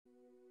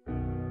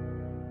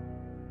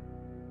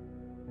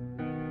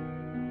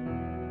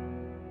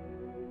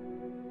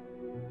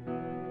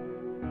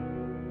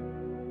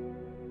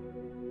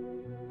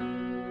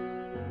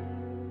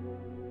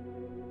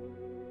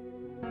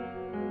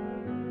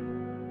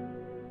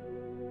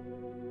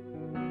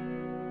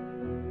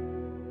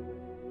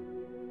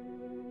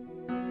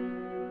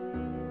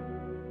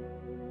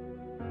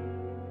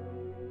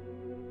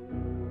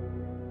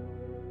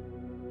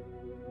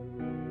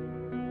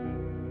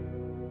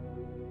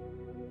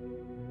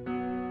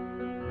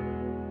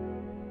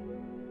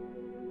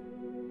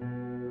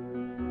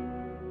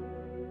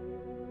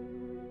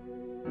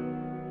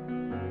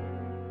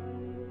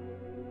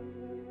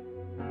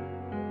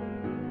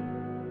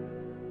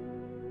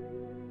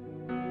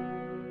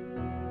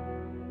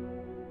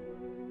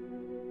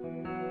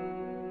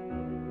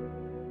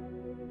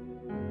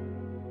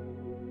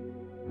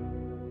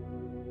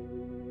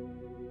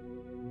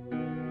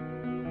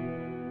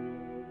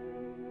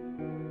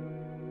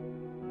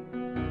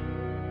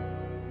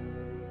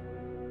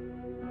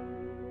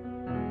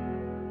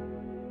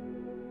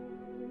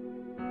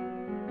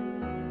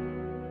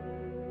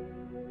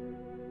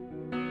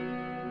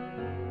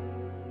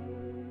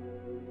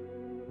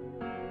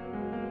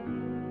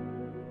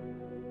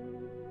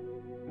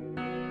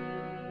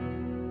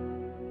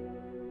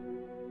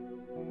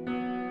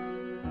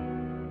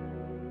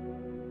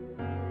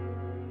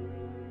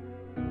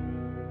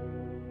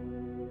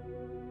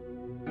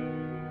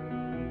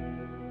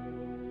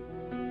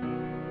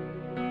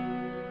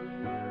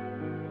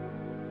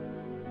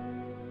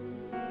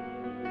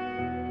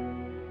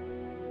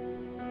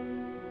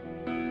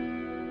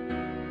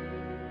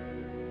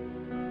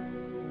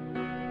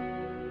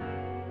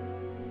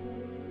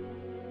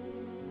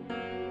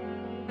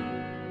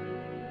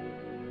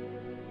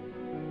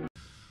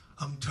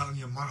I'm telling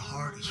you, my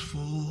heart is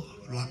full.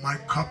 My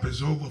cup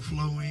is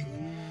overflowing.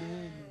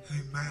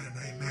 Amen,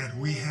 amen.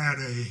 We had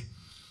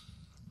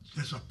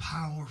just a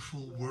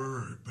powerful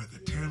word. Brother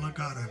Taylor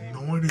got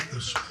anointed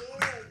this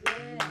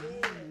morning.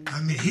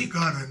 I mean, he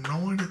got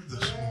anointed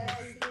this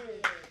morning.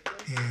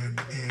 And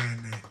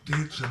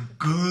did some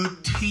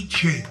good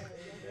teaching.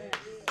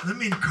 Let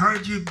me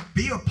encourage you,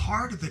 be a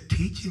part of the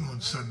teaching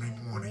on Sunday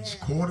mornings.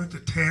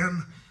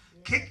 9:45.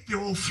 Kick the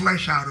old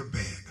flesh out of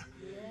bed.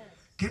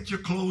 Get your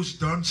clothes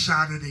done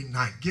Saturday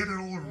night. Get it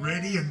all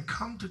ready and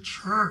come to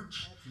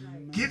church.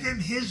 Give him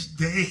his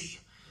day.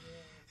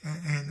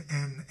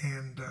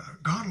 And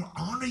God will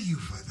honor you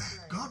for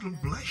that. God will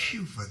bless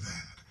you for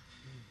that.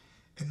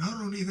 And not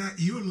only that,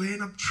 you're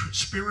laying up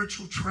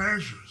spiritual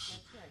treasures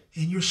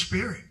in your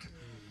spirit.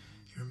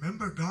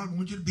 Remember, God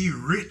wants you to be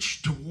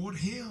rich toward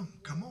him.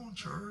 Come on,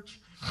 church.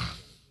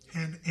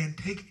 And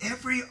take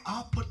every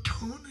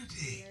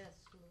opportunity.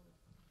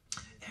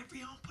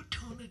 Every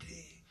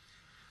opportunity.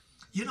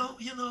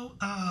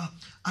 I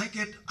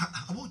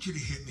want you to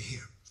hear me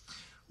here.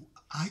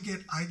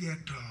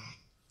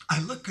 I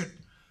look at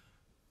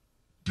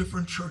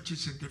different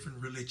churches and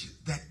different religions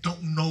that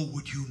don't know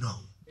what you know.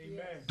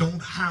 Amen.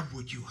 Don't have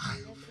what you have.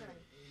 Amen.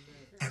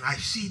 And I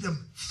see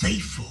them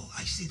faithful.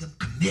 I see them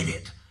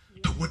committed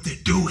to what they're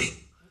doing.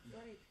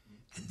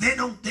 And they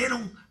don't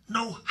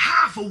know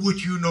half of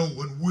what you know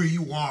and where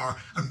you are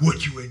and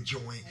what you're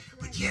enjoying.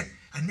 But yet,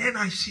 and then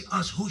I see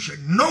us who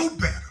should know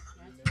better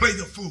play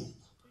the fool.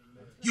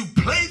 You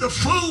play the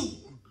fool.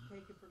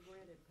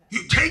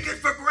 You take it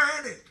for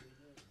granted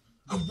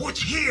of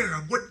what's here,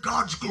 of what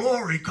God's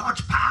glory,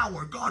 God's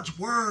power, God's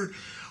word,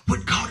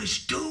 what God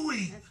is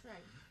doing.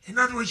 In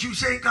other words, you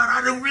say, God,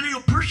 I don't really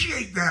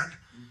appreciate that.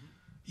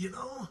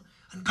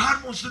 And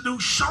God wants to do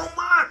so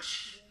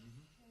much.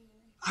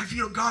 I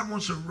feel God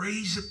wants to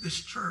raise up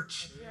this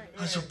church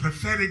as a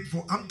prophetic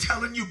voice. I'm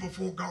telling you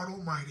before God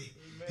Almighty,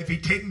 if he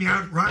take me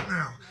out right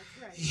now,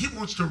 he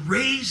wants to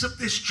raise up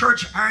this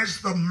church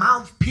as the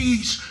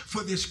mouthpiece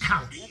for this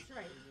county.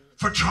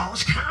 For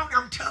Charles County,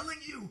 I'm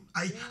telling you.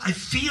 I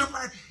feel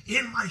that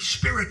in my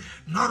spirit.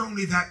 Not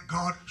only that,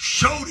 God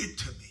showed it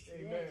to me.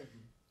 Amen.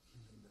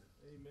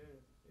 Amen.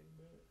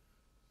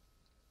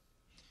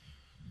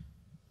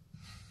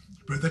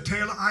 Brother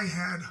Taylor,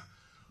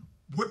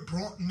 what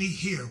brought me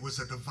here was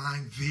a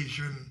divine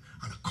vision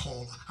and a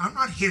call. I'm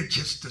not here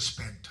just to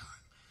spend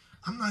time.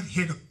 I'm not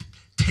here to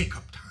take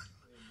up time.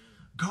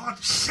 God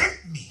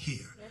sent me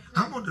here.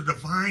 I'm on a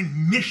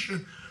divine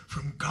mission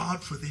from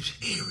God for this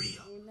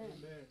area.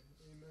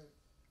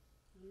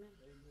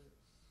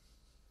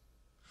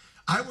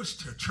 I was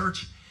to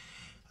church.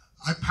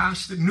 I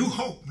pastored New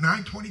Hope,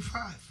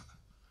 925.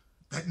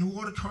 That new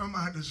auditorium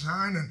I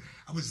designed, and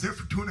I was there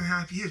for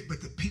 2.5 years,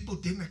 but the people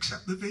didn't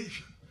accept the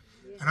vision.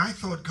 And I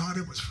thought, God,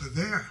 it was for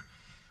there.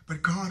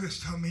 But God is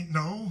telling me,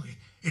 no,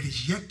 it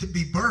is yet to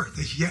be birthed.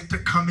 It's yet to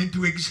come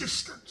into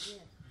existence.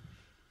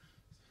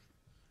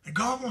 And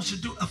God wants to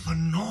do a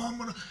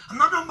phenomenal, I'm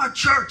not talking about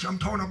church, I'm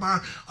talking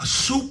about a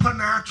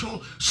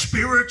supernatural,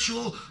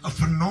 spiritual, a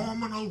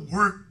phenomenal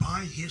work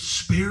by his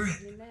Spirit.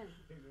 Amen.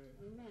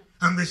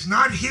 And it's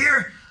not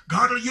here.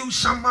 God will use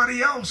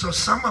somebody else or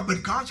someone,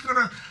 but God's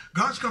gonna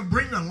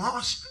bring a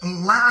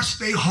last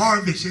day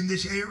harvest in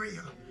this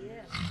area.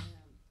 Yeah.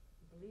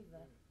 Believe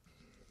that.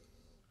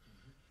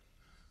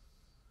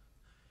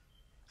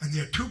 And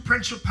there are 2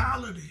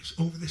 principalities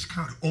over this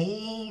county,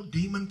 all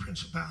demon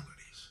principalities.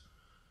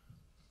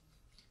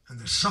 And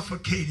they're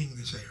suffocating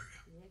this area.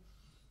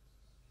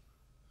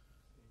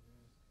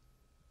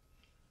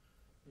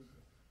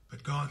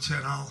 But God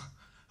said, I'll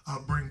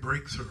bring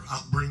breakthrough.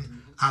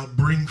 I'll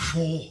bring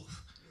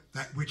forth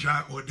that which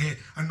I ordained.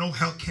 And no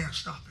hell can't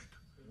stop it.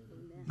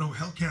 No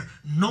hell can't.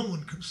 No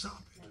one can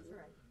stop it.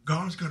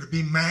 God's going to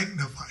be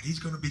magnified. He's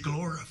going to be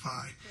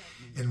glorified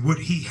in what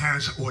he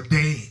has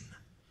ordained.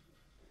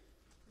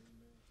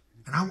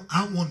 And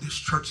I want this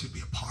church to be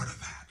a part of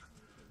that.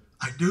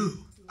 I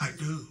do.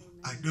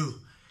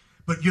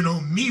 But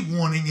me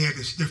wanting it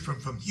is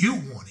different from you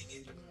wanting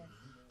it.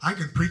 I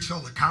can preach till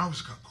the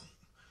cows come home.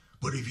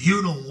 But if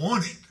you don't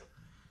want it,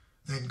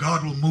 then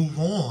God will move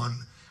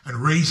on and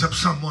raise up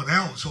someone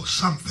else or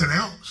something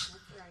else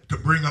to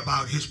bring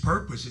about his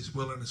purpose, his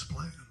will, and his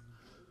plan.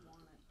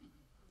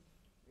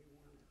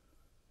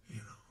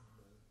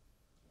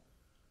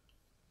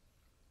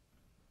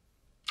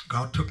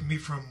 God took me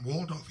from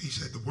Waldorf. He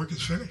said, the work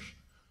is finished.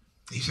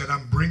 He said,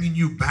 I'm bringing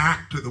you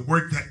back to the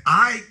work that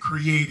I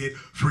created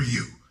for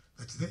you.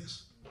 That's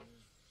this.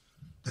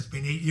 That's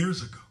been 8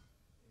 years ago.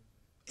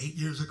 8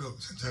 years ago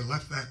since I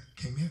left that,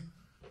 came here.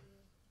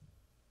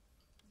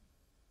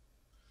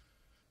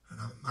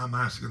 And I'm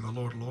asking the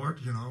Lord,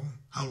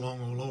 how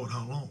long, oh Lord,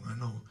 how long? I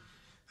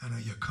know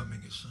you're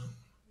coming as soon.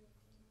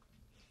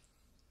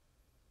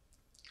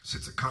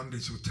 Sister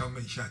Carnes would tell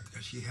me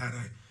she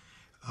had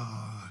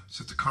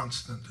Sister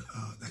Constant,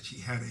 that she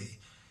had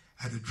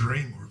a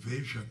dream or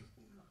vision.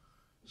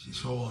 She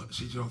saw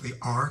the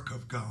ark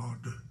of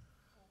God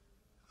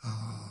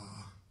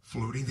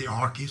floating. The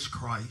ark is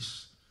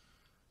Christ.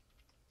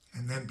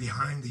 And then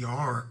behind the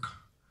ark,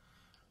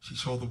 she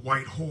saw the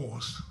white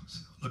horse.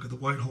 Look at the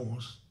white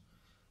horse.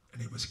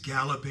 And it was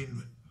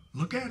galloping.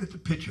 Look at it, the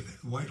picture there,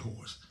 the white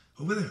horse.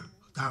 Over there,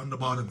 down the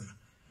bottom there,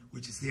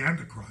 which is the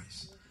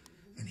Antichrist.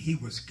 And he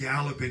was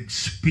galloping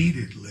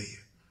speedily.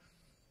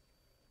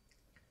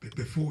 But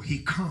before he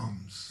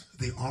comes,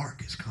 the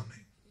ark is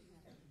coming.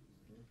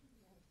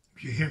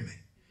 You hear me?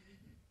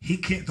 He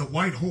can't, the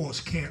white horse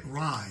can't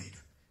ride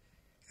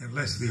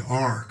unless the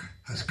ark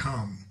has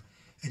come.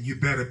 And you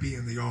better be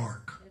in the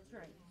ark. That's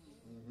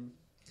right.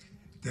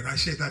 Did I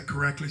say that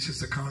correctly,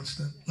 Sister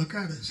Constant? Look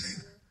at it,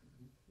 Zane.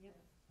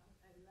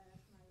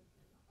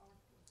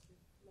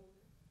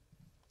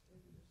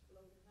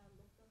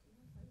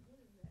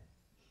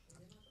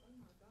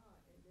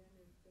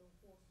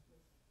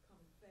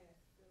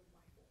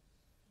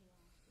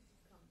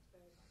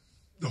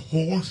 The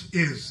horse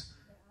is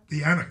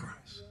the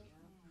Antichrist.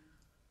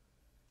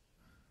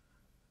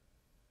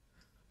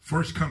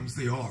 First comes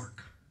the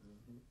ark.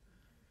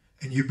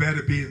 And you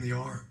better be in the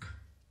ark.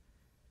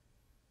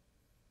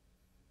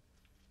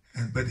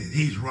 But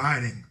he's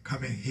riding,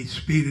 coming, he's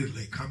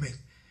speedily coming.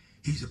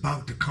 He's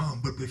about to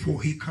come. But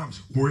before he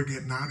comes, we're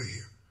getting out of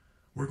here.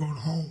 We're going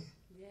home.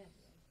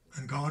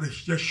 And God is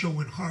just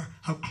showing her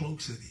how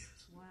close it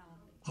is. Wow.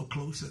 How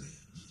close it is.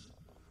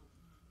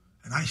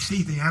 And I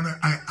see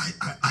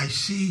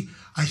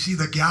I see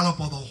the gallop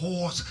of the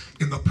horse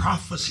in the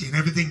prophecy and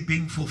everything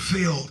being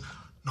fulfilled,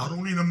 not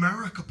only in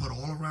America but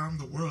all around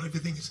the world.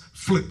 Everything is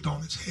flipped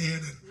on its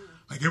head, and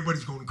like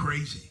everybody's going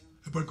crazy.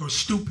 Everybody goes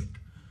stupid.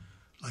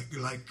 Like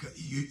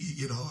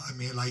you know, I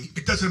mean, like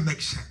it doesn't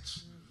make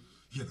sense,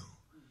 you know,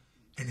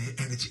 and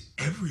it's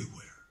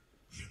everywhere,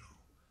 you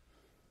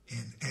know,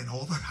 and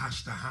all that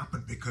has to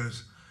happen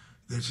because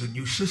there's a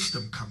new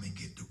system coming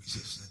into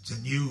existence, a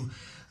new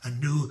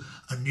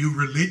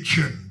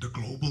religion. The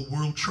global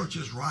world church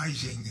is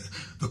rising.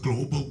 The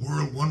global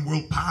world, one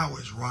world power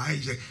is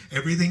rising.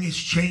 Everything is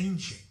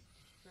changing.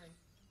 Right.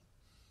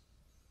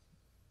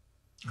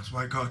 That's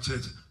why God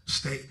says,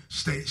 stay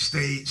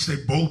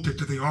bolted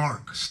to the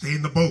ark. Stay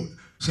in the boat.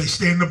 Say,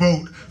 stay in the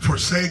boat.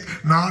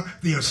 Forsake not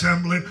the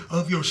assembling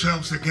of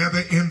yourselves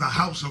together in the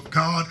house of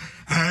God,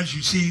 as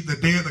you see the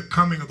day of the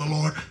coming of the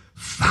Lord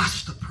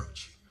fast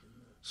approaching.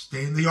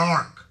 Stay in the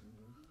ark.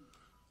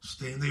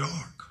 Stay in the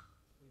ark.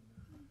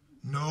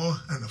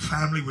 Noah and the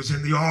family was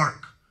in the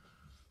ark.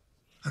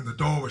 And the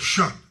door was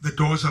shut. The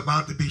door's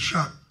about to be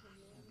shut.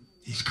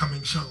 He's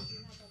coming soon.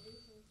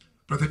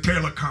 Brother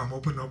Taylor, come.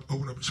 Open up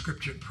a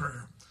scripture in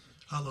prayer.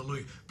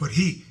 Hallelujah. But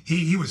he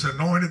was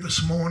anointed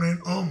this morning.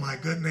 Oh my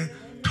goodness.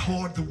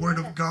 Taught the word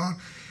of God.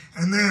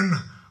 And then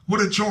what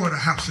a joy to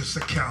have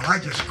Sister Carol. I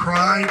just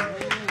cried.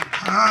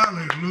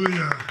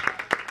 Hallelujah.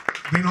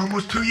 Been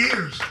almost 2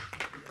 years.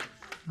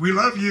 We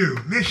love you.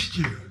 Missed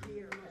you.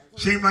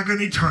 Seemed like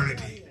an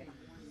eternity.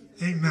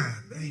 Amen.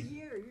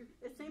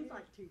 It seems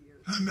like 2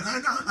 years.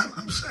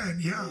 I'm saying,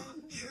 yeah.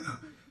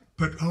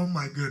 But oh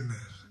my goodness.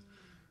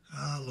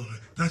 Hallelujah.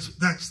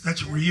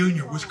 That's a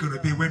reunion. What's going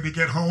to be when we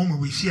get home and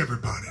we see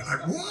everybody.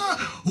 Like,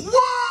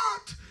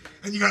 what?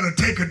 And you got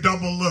to take a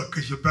double look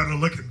because you're better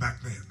looking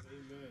back then.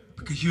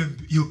 Because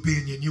you'll be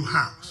in your new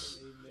house.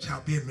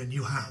 Shall be in the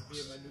new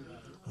house.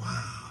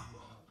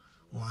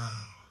 Wow.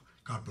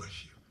 God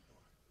bless you.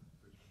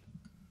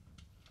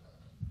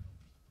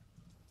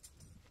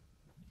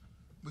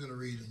 We're going to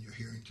read in your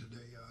hearing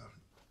today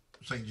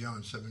St.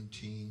 John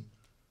 17,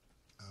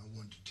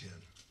 1 to 10.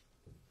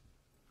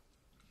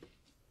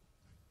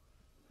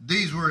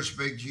 These words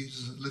spake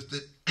Jesus and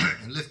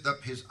lifted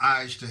up his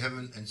eyes to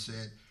heaven and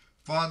said,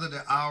 Father,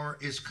 the hour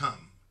is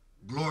come.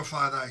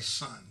 Glorify thy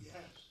Son,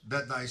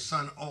 that thy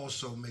Son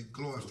also may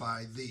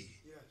glorify thee.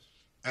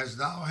 As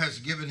thou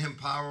hast given him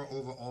power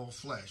over all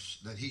flesh,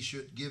 that he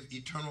should give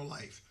eternal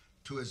life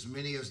to as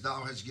many as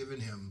thou hast given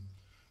him.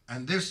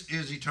 And this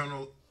is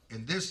eternal.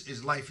 And this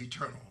is life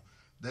eternal,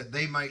 that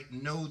they might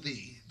know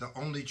thee, the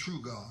only true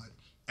God,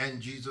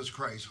 and Jesus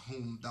Christ,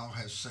 whom thou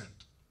hast sent.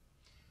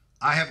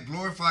 I have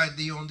glorified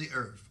thee on the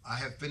earth. I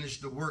have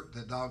finished the work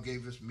that thou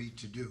gavest me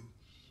to do.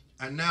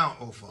 And now,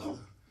 O Father,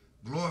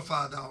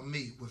 glorify thou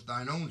me with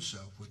thine own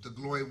self, with the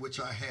glory which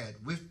I had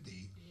with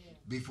thee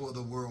before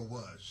the world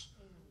was.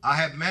 I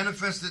have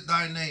manifested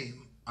thy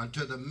name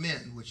unto the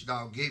men which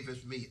thou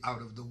gavest me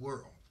out of the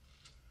world.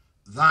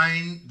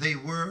 Thine they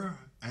were,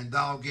 and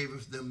thou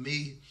gavest them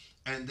me,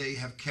 and they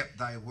have kept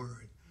thy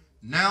word.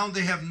 Now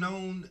they have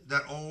known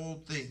that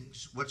all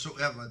things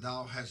whatsoever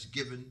thou hast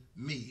given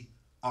me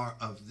are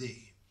of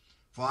thee.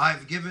 For I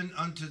have given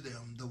unto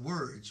them the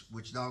words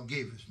which thou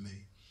gavest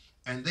me,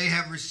 and they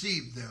have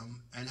received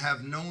them, and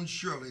have known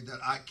surely that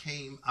I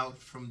came out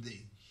from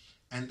thee.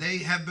 And they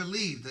have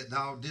believed that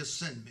thou didst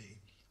send me.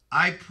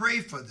 I pray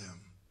for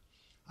them.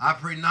 I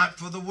pray not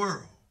for the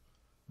world,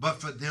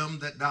 but for them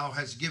that thou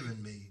hast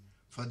given me,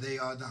 for they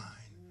are thine.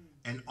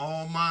 And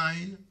all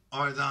mine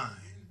are thine,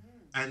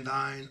 and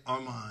thine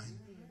are mine,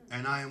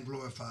 and I am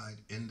glorified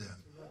in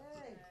them.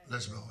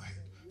 Let's bow our head.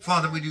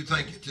 Father, we do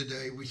thank you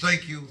today. We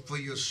thank you for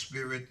your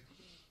spirit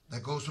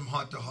that goes from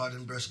heart to heart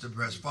and breast to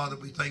breast. Father,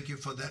 we thank you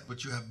for that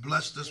which you have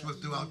blessed us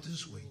with throughout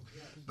this week.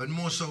 But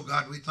more so,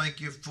 God, we thank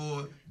you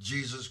for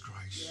Jesus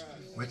Christ.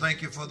 We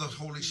thank you for the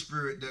Holy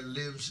Spirit that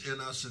lives in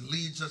us and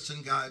leads us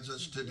and guides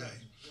us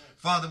today.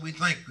 Father, we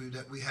thank you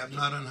that we have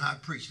not an high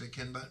priest that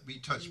cannot be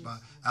touched by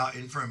our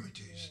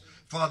infirmities.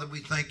 Father, we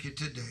thank you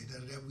today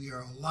that we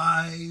are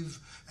alive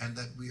and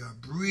that we are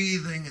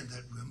breathing and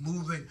that we're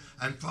moving.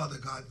 And Father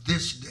God,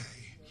 this day,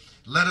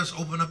 let us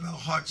open up our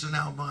hearts and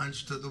our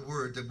minds to the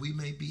word that we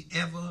may be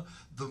ever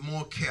the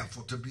more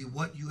careful to be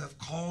what you have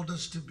called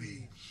us to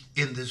be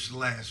in this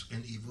last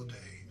and evil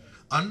day.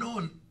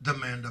 Anoint the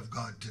man of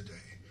God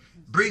today.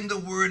 Bring the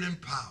word in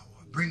power.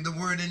 Bring the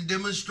word in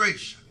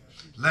demonstration.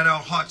 Let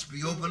our hearts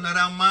be open. Let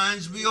our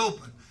minds be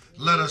open.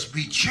 Let us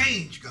be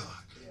changed,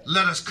 God.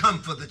 Let us come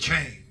for the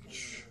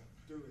change.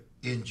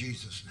 In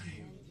Jesus'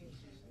 name,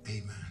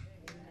 amen.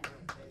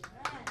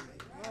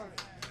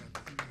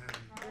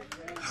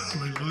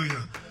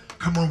 Hallelujah.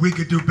 Come on, we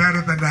could do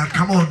better than that.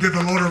 Come on, give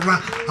the Lord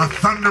a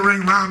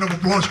thundering round of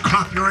applause.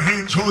 Clap your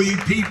hands, all you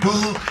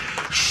people.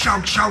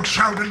 Shout, shout,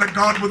 shout unto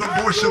God with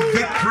a voice of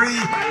victory,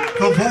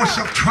 the voice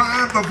of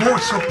triumph, the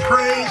voice of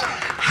praise.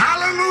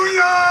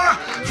 Hallelujah.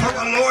 For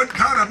the Lord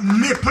God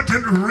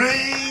omnipotent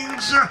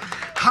reigns.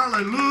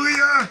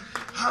 Hallelujah.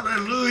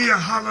 Hallelujah.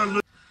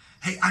 Hallelujah.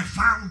 Hey, I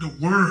found a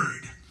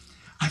word.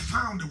 I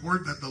found a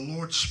word that the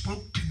Lord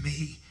spoke to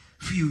me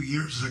a few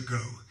years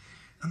ago.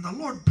 And the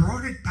Lord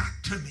brought it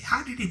back to me.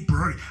 How did he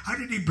bring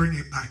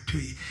it back to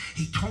you?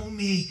 He told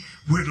me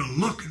where to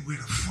look and where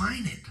to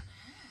find it.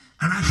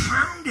 And I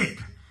found it.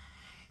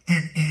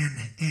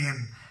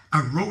 And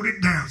I wrote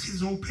it down. See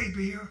this old paper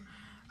here?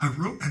 I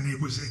wrote, and it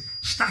was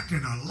stacked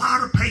in a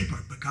lot of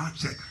paper. But God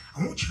said,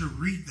 I want you to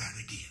read that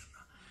again.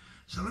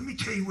 So let me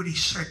tell you what he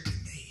said to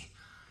me.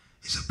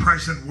 It's a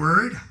present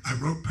word. I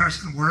wrote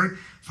present word,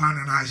 found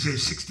in Isaiah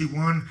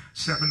 61,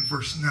 7,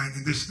 verse 9.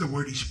 And this is the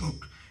word he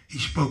spoke.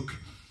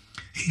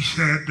 He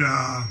said,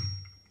 a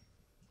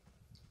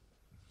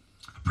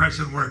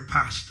present word,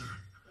 pastor.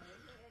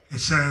 It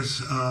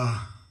says,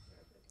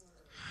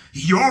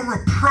 your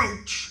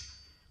reproach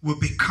will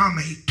become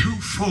a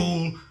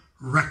twofold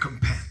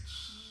recompense.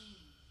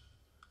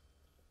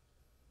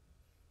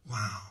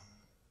 Wow.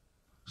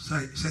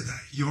 Say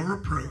that. Your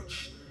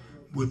reproach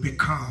will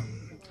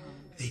become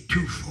a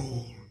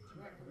twofold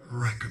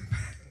recompense.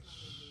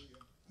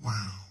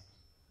 Wow.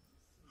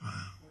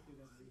 Wow.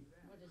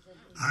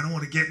 I don't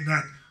want to get in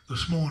that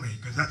this morning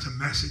because that's a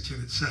message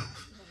in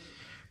itself.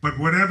 But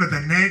whatever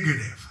the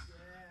negative,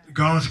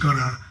 God's going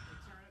to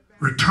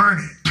return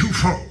it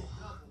twofold.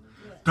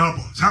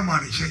 Double.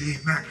 Somebody say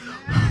amen.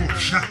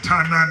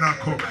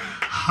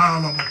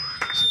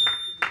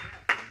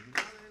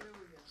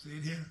 See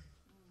it here?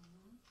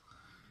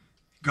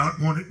 God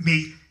wanted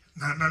me.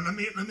 Now let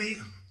me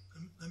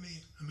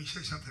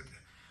say something.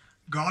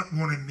 God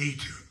wanted me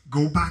to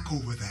go back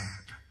over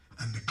that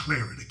and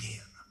declare it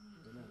again.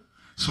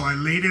 So I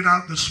laid it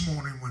out this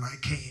morning when I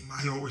came.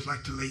 I always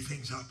like to lay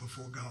things out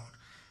before God.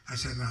 I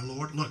said, now,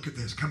 Lord, look at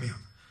this. Come here.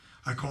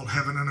 I called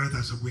heaven and earth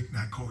as a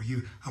witness. I call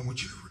you. I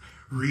want you to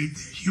read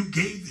this. You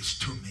gave this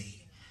to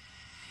me.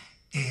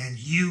 And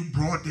you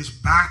brought this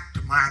back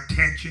to my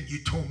attention.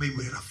 You told me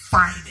where to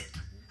find it.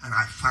 And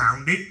I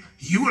found it.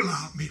 You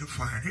allowed me to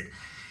find it.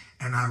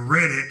 And I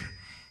read it.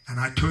 And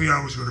I told you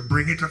I was going to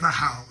bring it to the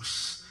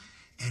house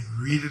and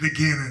read it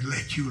again and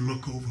let you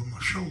look over my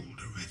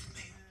shoulder with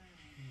me.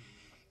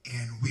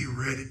 And we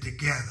read it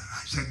together.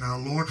 I said, now,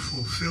 Lord,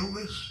 fulfill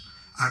this.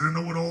 I don't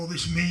know what all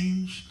this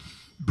means.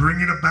 Bring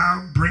it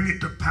about. Bring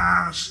it to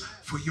pass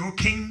for your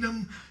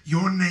kingdom,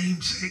 your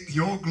namesake,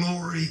 your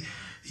glory,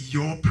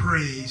 your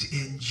praise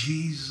in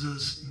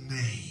Jesus'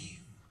 name.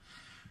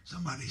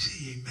 Somebody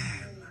say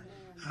amen.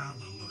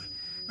 Hallelujah.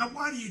 Now,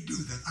 why do you do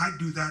that? I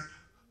do that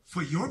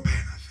for your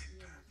benefit.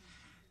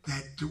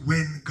 That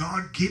when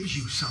God gives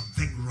you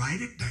something,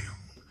 write it down.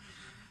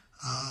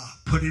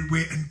 Put it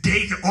where, and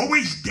date it.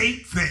 Always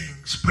date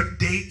things. Put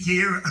date,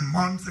 year, and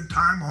month, and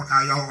time on.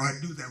 I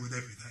do that with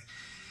everything.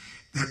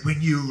 That when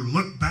you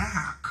look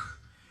back,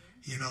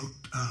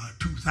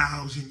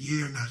 2,000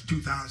 year, now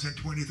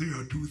 2023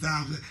 or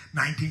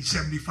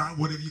 1975,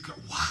 whatever you can,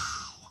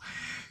 wow.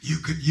 You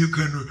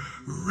can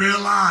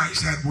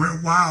realize that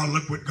wow,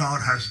 look what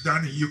God has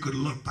done, and you could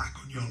look back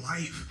on your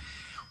life,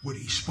 what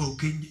he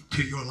spoke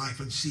into your life,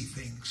 and see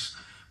things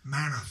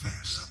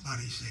manifest.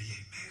 Somebody say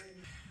amen.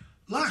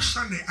 Last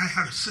Sunday, I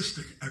had a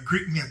sister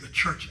greet me at the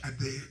church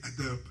they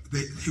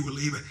were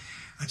leaving,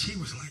 and she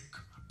was like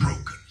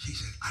broken. She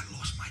said, I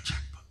lost my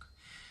checkbook.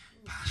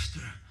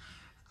 Pastor,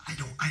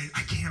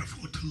 I can't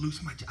afford to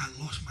lose my checkbook.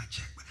 I lost my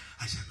checkbook.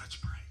 I said, let's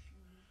pray.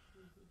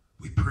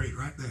 We prayed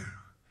right there.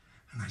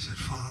 And I said,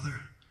 Father,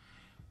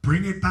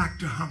 bring it back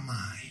to her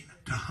mind,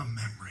 to her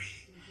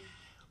memory,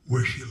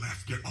 where she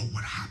left it or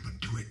what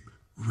happened to it.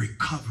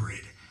 Recover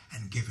it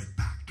and give it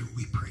back to her.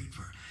 We prayed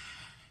for her.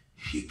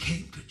 She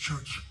came to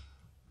church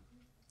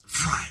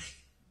Friday.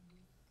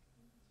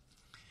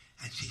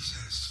 And she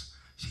says,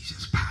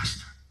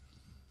 Pastor,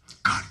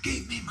 God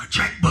gave me my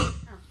checkbook.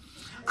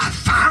 I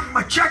found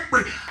my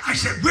checkbook. I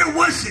said, where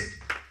was it?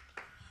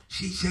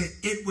 She said,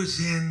 it was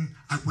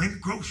I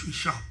went grocery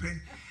shopping,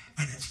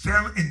 and it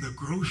fell in the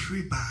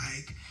grocery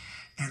bag.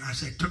 And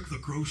as I took the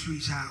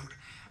groceries out,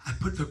 I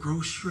put the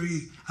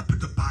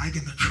bag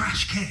in the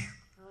trash can.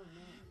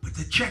 But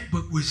the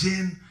checkbook was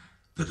in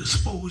the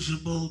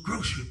disposable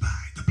grocery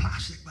bag, the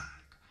plastic bag.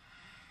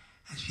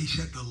 And she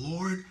said, the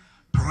Lord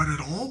brought it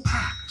all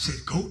back.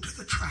 Said, go to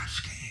the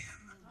trash can.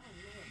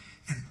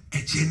 And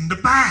it's in the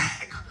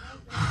bag.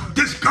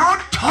 Does God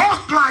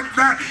talk like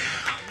that?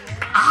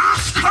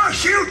 Ask her,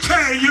 she'll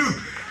tell you.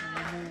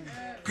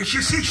 Because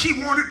you see,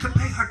 she wanted to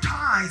pay her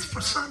tithes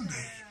for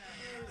Sunday.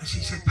 And she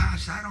said,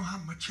 Pastor, I don't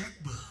have my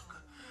checkbook.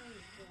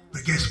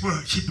 But guess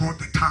what? She brought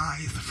the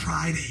tithe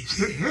Fridays.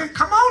 Here,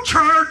 come on,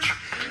 church.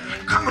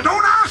 Come on,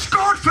 don't ask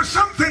God for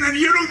something and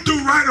you don't do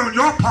right on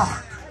your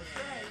part.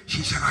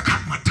 She said, I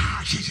got my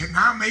tithe. She said,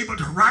 now I'm able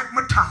to write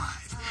my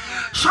tithe.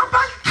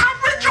 Somebody come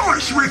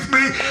rejoice with me.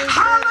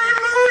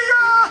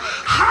 Hallelujah,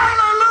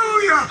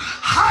 hallelujah,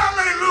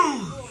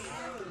 hallelujah.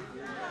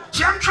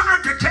 See, I'm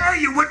trying to tell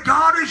you what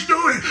God is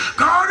doing.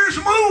 God is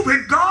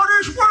moving. God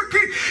is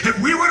working. If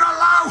we would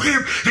allow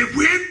him, if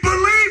we'd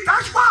believe,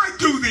 that's why I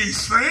do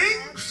these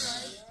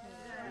things.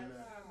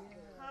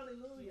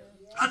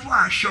 That's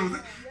why I show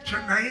that. What's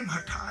her name?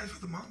 Her tithe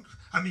for the month.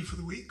 For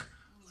the week.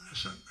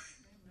 Last Sunday.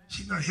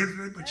 She's not here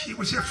today, but she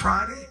was here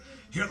Friday.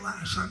 Here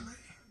last Sunday.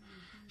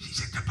 She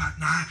said, about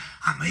now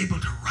I'm able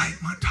to write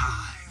my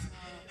tithe.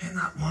 Isn't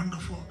that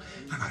wonderful?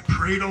 And I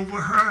prayed over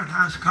her and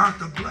asked God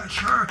to bless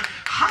her.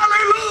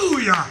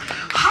 Hallelujah!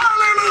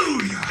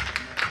 Hallelujah!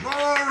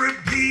 Glory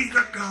be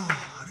to God.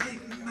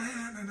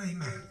 Amen and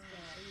amen.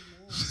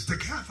 Sister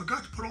Kat, I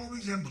forgot to put all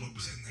these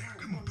envelopes in there.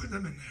 Come on, put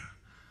them in there.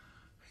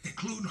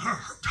 Including her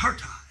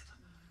tithe.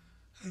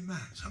 Amen.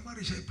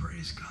 Somebody say,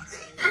 praise God.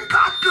 Ain't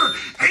God good?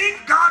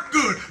 Ain't God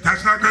good?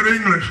 That's not good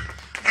English.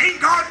 Ain't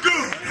God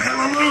good?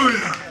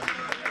 Hallelujah.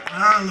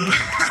 Hallelujah.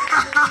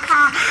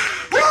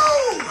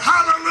 Woo!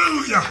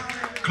 Hallelujah.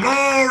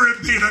 Glory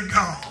be to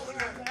God.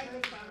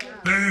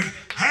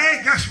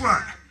 Hey, guess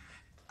what?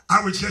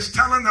 I was just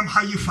telling them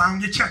how you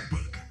found your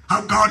checkbook.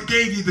 How God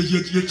gave you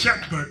your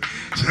checkbook.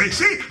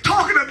 See,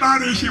 talking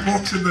about it, she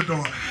walks in the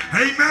door.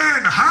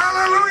 Amen.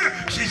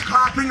 Hallelujah. She's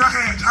clapping her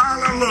hands.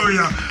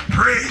 Hallelujah.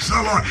 Praise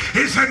the Lord.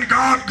 Isn't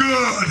God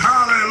good?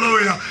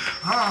 Hallelujah.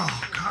 Oh,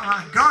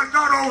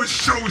 God always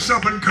shows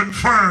up and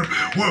confirms.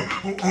 Well,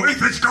 or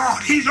if it's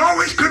God, he's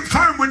always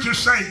confirmed what you're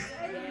saying.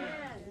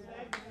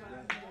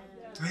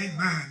 Amen.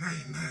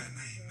 Amen.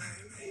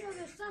 You know,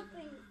 there's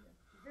something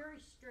very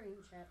strange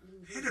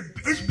happening.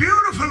 It's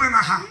beautiful in the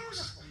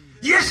house.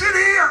 Yes, it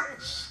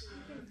is.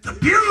 The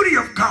beauty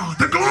of God,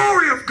 the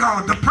glory of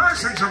God, the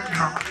presence of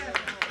God.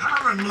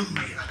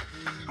 Hallelujah.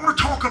 I want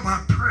to talk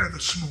about prayer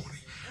this morning.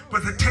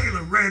 Brother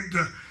Taylor read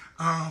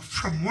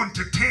from 1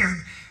 to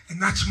 10, and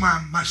that's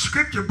my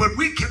scripture, but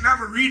we can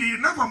never read it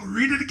enough. I'm going to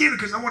read it again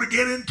because I want to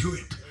get into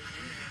it.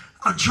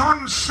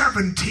 John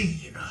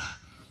 17,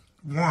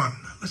 1.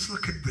 Let's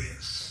look at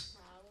this.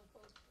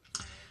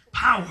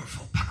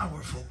 Powerful,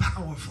 powerful,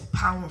 powerful,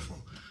 powerful,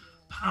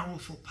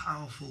 powerful,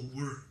 powerful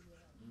word.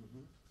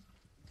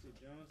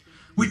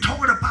 We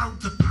talked about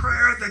the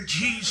prayer that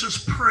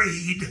Jesus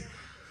prayed.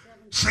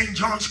 St.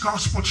 John's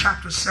Gospel,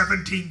 chapter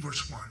 17,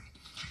 verse 1.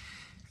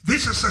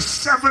 This is a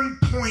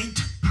 7-point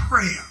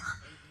prayer.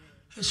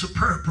 It's a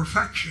prayer of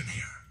perfection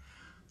here.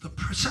 The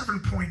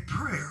 7-point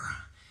prayer.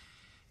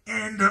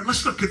 And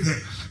let's look at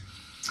this.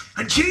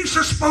 And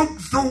Jesus spoke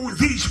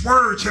these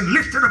words and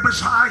lifted up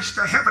his eyes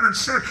to heaven and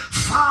said,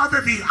 Father,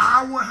 the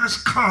hour has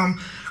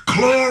come.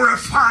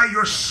 Glorify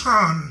your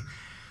Son,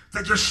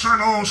 that your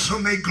Son also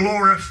may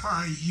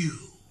glorify you.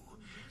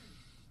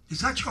 Is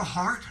that your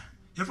heart?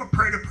 You ever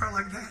prayed a prayer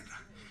like that?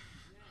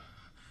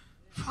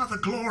 Father,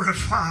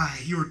 glorify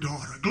your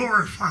daughter.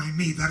 Glorify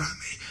me that I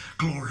may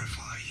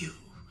glorify you.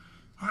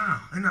 Wow,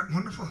 isn't that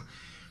wonderful?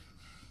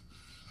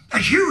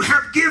 As you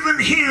have given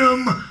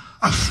him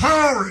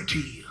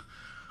authority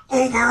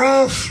over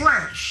all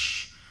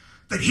flesh,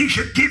 that he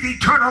should give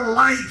eternal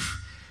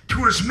life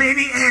to as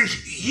many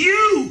as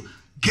you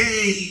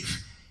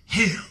gave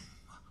him.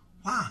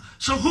 Wow.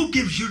 So who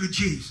gives you to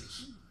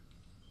Jesus?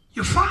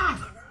 Your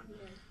Father.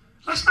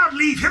 Let's not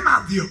leave him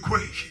out of the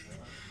equation.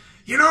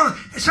 You know,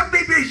 some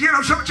people,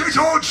 some say,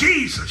 oh,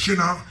 Jesus,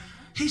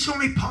 he's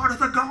only part of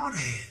the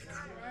Godhead.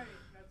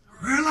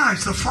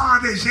 Realize the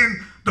Father's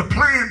in the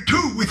plan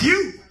too with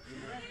you.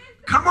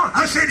 Come on.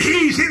 I said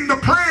he's in the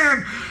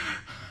plan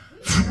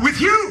with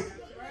you.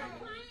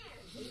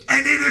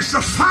 And it is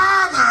the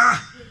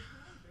Father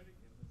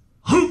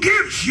who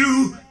gives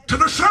you to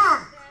the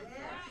Son.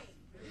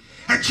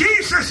 And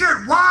Jesus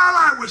said, while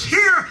I was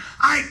here,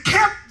 I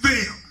kept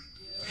them.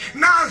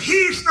 Now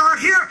he's not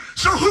here,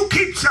 so who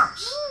keeps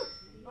us?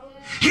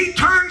 He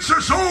turns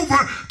us over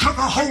to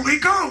the Holy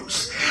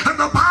Ghost. And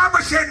the Bible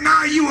said,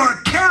 now you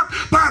are kept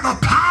by the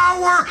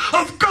power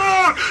of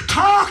God.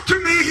 Talk to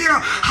me here.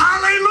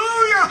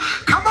 Hallelujah.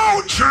 Come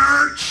on,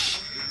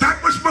 church.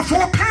 That was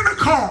before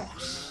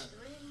Pentecost.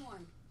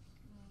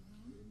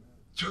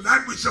 So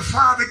that was the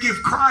Father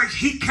give Christ.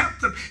 He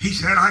kept them. He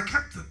said, I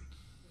kept them.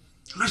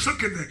 Let's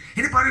look at that.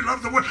 Anybody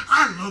love the word?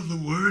 I love the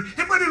word.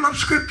 Anybody love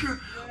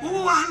scripture?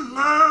 Oh, I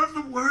love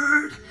the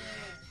word.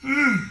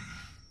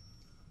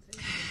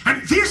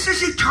 And this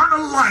is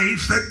eternal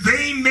life, that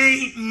they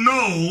may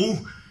know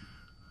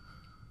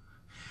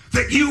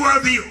that you are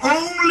the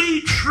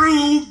only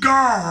true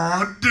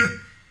God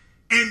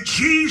and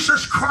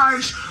Jesus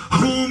Christ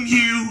whom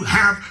you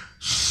have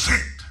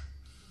sent.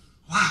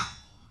 Wow.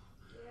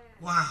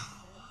 Wow.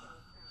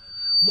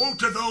 Woe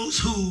to those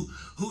who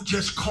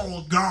just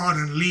call God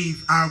and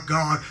leave out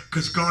God,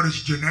 because God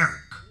is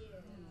generic.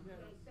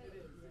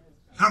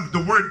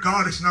 The word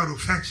God is not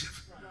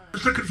offensive.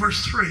 Let's look at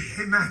verse 3.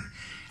 Amen.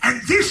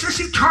 And this is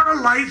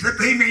eternal life, that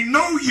they may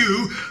know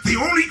you, the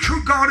only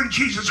true God, and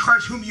Jesus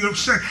Christ whom you have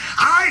sent.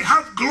 I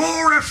have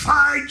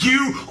glorified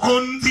you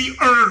on the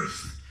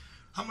earth.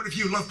 How many of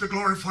you love to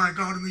glorify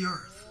God on the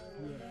earth?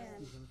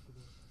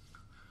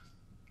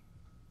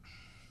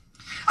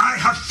 I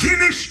have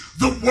finished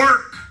the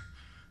work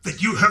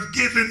that you have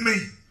given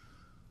me.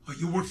 Are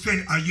you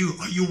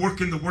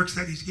working the works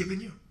that he's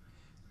given you?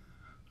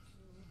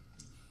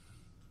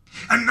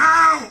 And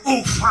now,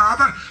 O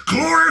Father,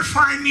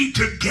 glorify me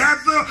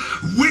together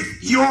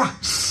with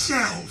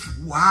yourself.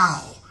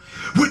 Wow.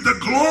 With the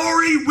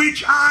glory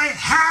which I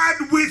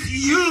had with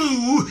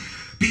you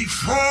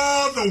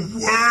before the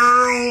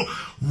world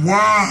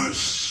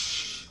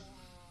was.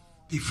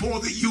 Before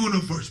the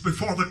universe,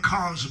 before the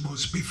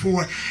cosmos,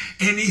 before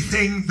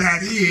anything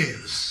that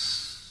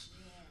is.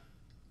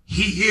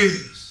 He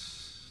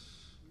is.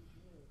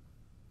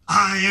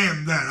 I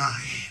am that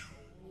I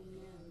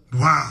am.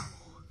 Wow.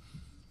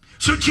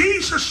 So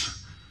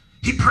Jesus,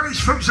 he prays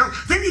for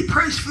himself. Then he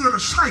prays for the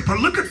disciple.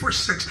 Look at verse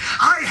 6.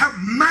 I have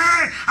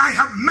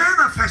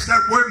manifest.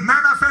 That word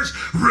manifest,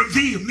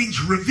 reveal,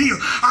 means reveal.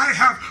 I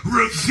have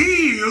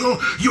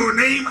revealed your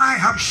name. I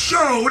have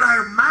showed. I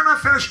have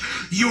manifest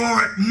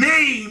your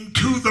name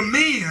to the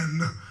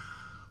men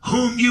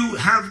whom you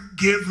have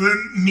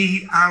given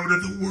me out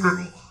of the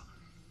world.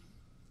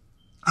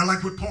 I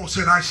like what Paul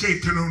said. I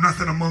saved to know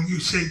nothing among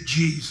you save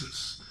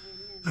Jesus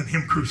and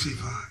him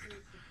crucified.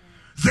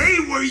 They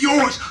were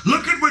yours.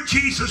 Look at what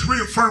Jesus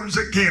reaffirms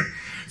again.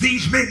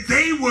 These men,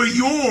 they were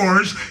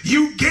yours.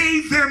 You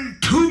gave them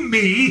to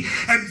me,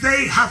 and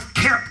they have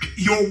kept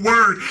your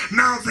word.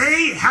 Now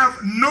they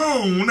have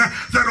known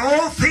that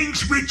all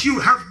things which you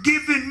have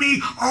given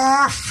me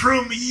are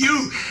from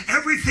you.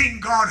 Everything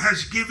God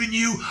has given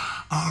you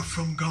are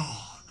from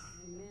God.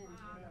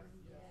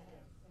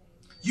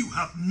 You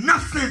have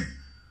nothing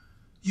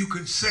you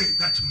can say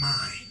that's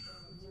mine.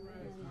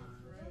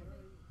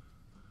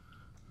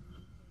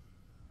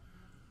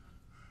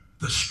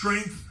 The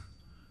strength,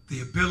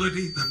 the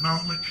ability, the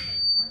knowledge,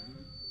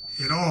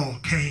 it all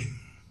came.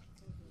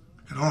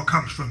 It all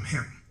comes from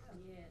him.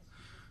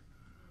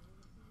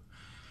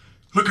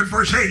 Look at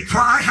verse 8. For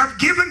I have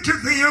given to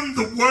them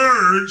the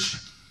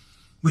words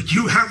which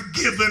you have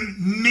given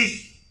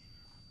me.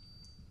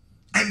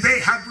 And they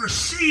have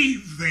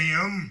received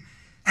them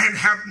and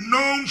have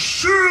known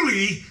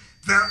surely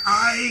that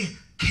I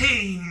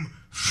came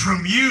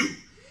from you.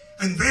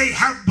 And they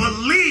have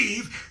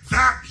believed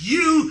that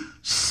you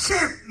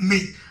sent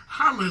me.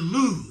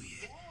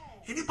 Hallelujah.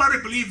 Anybody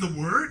believe the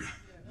word?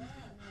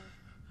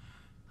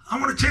 I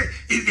want to tell you,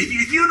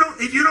 if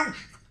you don't,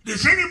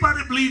 does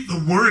anybody believe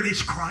the word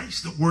is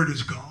Christ? The word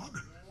is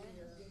God?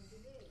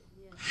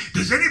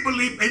 Does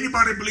anybody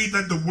believe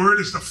that the word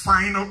is the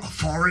final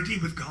authority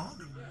with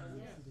God?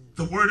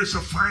 The word is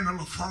the final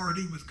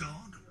authority with God.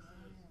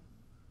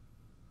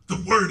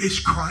 The word is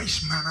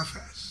Christ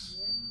manifest.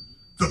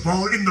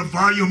 In the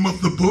volume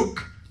of the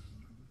book.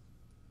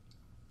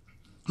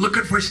 Look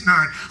at verse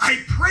 9.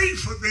 I pray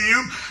for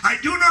them. I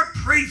do not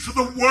pray for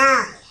the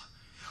world,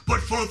 but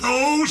for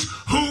those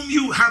whom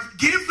you have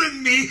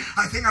given me.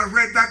 I think I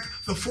read that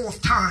the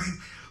fourth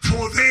time.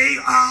 For they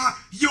are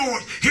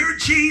yours. Here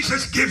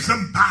Jesus gives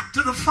them back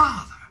to the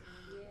Father.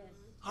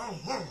 I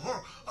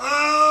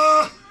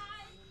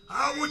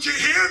want you to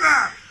hear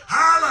that.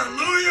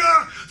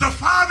 Hallelujah. The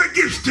Father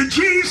gives to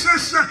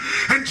Jesus,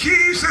 and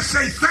Jesus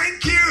says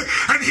thank you,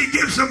 and he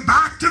gives them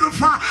back to the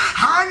Father.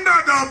 Hallelujah.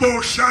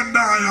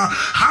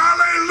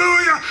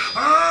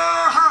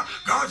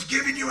 God's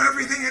giving you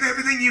everything, and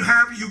everything you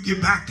have, you give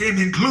back to him,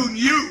 including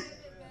you.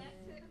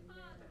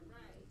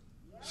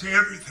 Say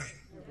everything.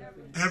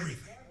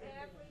 Everything.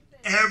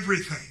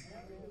 Everything.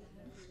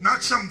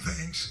 Not some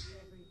things.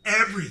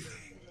 Everything.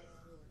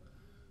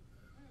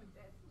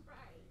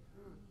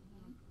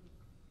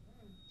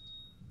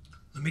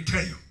 Let me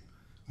tell you,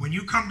 when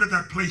you come to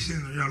that place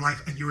in your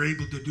life and you're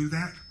able to do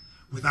that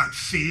without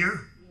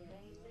fear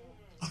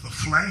of the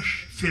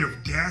flesh, fear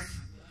of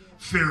death,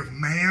 fear of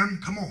man,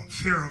 come on,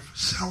 fear of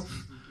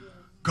self,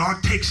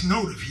 God takes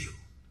note of you.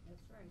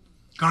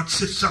 God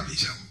sits up, he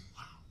says,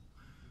 wow,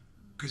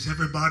 because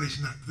everybody's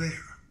not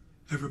there.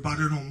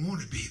 Everybody don't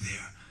want to be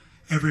there.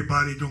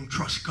 Everybody don't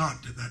trust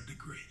God to that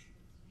degree.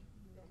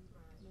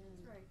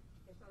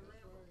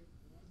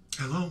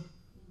 Hello?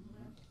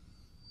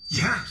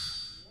 Yes.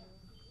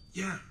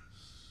 Yes.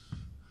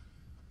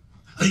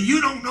 And you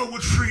don't know know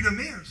what freedom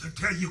is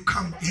until you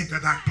come into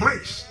that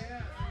place.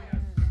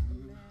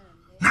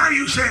 Now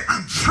you say,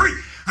 I'm free.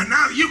 And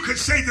now you could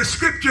say the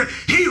scripture,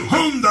 he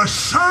whom the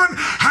Son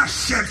has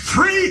set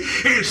free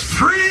is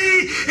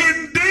free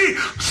indeed.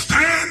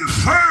 Stand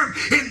firm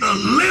in the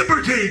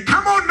liberty.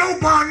 Come on, no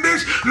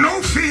bondage,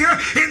 no fear,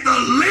 in the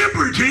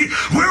liberty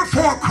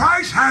wherefore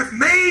Christ hath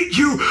made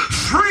you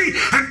free.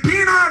 And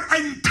be not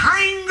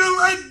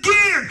entangled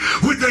again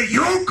with the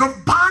yoke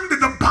of bondage,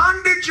 the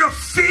bondage of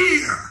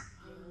fear.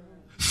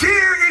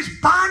 Fear is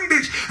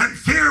bondage, and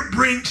fear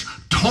brings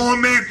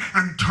torment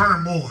and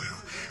turmoil.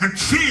 And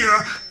fear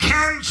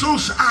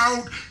cancels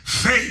out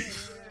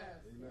faith.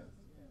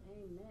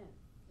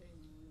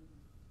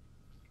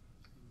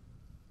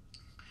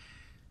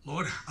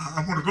 Lord,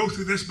 I want to go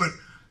through this, but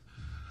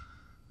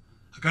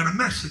I got a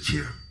message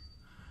here.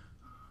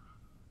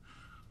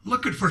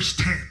 Look at verse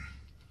 10.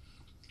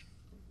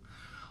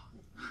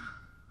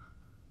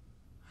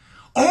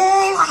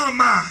 All are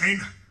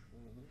mine,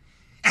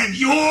 and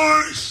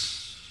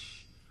yours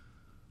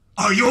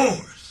are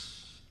yours.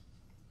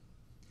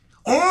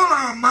 All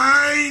are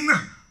mine,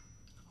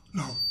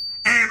 no,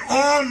 and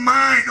all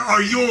mine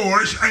are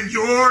yours, and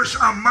yours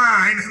are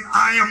mine, and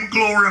I am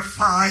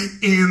glorified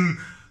in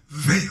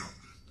them.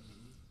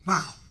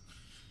 Wow.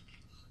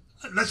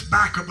 Let's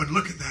back up and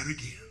look at that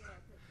again.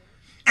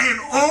 And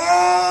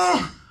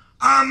all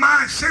are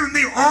mine. Say with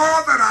me,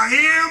 all that I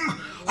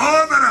am,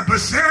 all that I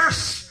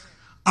possess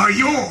are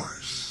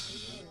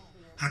yours.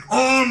 And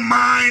all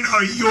mine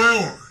are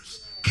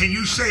yours. Can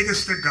you say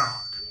this to God?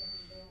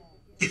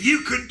 If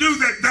you can do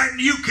that, then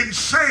you can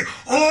say,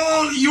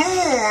 all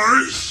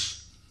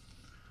yours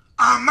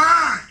are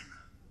mine.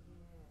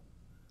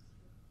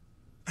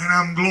 And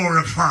I'm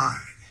glorified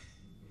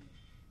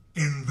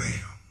in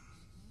them.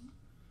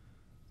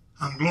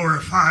 I'm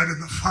glorified in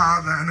the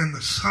Father and in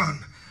the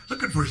Son.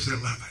 Look at verse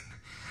 11.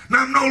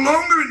 Now I'm no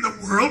longer in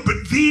the world,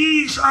 but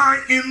these are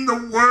in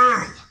the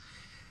world.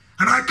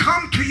 And I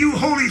come to you,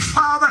 Holy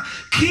Father,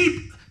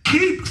 keep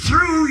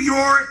through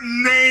your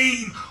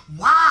name.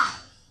 Wow.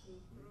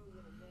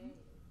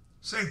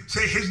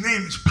 Say his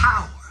name is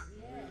power.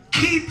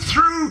 Keep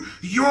through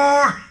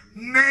your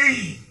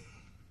name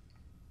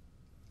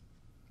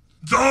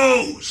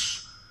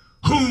those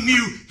whom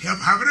you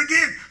have it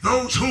again.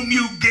 Those whom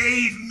you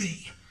gave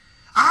me,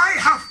 I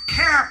have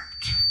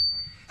kept,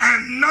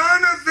 and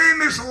none of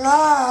them is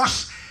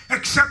lost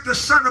except the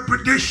son of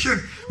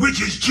perdition,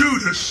 which is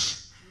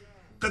Judas,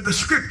 that the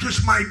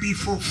scriptures might be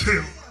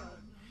fulfilled.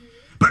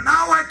 But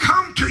now I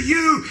come to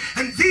you,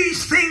 and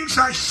these things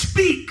I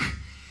speak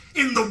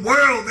in the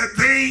world that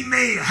they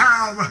may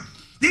have.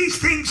 These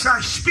things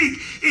I speak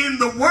in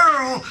the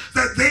world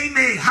that they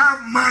may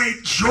have my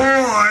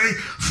joy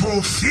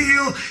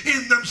fulfilled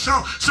in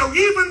themselves. So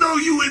even though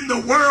you in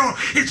the world,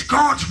 it's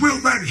God's will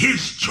that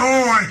his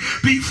joy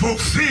be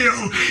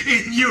fulfilled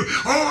in you.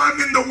 Oh,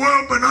 I'm in the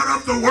world but not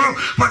of the world,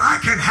 but I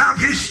can have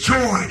his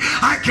joy.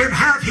 I can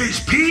have his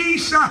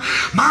peace.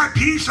 My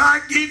peace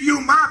I give you,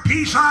 my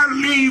peace I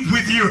leave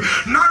with you.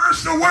 Not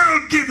as the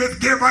world giveth,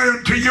 give I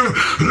unto you.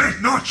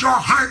 Let not your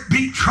heart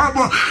be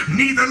troubled,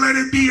 neither let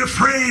it be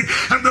afraid.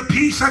 And the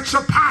peace that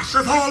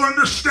surpasseth all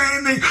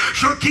understanding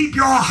shall keep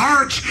your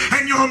hearts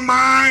and your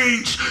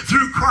minds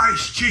through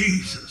Christ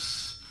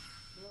Jesus.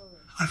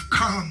 I've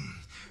come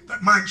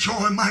that my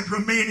joy might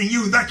remain in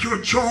you, that your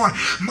joy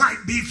might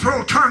be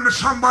full. Turn to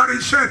somebody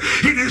and say,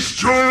 it is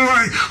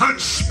joy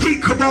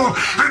unspeakable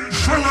and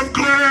full of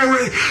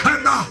glory,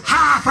 and the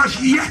half has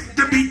yet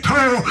to be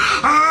told.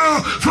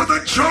 Oh, for the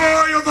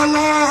joy of the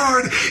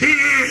Lord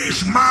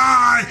is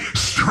my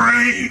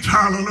strength.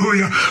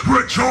 Hallelujah.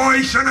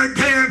 Rejoice. And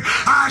again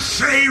I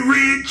say,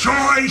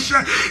 rejoice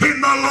in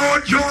the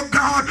Lord your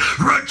God.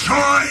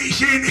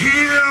 Rejoice in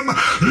him.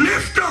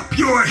 Lift up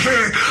your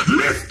head.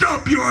 Lift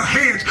up your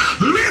hands.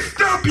 Lift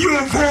up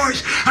your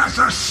voice as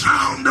the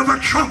sound of a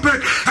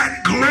trumpet,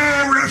 and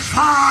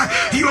glorify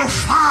your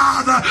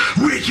Father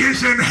which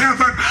is in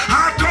heaven.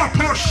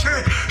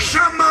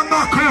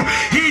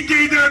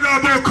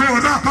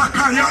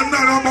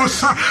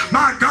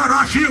 My God,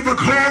 I feel the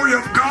glory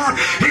of God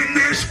in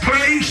this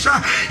place.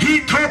 I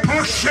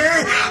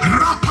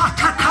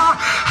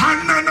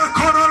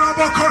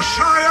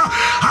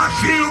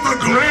feel the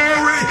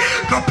glory,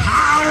 the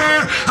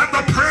power, and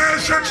the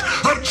presence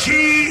of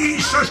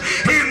Jesus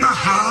in the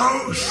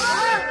house.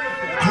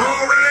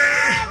 Glory,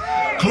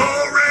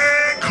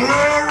 glory,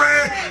 glory,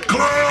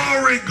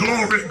 glory,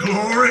 glory,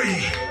 glory.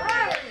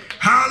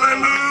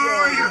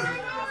 Hallelujah.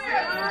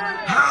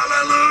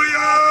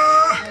 Hallelujah.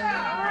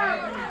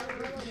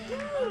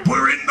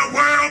 We're in the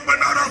world, but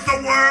not of the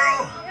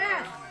world.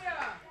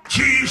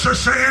 Jesus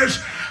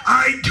says,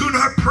 I do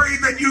not pray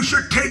that you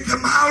should take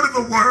them out of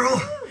the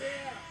world,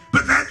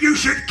 but that you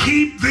should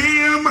keep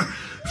them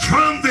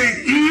from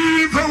the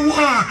evil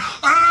one.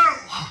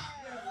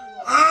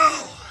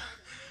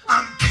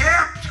 I'm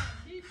kept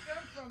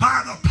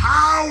by the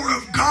power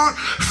of God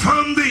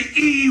from the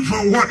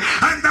evil one.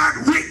 And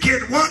that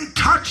wicked one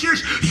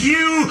touches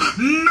you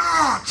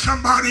not.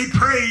 Somebody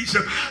praise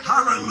him.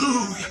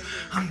 Hallelujah.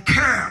 I'm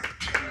kept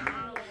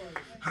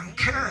I'm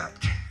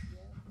kept.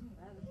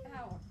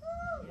 Power.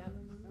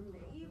 From the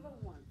evil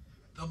one.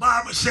 The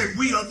Bible said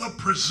we are the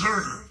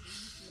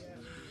preserves.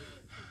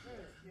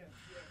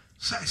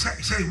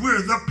 Say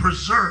we're the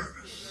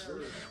preserves.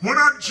 We're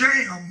not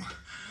jam.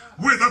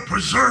 We're the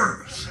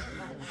preserves.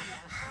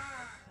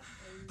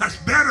 That's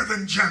better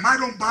than jam. I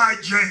don't buy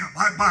jam.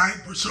 I buy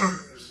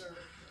preserves.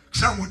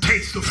 Because I want to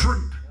taste the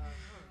fruit.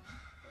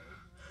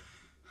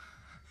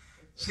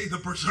 See, the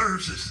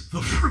preserves is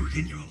the fruit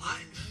in your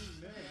life.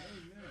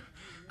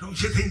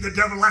 Don't you think the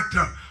devil like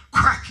to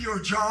crack your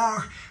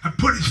jar and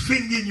put his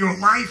finger in your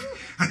life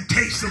and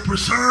taste the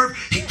preserve?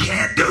 He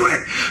can't do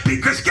it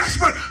because guess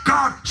what?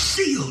 God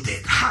sealed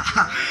it.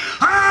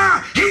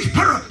 He's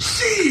put a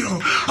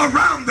seal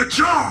around the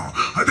jar.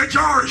 The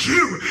jar is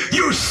you.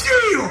 You're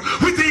sealed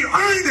with the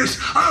earnest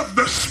of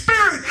the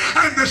Spirit,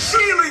 and the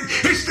sealing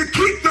is to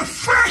keep the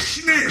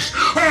freshness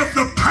of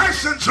the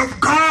presence of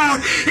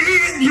God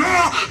in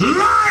your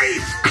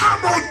life.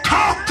 Come on,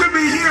 talk to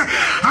me here.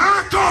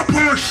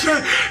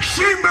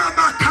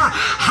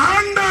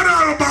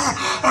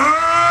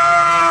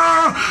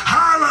 Oh,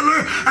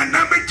 hallelujah. And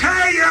let me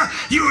tell you,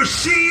 you're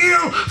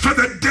sealed for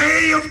the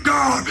day of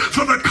God,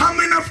 for the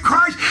coming of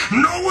Christ.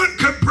 No one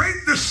can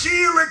break the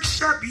seal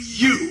except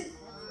you.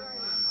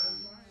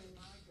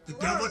 The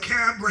devil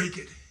can't break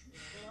it.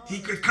 He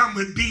could come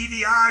with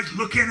beady eyes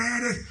looking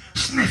at it,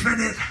 sniffing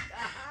it,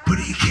 but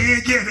he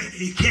can't get it.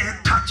 He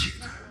can't touch it.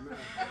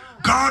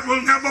 God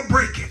will never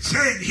break it. Say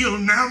it. He'll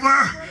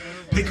never,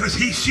 because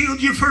he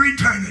sealed you for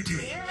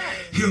eternity.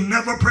 He'll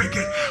never break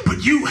it.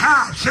 But you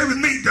have, say with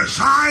me,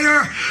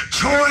 desire,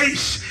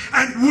 choice,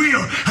 and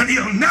will. And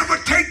he'll never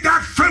take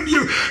that from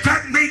you.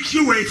 That makes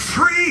you a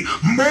free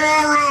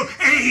moral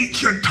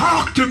agent.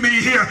 Talk to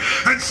me here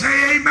and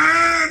say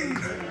amen.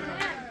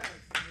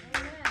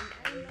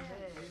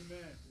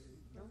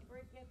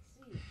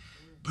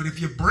 But if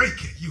you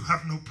break it, you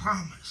have no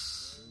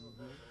promise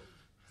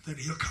that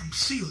he'll come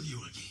seal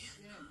you again.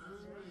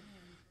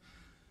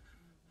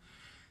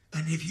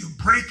 And if you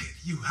break it,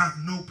 you have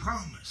no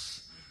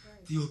promise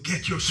that you'll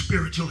get your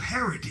spiritual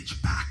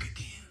heritage back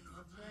again.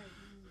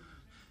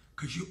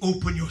 Because you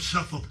open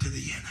yourself up to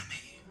the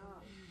enemy.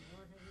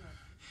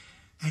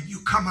 And you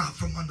come out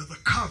from under the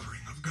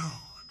covering of God.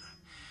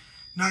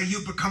 Now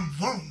you become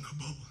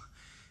vulnerable.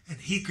 And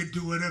he could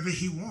do whatever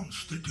he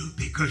wants to do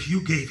because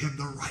you gave him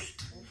the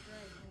right.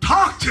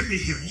 Talk to me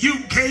here. You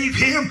gave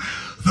him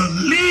the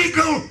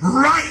legal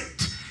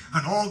right.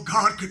 And all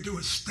God could do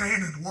is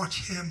stand and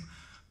watch him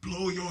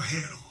blow your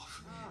head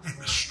off and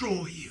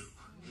destroy you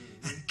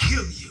and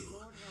kill you.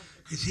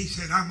 Because he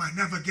said, I might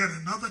never get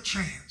another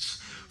chance.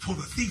 For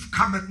the thief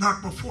cometh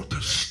not before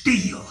to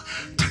steal,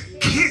 to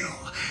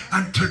kill,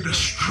 and to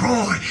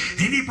destroy.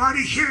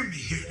 Anybody hear me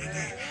here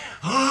today?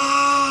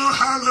 Oh,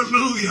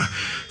 hallelujah.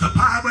 The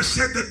Bible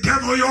said the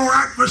devil, your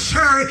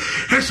adversary,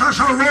 is as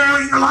a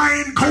roaring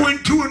lion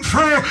going to and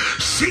fro,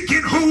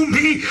 seeking whom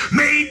he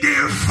may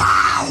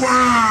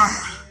devour.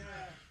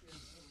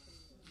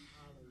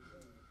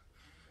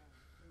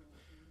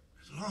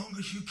 As long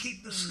as you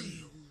keep the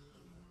seal.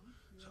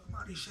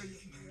 Somebody say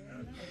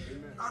amen.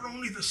 Not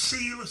only the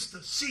seal is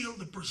the seal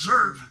to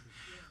preserve,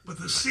 but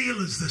the seal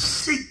is the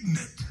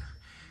signet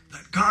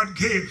that God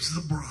gives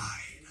the bride.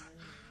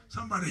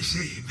 Somebody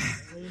say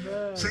amen.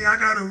 Amen. Say, I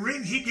got a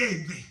ring he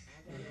gave me.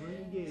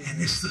 And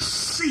it's the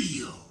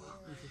seal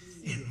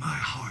in my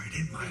heart,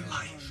 in my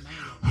life.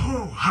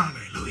 Oh,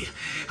 hallelujah.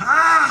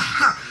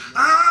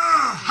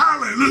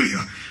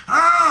 Hallelujah.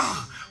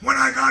 When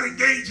I got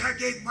engaged, I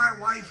gave my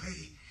wife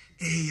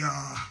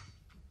an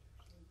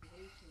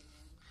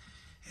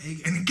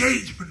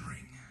engagement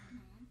ring.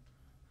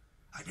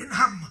 I didn't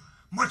have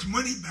much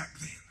money back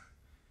then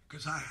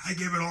because I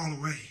gave it all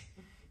away.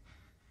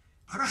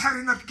 But I had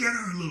enough to get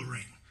her a little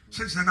ring.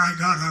 Since then, I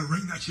got her a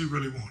ring that she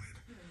really wanted.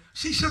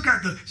 She still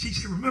got she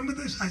said, remember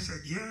this? I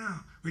said, yeah.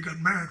 We got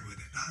married with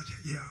it. I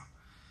said, yeah.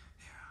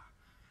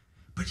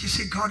 But you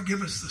see, God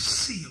give us the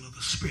seal of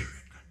the Spirit.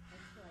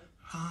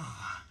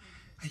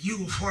 And you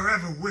will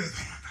forever wear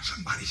that.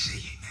 Somebody say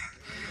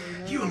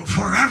amen. You will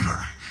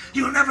forever.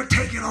 You'll never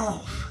take it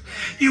off.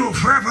 You will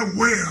forever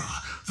wear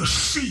the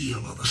seal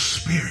of the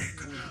Spirit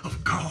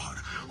of God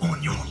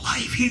on your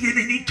life, even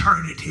in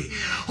eternity.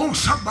 Oh,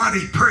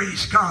 somebody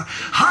praise God.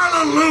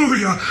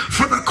 Hallelujah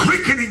for the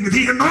quickening,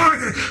 the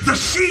anointing, the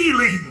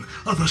sealing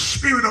of the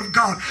Spirit of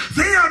God.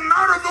 They are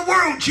not of the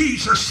world,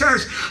 Jesus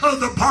says,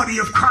 of the body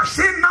of Christ.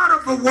 They're not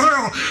of the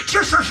world,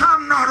 just as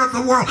I'm not of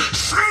the world.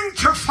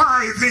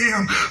 Sanctify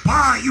them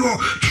by your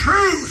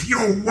truth.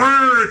 Your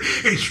word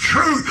is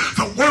truth.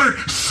 The word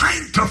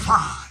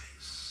sanctifies.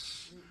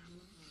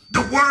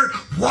 The word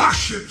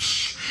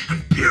washes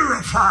and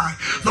purifies.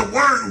 The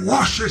word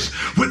washes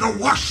with the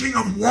washing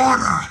of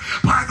water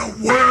by the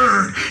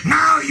word.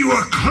 Now you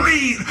are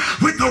clean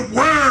with the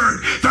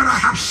word that I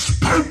have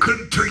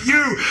spoken to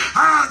you.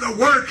 The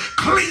word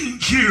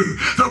cleans you.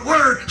 The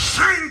word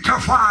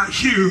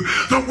sanctifies you.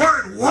 The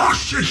word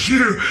washes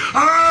you.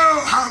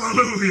 Oh,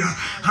 hallelujah.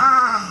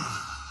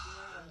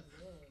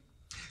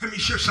 Let me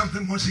share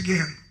something once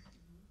again.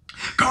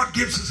 God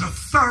gives us a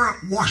thorough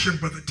washing,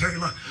 Brother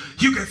Taylor.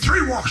 You get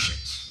 3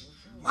 washings.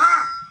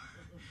 Wow.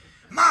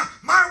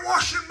 My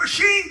washing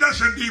machine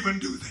doesn't even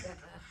do that.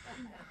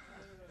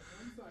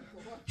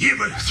 He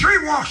has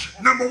 3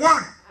 washings. Number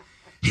 1,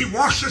 he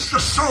washes the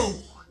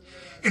soul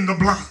in the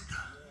blood.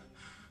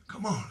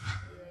 Come on.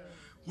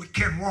 What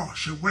can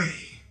wash away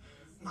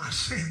my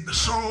sin? The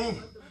soul.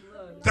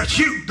 That's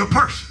you, the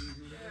person.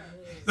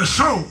 The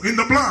soul in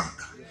the blood.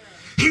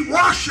 He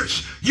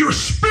washes your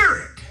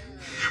spirit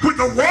with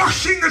the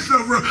washing and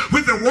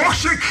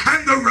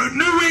the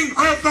renewing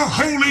of the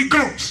Holy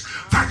Ghost.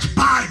 That's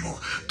Bible.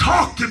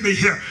 Talk to me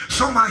here.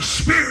 So my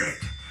spirit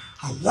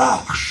are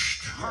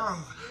washed.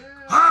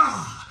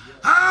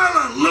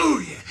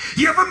 Hallelujah.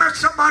 You ever met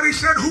somebody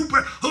said who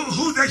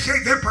they say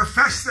they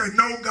profess they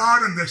know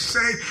God and they're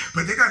saved,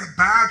 but they got a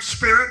bad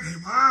spirit? They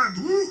mind,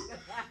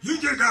 you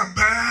just got a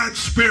bad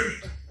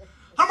spirit.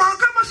 Come on,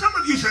 some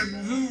of you said,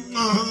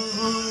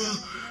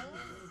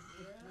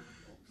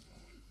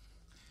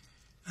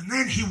 and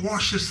then he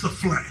washes the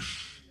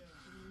flesh.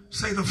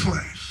 Say the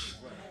flesh.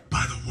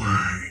 By the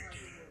word.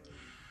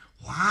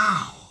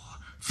 Wow.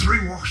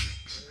 3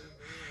 washings.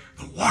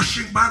 The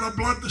washing by the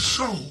blood, the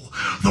soul.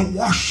 The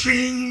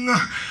washing.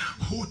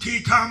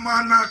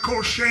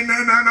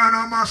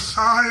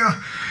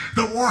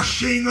 The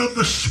washing of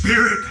the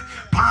spirit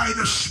by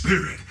the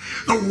spirit.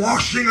 The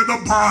washing of the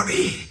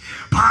body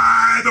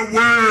by the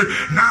word.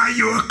 Now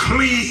you are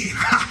clean.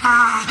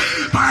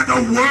 By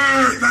the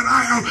word that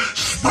I have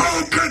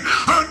spoken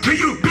unto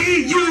you.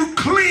 Be you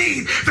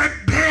clean that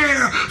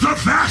bear the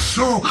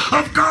vessel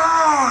of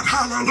God.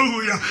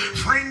 Hallelujah.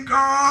 Thank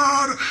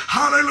God.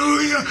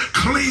 Hallelujah.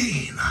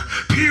 Clean,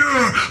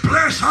 pure.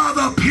 Blessed are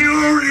the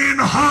pure in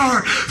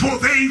heart, for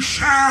they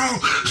shall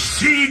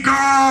see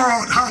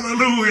God.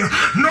 Hallelujah.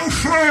 No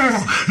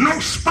flaw, no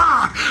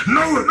spot,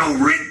 no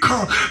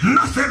wrinkle,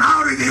 nothing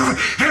out of the ordinary.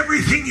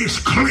 Everything is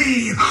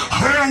clean,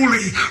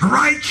 holy,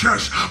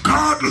 righteous,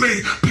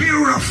 godly,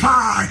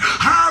 purified.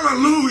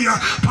 Hallelujah.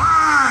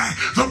 By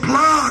the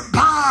blood,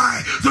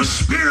 by the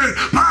spirit,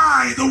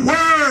 by the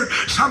word.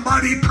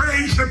 Somebody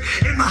praise him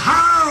in the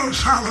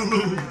house.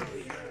 Hallelujah.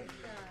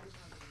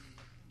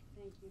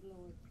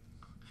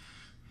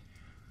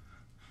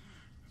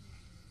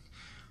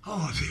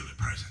 Oh, I feel the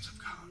presence of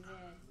God.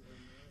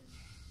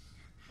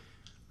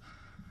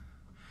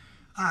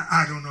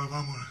 I don't know if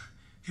I'm going to,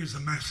 here's the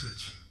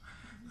message.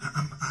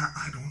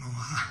 I don't know.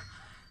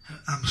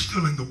 I'm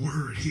still in the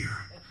word here.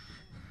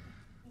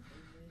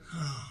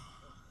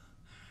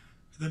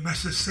 The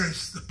message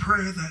says the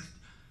prayer that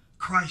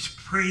Christ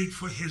prayed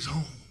for his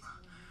own.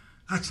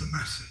 That's the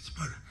message.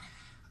 But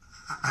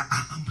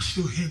I'm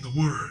still hearing the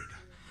word.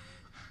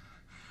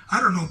 I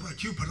don't know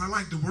about you, but I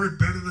like the word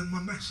better than my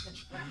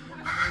message.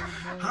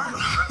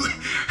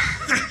 Hallelujah.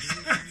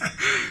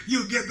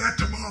 You'll get that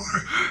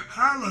tomorrow.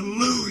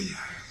 Hallelujah.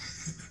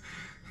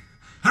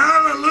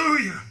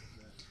 Hallelujah.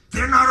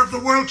 They're not of the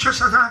world,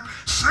 just as I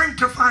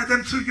sanctify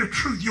them through your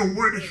truth. Your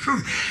word is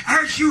truth.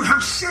 As you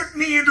have sent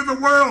me into the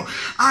world,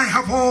 I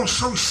have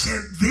also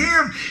sent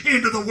them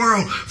into the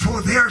world.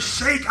 For their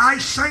sake I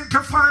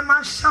sanctify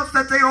myself,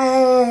 that they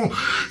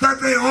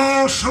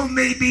also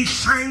may be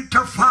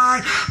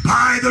sanctified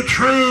by the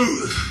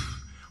truth.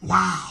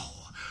 Wow.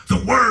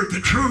 The word,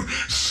 the truth,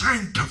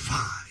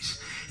 sanctifies.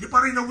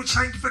 Anybody know what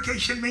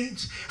sanctification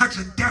means? That's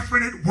a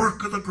definite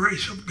work of the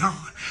grace of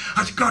God.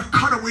 As God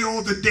cut away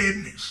all the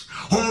deadness,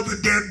 all the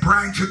dead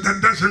branches that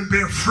doesn't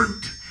bear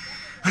fruit.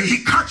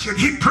 He cuts it.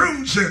 He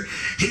prunes it.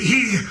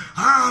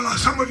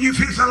 Some of you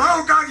feel,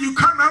 oh God, you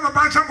cut me out, I'm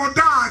going to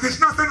die. There's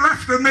nothing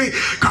left of me.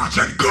 God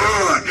said,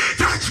 good.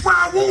 That's why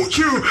I want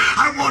you.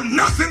 I want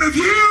nothing of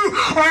you,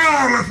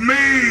 all of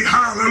me.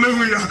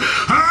 Hallelujah.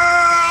 Hallelujah.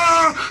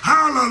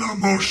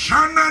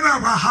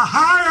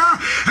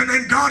 And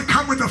then God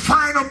come with the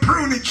final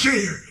pruning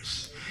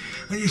shears.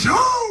 And you say,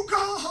 oh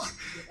God.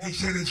 He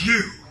said, it's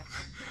you.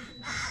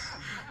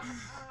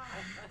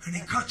 And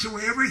he cuts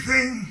away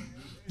everything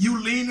you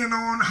leaning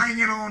on,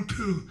 hanging on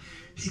to.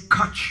 He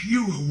cuts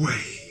you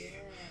away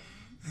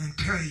and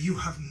tell you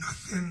have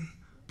nothing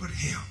but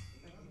him.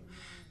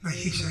 Now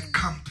he said,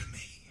 come to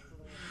me.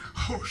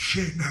 Oh,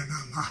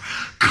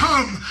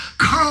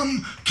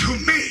 come to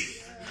me.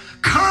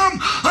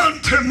 Come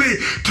unto me.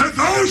 To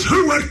those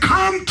who would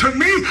come to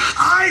me,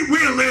 I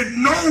will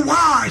in no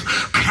wise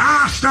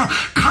cast out.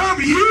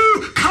 Come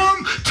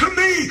to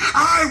me.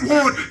 I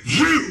want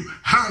you.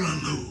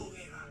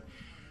 Hallelujah.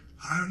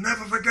 I'll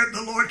never forget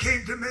the Lord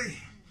came to me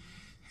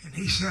and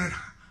he said,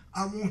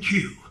 I want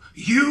you.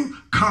 You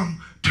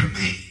come to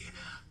me.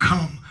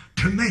 Come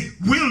to me.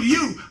 Will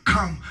you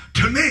come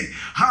to me?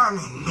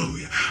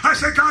 Hallelujah. I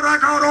said, God, I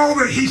got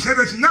over it. He said,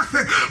 it's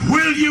nothing.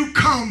 Will you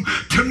come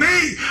to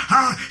me?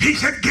 He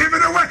said, give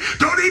it away.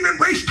 Don't even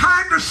waste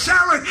time to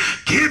sell it.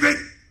 Give it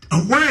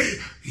away.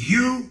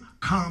 You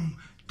come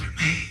to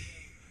me.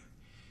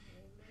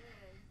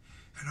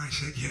 And I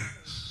said, yes.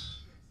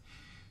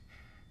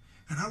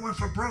 And I went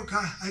for broke.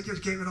 I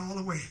just gave it all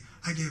away.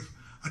 I gave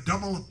a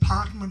double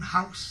apartment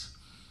house.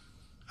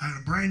 I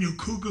had a brand new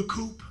cougar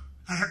coupe.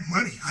 I had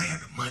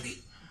money.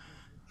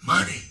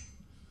 Money.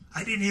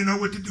 I didn't even know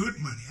what to do with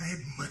money. I had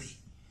money.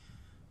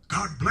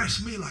 God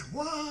blessed me like,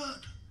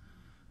 what?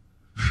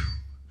 Whew.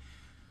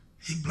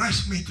 He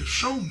blessed me to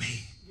show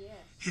me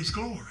his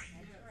glory.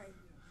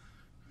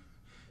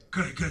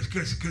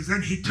 Because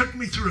then he took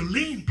me through a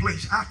lean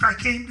place after I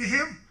came to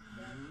him.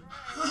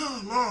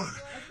 Oh,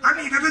 Lord.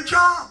 I needed a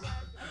job.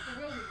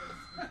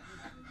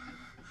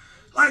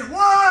 Like,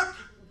 what?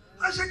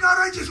 I said, God,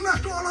 I just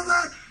left all of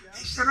that.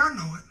 He said, I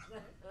know it.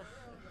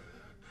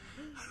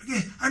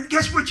 And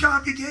guess what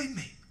job he gave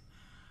me?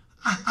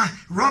 I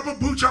rubber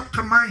boots up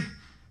to my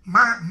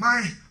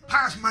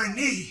past my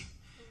knee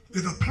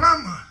with a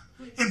plumber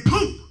and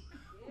poop.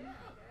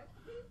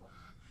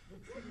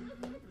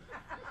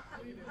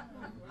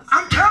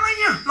 I'm telling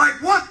you,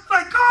 like what?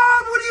 Like,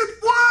 God,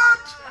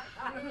 what?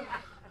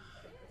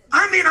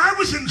 I mean, I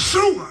was in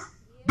sewer,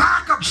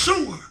 backup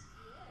sewer,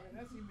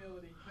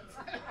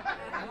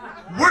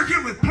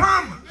 working with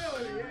plumbers.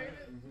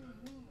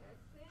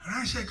 And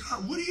I said,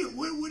 God, what are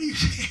you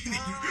saying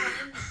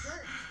here?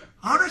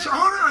 Honest,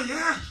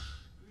 yes.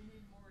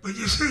 But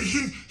you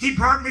see, he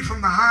brought me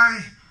from the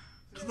high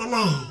to the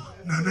low.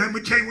 Now, let me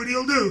tell you what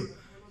he'll do.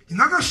 You're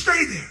not going to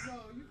stay there.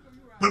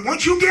 But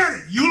once you get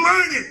it, you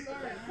learn it.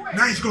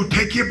 Now he's going to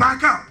take you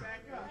back up.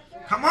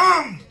 Come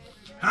on.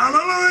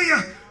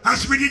 Hallelujah.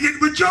 That's what he did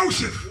with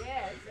Joseph.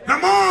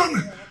 Come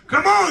on.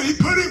 Come on. He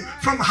put him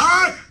from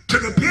high to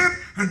the pit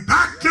and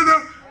back to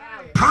the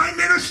prime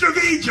minister of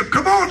Egypt.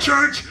 Come on,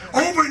 church.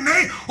 Over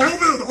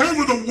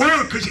the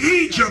world, because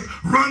Egypt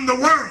run the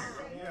world.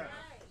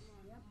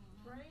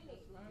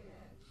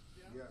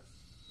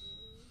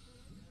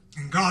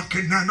 And God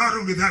can now, not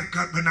only that,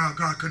 but now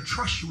God can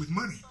trust you with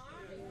money.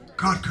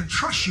 God can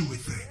trust you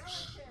with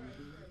things.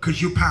 Because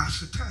you pass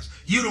the test.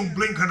 You don't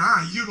blink an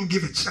eye. You don't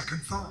give it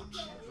second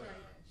thoughts.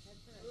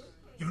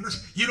 You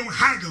understand? You don't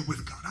haggle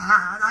with God.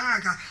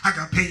 I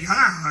got paid.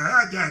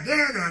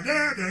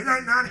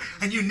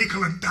 And you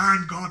nickel and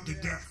dime God to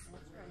death.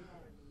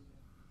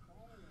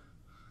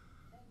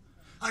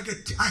 I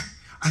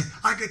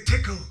get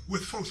tickled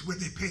with folks when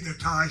they pay their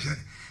tithes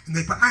and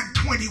they put, I'm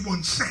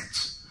 21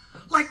 cents.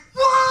 Like,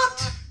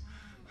 what?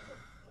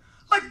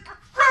 Like, round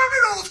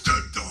it off to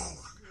 $1.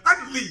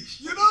 At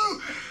least, you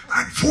know?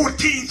 And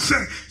 14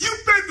 cents. You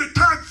paid the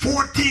time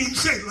 14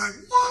 cents. Like,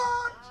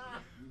 what?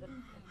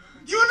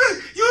 You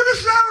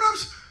understand what I'm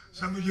saying?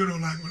 Some of you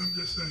don't like what I'm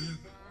just saying.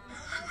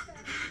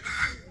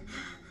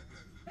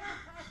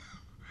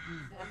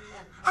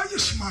 I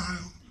just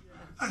smile.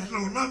 I just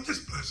Lord, love,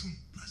 just bless him.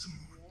 Bless him,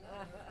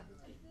 Lord.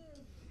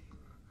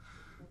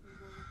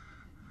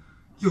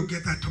 You'll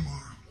get that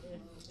tomorrow.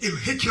 It'll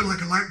hit you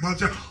like a light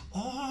bulb.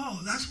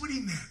 Oh, that's what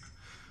he meant.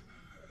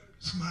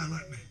 Smile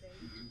at me.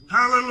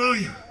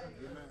 Hallelujah.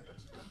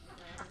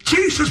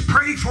 Jesus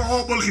prayed for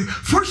all believers.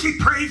 First he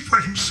prayed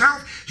for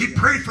himself. He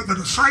prayed for the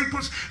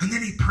disciples. And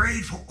then he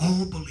prayed for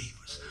all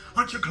believers.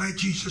 Aren't you glad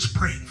Jesus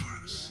prayed for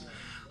us?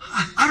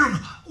 I don't know.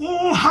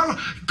 Oh,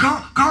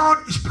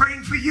 God is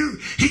praying for you.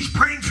 He's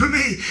praying for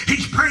me.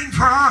 He's praying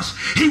for us.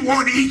 He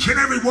wants each and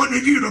every one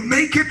of you to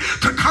make it,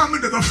 to come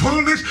into the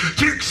fullness,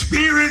 to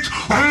experience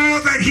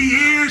all that he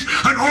is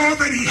and all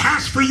that he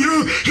has for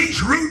you.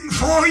 He's rooting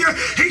for you.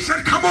 He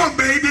said, come on,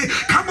 baby.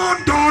 Come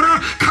on, daughter.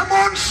 Come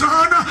on,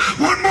 son.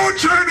 One more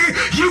journey.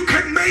 You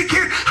can make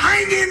it.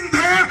 Hang in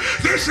there.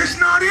 This is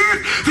not it.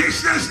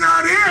 This is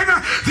not it.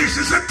 This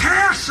is a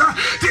test.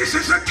 This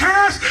is a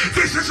test.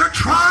 This is a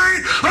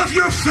trying of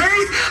your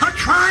faith, a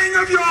trying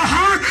of your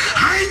heart.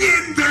 Hang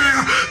in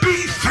there. Be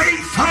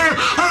faithful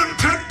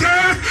unto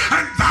death,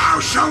 and thou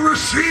shalt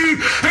receive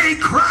a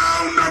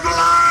crown of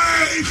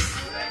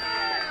life.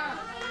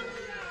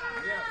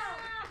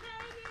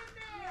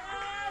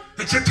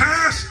 It's a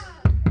test.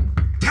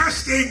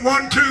 Testing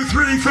 1, 2,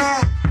 3, 4.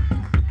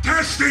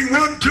 Testing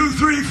 1, 2,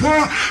 3,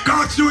 4.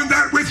 God's doing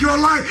that with your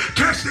life.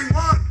 Testing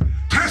 1.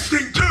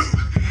 Testing 2.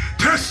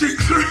 Testing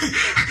 3.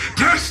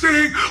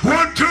 Testing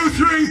 1, 2,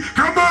 3.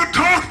 Come on,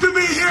 talk to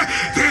me here.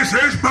 This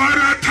is but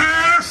a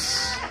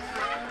test.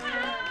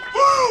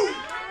 Woo!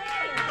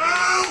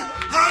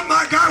 Oh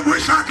my God,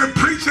 wish I could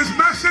preach this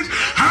message.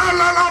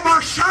 Hallelujah.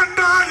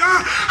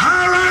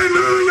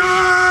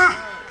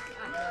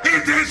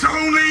 It is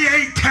only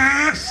a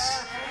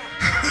test.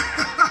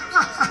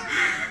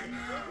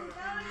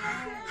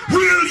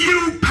 Will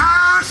you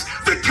pass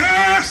the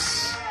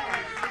test?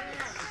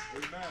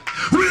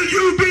 Will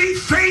you be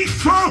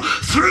faithful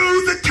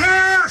through the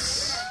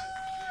test?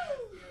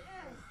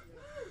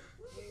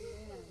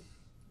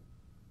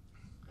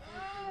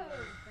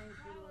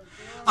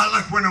 I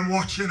like when I'm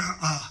watching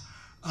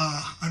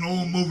an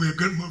old movie, a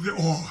good movie,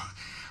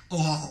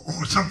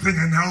 or something,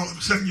 and all of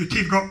a sudden your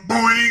teeth go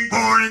boing,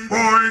 boing,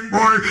 boing,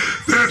 boing.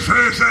 This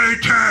is a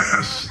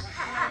test.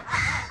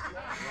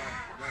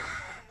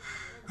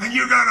 And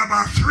you got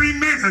about 3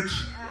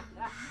 minutes.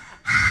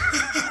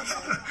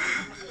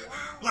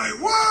 Like,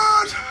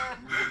 what?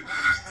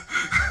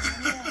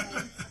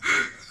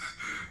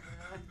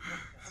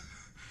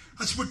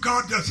 That's what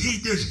God does.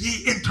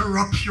 He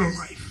interrupts your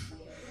life.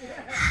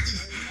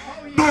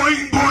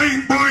 Boing,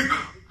 boing, boing,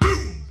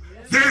 boom.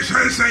 This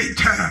is a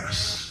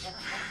test.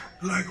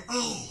 Like,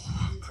 oh.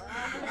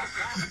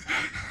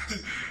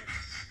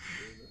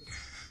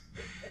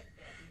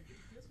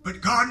 But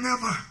God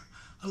never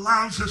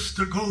allows us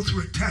to go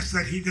through a test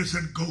that he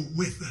doesn't go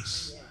with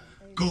us.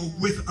 Go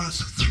with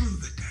us through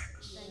the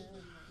test.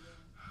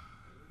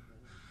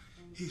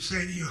 He's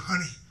saying to you,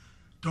 honey,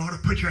 daughter,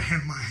 put your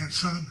hand in my hand,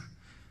 son.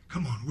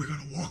 Come on, we're going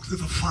to walk through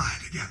the fire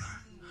together.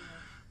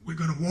 We're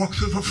going to walk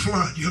through the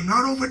flood. You'll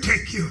not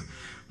overtake you.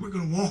 We're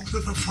going to walk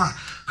through the fire.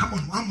 Come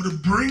on, I'm going to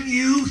bring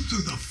you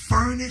through the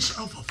furnace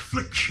of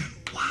affliction.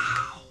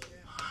 Wow.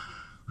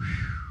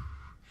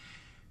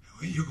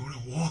 Whew. You're going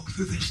to walk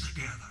through this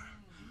together.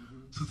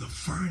 Through the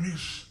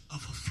furnace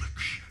of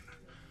affliction.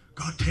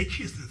 God takes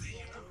you through there,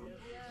 you know.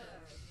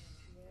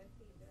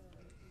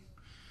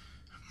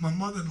 My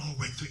mother-in-law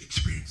went to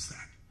experience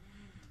that.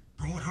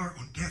 Brought her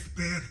on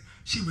deathbed.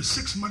 She was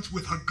 6 months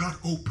with her gut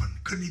open.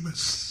 Couldn't even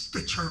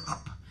stitch her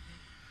up.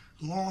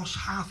 Lost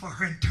half of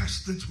her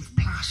intestines with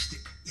plastic.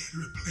 They had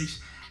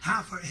replaced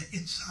half of her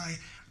inside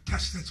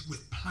intestines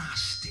with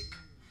plastic.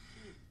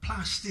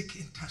 Plastic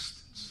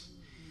intestines.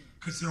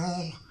 Because they're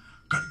all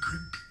got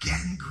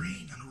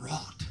gangrene and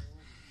rot.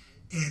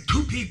 And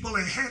 2 people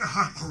ahead of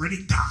her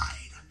already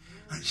died.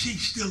 And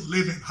she's still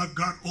living. Her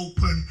gut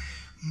open.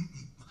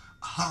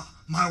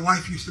 My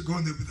wife used to go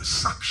in there with a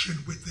suction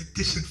with the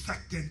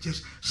disinfectant,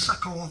 just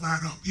suck all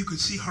that up. You could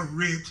see her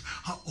ribs,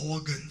 her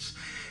organs.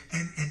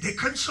 And they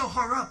couldn't sew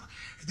her up.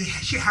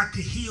 She had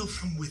to heal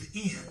from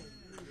within.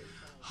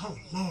 Oh,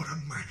 Lord,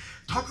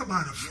 talk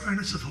about a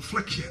furnace of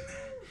affliction.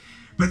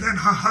 But then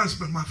her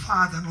husband, my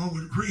father-in-law,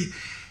 would read.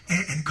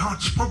 And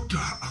God spoke to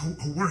her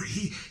a word.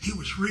 He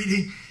was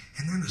reading.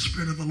 And then the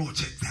Spirit of the Lord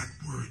said, that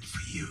word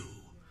for you.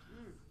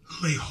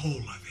 Lay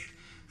hold of it.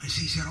 And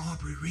she said,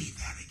 Aubrey, read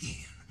that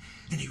again.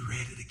 And he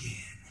read it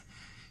again.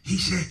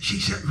 She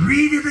said,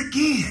 read it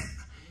again.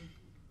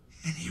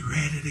 And he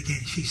read it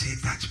again. She said,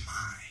 that's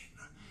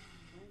mine.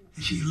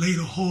 And she laid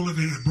a hold of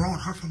it and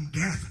brought her from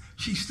death.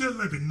 She's still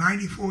living,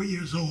 94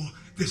 years old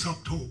this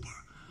October.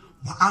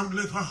 Will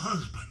outlive her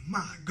husband.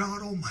 My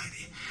God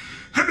Almighty.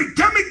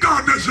 Tell me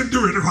God doesn't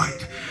do it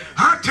right.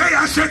 I tell you,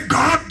 I said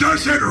God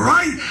does it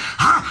right.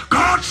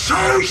 God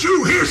shows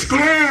you his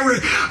glory.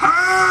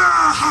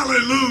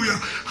 Hallelujah.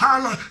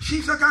 Hallelujah.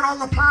 She's got all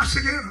the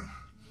plastic in her.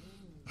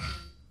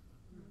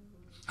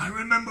 I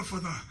remember for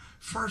the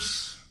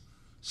first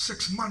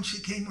 6 months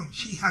she came home,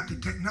 she had to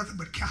take nothing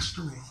but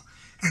castor oil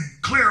and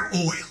clear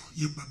oil.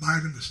 You buy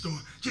it in the store.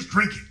 Just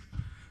drink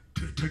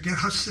it to get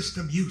her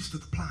system used to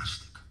the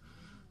plastic.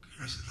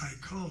 It's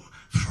like, oh,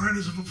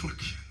 furnace of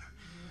affliction.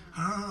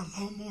 God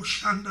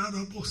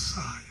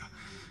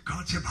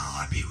said,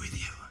 I'll be with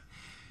you.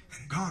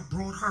 And God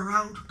brought her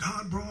out.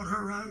 God brought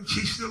her out.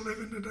 She's still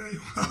living today.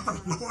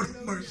 Lord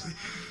of mercy.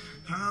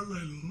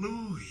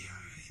 Hallelujah.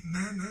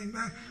 Amen,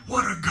 amen.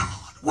 What a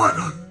God. What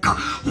a God.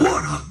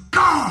 What a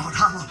God.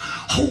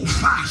 Hold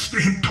fast to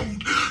him.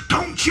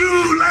 Don't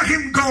you let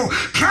him go.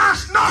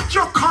 Cast not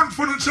your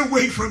confidence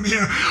away from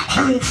him.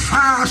 Hold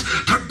fast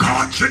to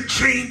God's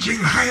unchanging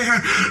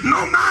hand.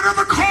 No matter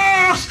the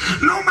cost,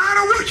 no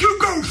matter what you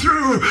go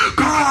through,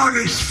 God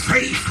is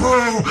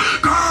faithful.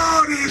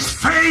 God is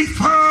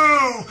faithful.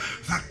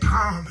 That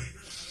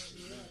promise.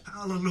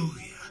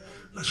 Hallelujah.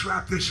 Let's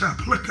wrap this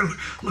up. Look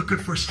at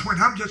verse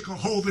 20. I'm just going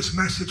to hold this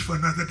message for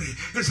another day.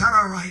 Is that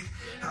all right?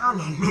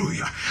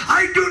 Hallelujah.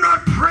 I do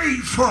not pray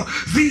for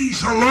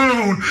these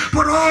alone,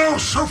 but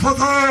also for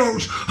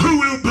those who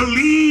will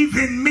believe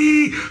in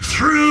me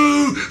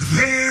through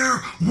their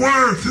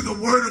word, through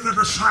the word of the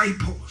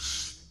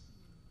disciples,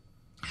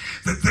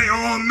 that they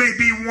all may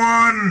be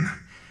one,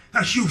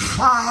 as you,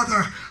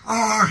 Father,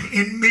 are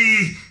in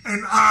me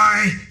and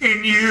I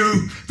in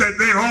you, that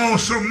they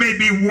also may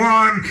be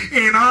one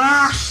in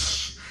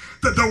us,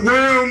 that the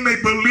world may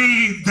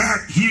believe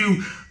that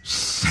you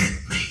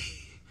sent me.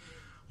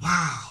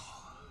 Wow.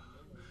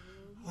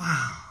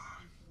 Wow.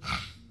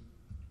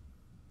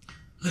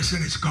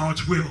 Listen, it's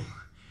God's will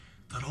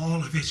that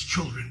all of his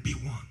children be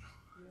one.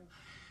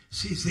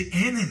 See, the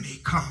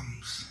enemy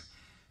comes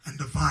and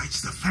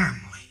divides the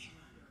family.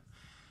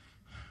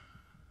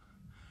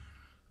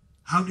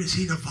 How does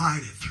he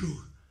divide it?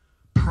 Through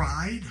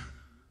pride,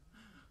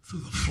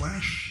 through the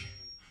flesh,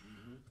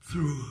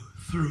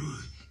 through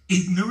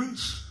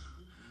ignorance.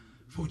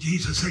 For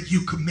Jesus said,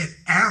 you commit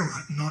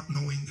error not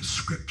knowing the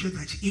scripture.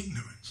 That's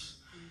ignorance.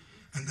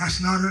 And that's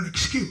not an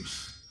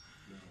excuse.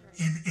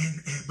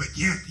 But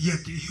yet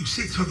you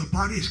see, so the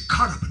body is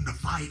cut up and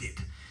divided.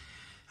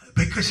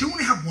 Because you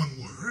only have one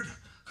word.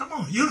 Come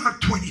on, you don't have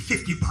 20,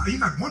 50 bodies. You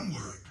got one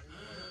word.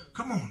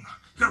 Come on.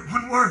 You got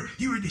one word.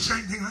 You read the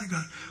same thing I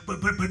got.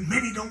 But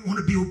many don't want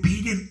to be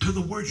obedient to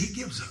the word he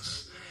gives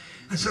us.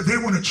 And so they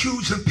want to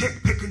choose and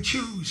pick and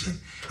choose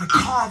and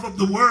carve up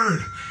the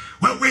word.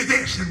 Well, we're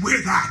this and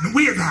we're that and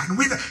we're that and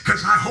we're that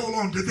because I hold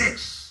on to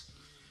this.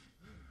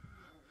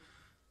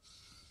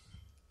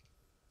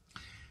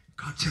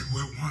 God said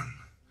we're one.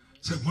 He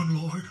said one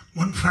Lord,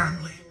 one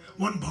family,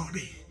 one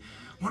body,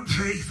 one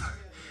faith,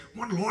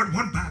 one Lord,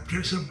 one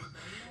baptism.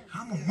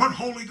 Come on, one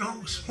Holy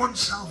Ghost, one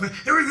salvation.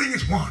 Everything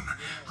is one.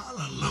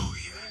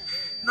 Hallelujah.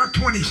 Not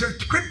 20. He said,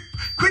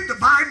 quit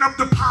dividing up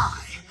the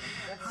pie.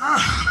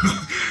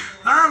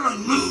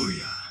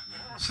 Hallelujah.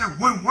 Said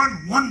one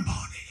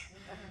body.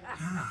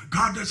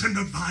 God doesn't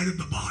divide up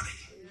the body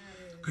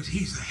because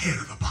he's the head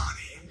of the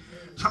body.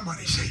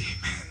 Somebody say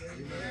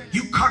amen.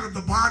 You cut up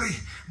the body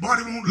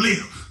won't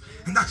live.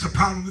 And that's the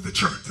problem with the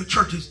church. The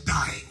church is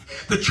dying.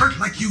 The church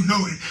like you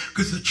know it,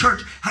 because the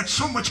church had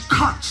so much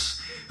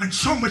cuts and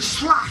so much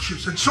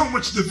slashes and so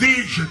much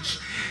divisions.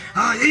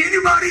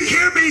 Anybody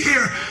hear me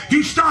here?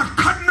 You start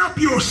cutting up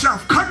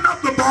yourself, cutting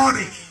up the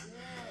body.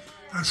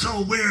 And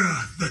so where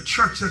the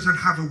church doesn't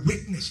have a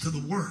witness to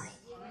the world,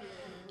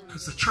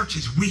 because the church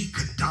is weak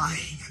and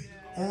dying and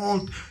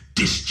all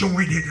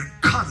disjointed and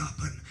cut up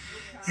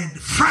and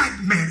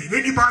fragmented.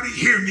 Anybody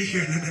hear me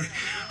here today?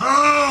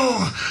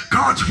 Oh,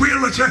 God's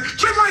will is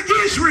just like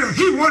Israel.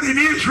 He wanted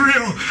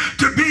Israel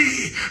to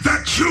be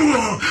that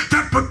jewel,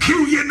 that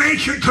peculiar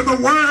nation to the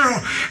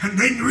world, and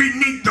they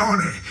reneged on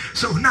it.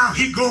 So now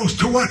he goes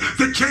to what?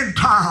 The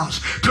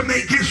Gentiles to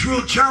make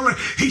Israel jealous.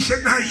 He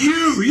said, now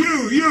you,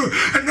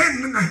 and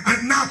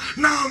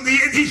now in the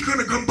end he's going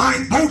to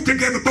combine both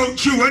together, both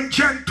Jew and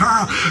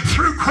Gentile,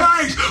 through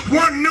Christ,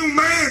 one new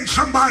man.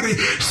 Somebody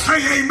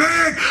say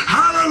amen.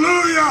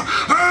 Hallelujah.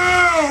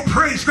 Oh,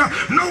 praise God.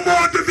 No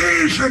more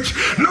divisions,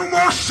 no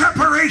more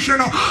separation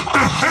of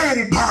a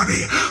whole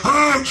body.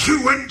 Oh,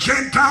 Jew and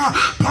Gentile,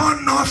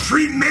 bond nor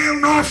free, male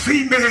nor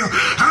female.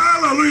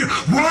 Hallelujah.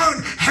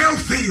 One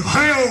healthy,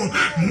 whole,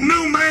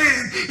 new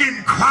man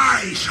in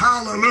Christ.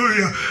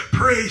 Hallelujah.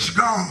 Praise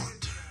God.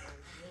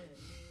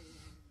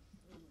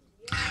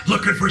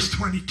 Look at verse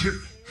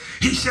 22.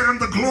 He said, and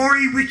the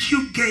glory which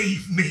you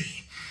gave me,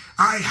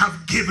 I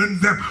have given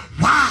them.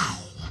 Wow.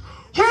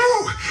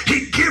 Woo!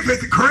 He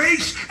giveth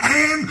grace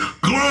and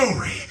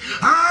glory.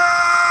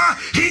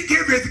 He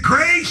giveth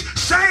grace.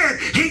 Said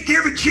he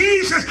giveth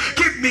Jesus.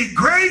 Give me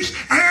grace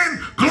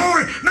and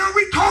glory. Now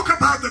we talk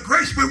about the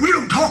grace, but we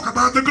don't talk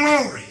about the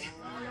glory.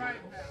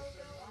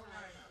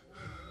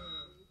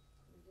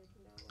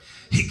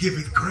 He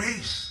giveth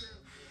grace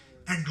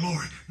and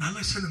glory. Now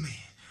listen to me.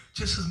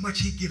 Just as much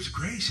he gives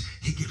grace,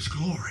 he gives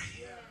glory.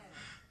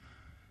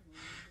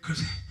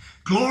 Because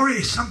glory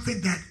is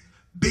something that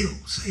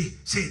builds.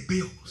 Say it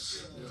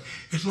builds.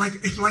 It's like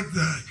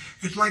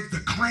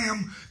the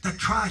clam that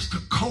tries to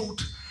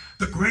coat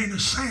the grain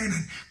of sand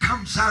and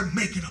comes out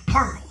making a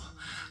pearl.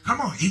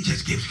 Come on, he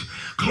just gives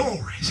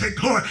glory. Say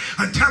glory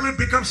until it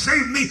becomes,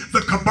 save me,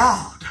 the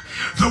kabod,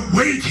 the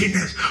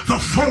weightiness, the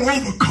full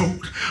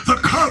overcoat, the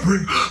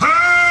covering.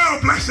 Oh,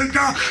 blessed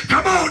God.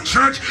 Come on,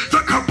 church. The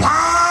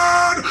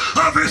kabod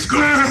of his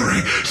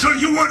glory. So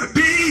you want to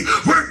be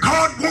where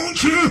God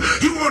wants you.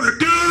 You want to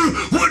do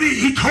what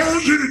he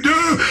told you to do.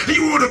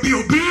 You want to be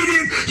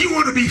obedient. You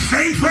want to be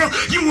faithful.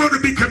 You want to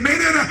be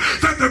committed.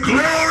 That the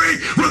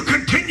glory will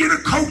continue to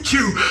coat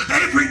you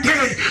every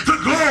day. The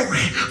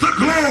glory, the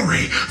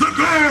glory, the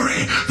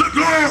glory, the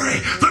glory,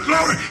 the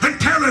glory,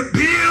 until it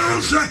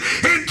builds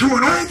into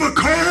an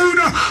overcoat,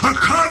 a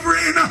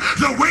covering,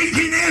 the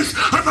weightiness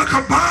of the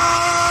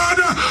kabod.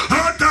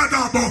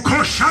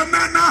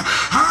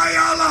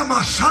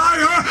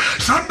 Messiah.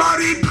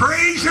 Somebody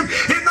praise him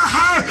in the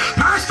house.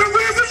 Pastor,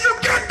 where do you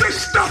get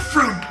this stuff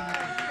from?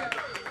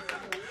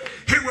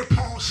 Hear what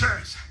Paul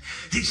says.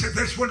 He said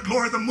there's one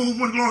glory of the moon,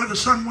 one glory of the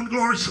sun, one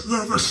glory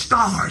of the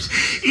stars.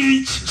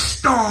 Each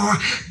star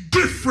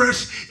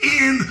differs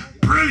in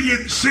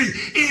brilliancy,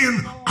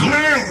 in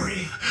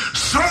glory.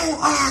 So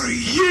are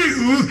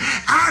you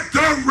at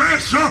the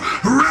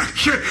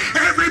resurrection.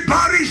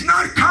 Everybody's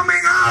not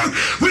coming out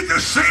with the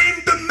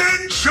same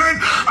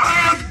dimension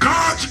of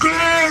God's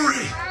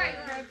glory.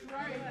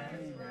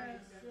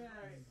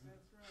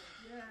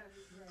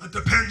 It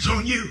depends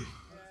on you.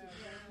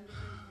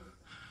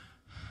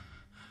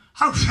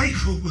 How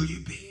faithful will you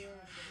be?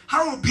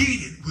 How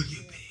obedient will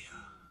you be?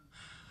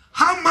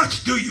 How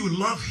much do you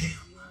love him?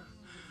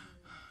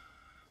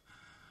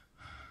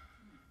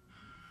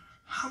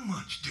 How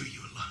much do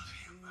you love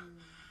him?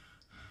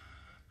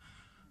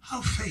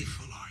 How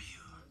faithful are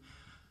you?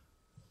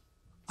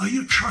 Are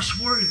you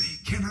trustworthy?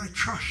 Can I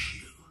trust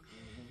you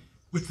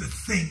with the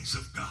things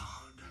of God?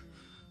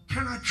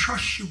 Can I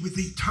trust you with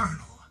the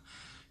eternal?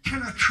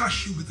 Can I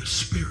trust you with the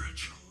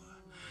spiritual?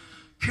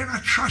 Can I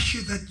trust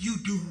you that you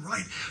do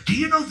right? Do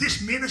you know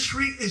this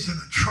ministry is an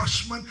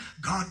entrustment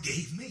God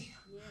gave me?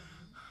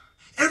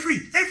 Every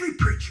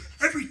preacher,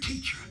 every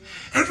teacher,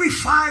 every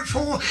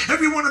fivefold,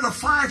 every one of the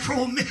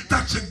fivefold men,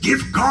 that's a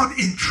gift God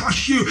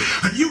entrusts you.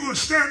 And you're going to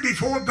stand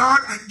before God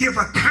and give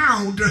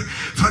account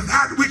for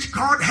that which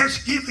God has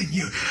given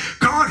you.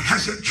 God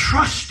has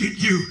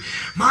entrusted you.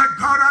 My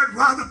God, I'd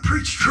rather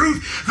preach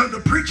truth than to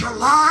preach a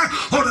lie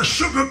or to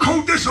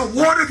sugarcoat this or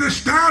water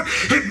this down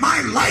if my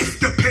life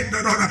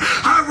depended on it.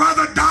 I'd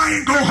rather die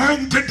and go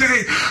home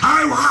today.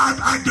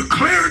 I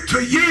declare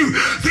to you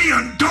the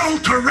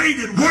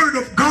unadulterated word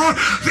of God,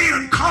 the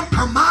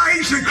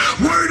uncompromising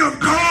word of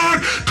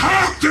God.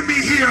 Talk to me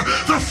here.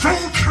 The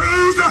full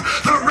truth,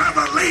 the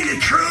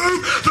revelated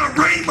truth, the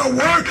rhema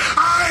word.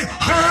 I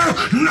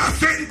hold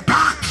nothing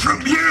back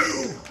from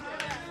you.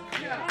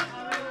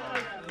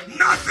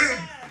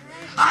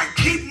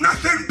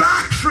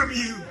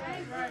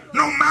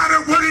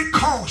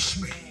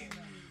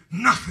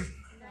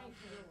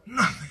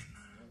 Nothing.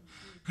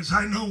 Because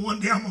I know one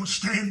day I'm going to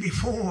stand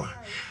before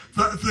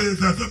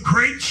the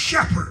great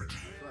shepherd.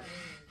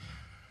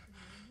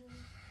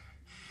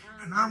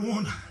 And I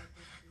want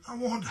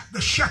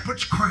the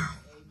shepherd's crown.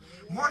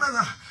 One of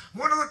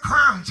the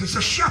crowns is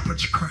a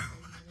shepherd's crown.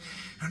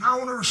 And I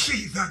want to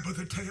receive that,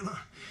 Brother Taylor.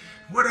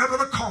 Whatever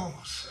the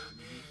cause.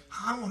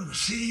 I want to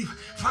receive.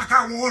 It's like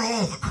I want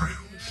all the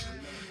crowns.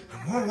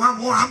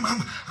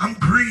 I'm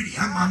greedy.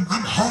 I'm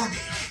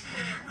hoggish.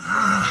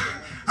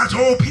 That's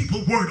old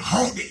people word,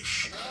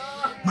 hoggish.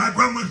 My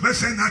grandma was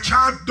saying, now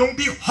child, don't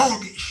be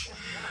hoggish.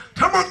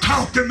 Come on,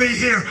 talk to me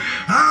here.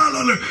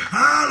 Hallelujah.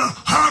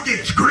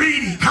 Hoggish,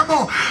 greedy. Come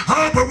on.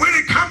 Oh, but when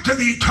it comes to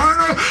the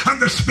eternal and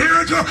the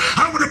spiritual,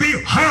 I want to be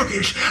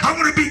hoggish. I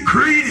want to be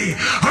greedy.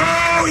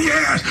 Oh,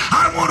 yes.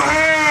 I want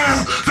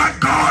all that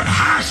God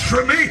has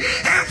for me.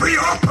 Every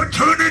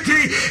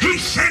opportunity he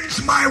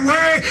sends my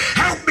way.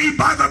 Help me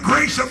by the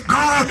grace of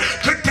God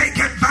to take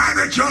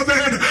advantage of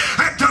it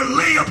and to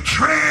lay up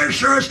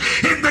treasures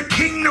in the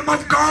kingdom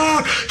of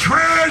God.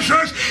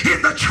 Treasures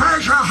in the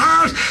treasure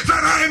house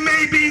that I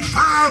may be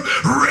found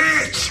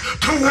rich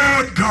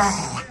toward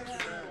God.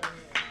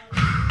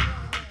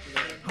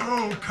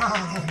 Oh,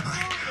 God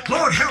Almighty.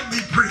 Lord, help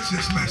me preach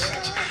this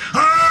message.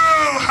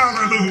 Oh,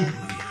 hallelujah.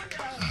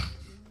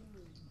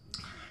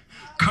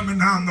 Coming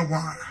down the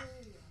wire.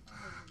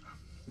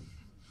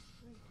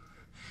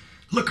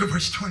 Look at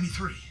verse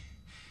 23.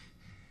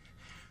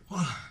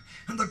 Well,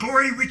 and the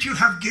glory which you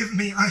have given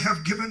me, I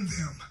have given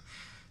them,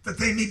 that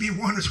they may be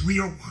one as we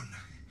are one.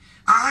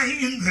 I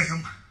in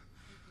them.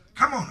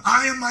 Come on,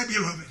 I am my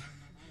beloved,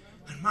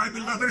 and my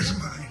beloved is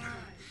mine.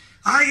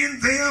 I in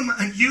them,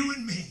 and you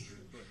in me.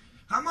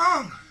 Come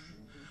on.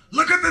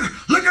 Look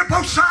at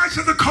both sides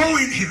of the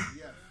coin here.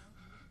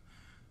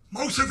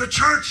 Most of the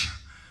church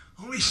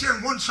only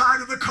send one side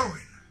of the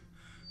coin.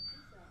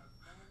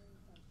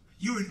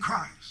 You in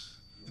Christ.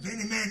 If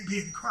any man be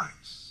in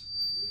Christ.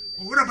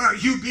 Well, what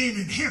about you being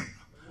in him?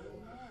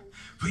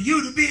 For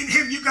you to be in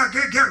him, you got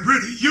to get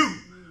rid of you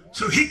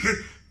so he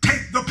could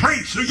take the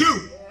place of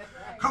you.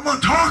 Come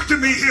on, talk to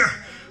me here.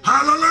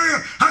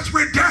 Hallelujah. That's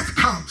where death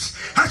comes.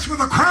 That's where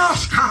the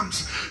cross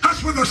comes.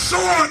 That's where the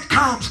sword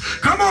comes.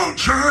 Come on,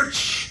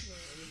 church.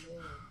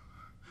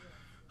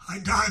 I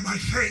die by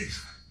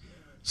faith.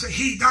 Say,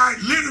 he died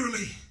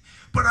literally,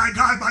 but I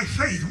die by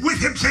faith. With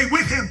him, say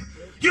with him.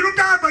 You don't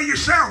die by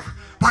yourself.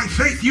 By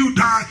faith, you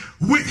die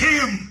with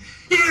him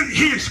in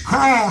his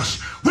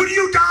cross. What do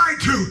you die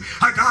to?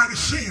 I die to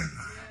sin.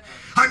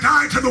 I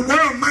die to the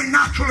world, my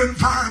natural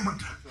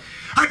environment.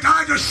 I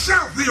die to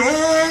self, the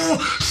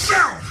old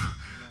self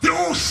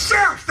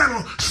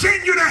that'll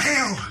send you to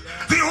hell,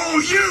 the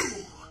old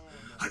you.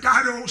 I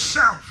die to old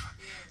self,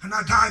 and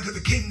I die to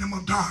the kingdom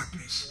of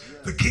darkness,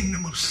 the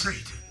kingdom of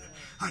Satan.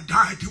 I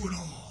died to it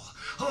all.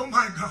 Oh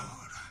my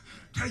God,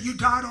 tell you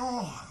died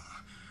all.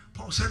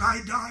 Paul said,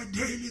 I died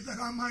daily that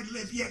I might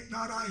live, yet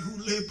not I who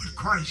live, but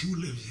Christ who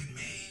lives in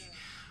me.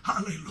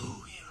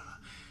 Hallelujah.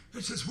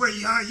 This is where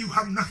you are, you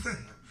have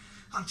nothing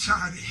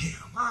outside of him.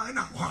 I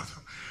not want him.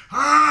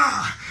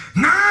 Now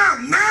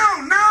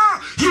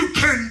you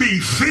can be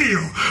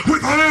filled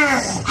with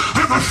all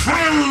of the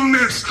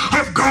fullness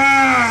of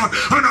God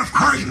and of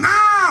Christ.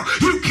 Now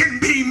you can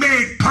be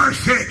made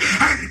perfect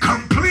and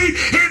complete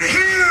in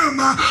him.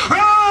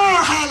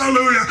 Oh,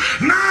 hallelujah.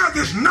 Now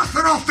there's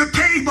nothing off the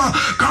table.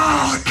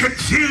 God can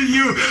fill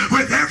you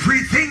with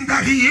everything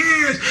that he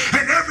is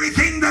and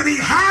everything that he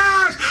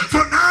has.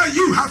 For now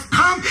you have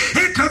come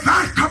into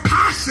that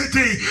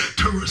capacity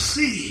to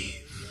receive.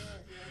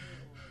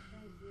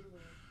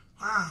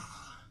 Wow.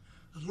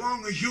 As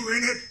long as you're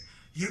in it,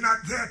 you're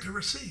not there to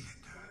receive it.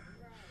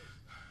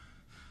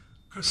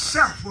 Because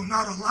self will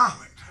not allow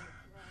it.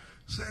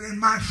 Said, in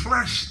my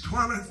flesh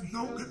dwelleth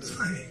no good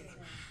thing.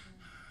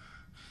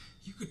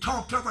 You could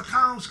talk till the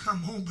cows come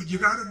home, but you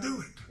got to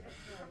do it.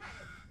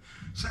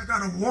 So I got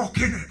to walk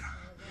in it.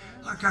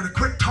 I got to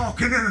quit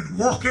talking it and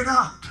walk it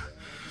out.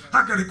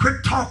 I got to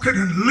quit talking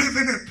and live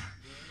in it.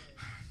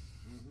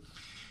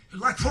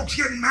 It's like folks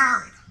getting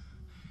married.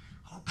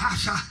 Oh,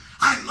 Pastor,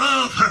 I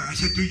love her. I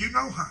said, do you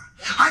know her?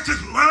 I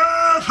just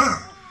love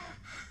her.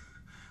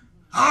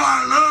 Oh,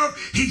 I love,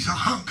 he's a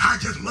hunk. I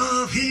just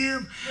love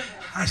him.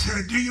 I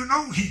said, do you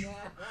know him?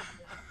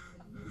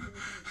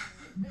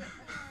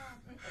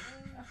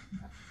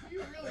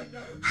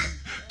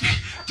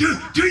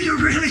 Do you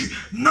really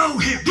know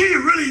him? Do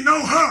you really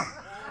know her?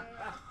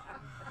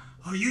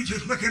 Or are you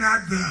just looking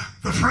at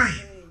the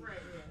frame?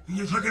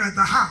 You're just looking at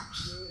the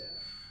house.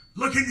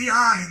 Look in the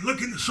eye and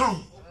look in the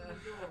soul.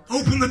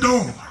 Open the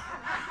door.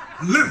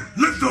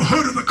 Lift the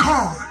hood of the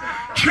car.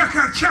 Check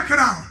it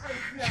out.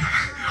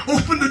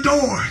 Open the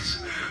doors.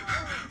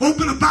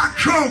 Open the back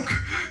trunk.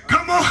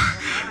 Come on.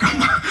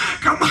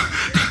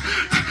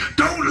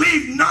 Don't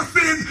leave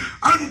nothing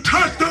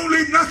untouched. Don't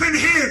leave nothing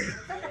hid.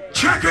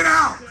 Check it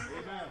out.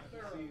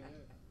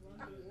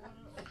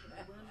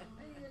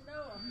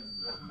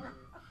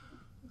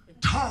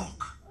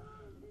 Talk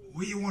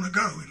where you want to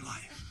go in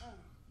life.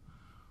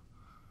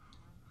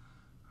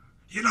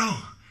 You know,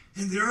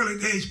 In the early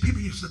days, people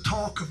used to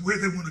talk of where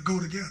they want to go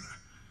together.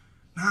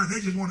 Now they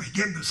just want to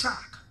get in the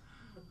sack.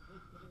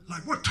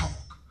 Like, what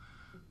talk?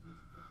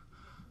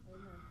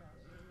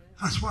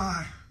 That's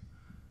why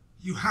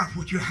you have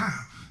what you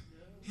have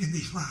in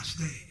these last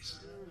days.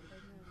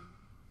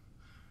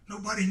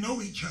 Nobody know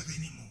each other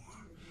anymore.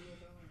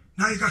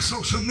 Now you got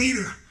social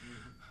media.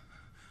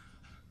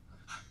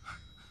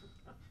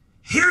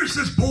 Here's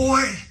this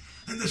boy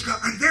and this girl,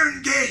 and they're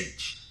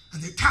engaged,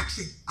 and they're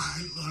texting,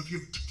 I love you.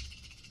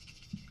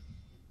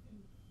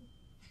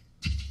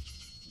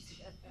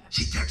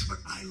 She texts, but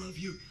I love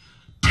you.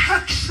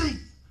 Texting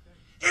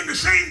in the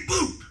same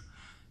booth.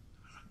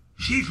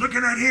 She's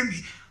looking at him.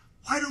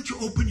 Why don't you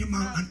open your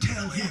mouth and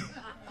tell him?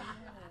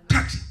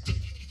 Texting.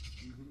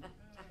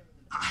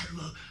 I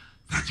love.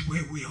 That's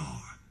where we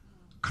are.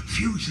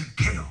 Confusion,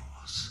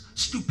 chaos,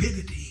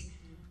 stupidity,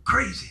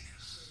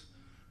 craziness.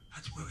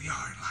 That's where we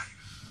are in life.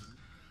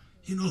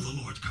 You know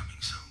the Lord's coming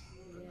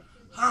soon.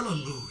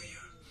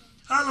 Hallelujah.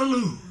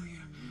 Hallelujah.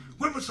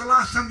 When was the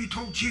last time you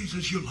told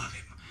Jesus you love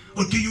him?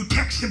 Or do you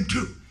text him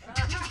too?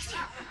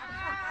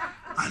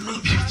 I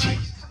love you,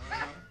 Jesus.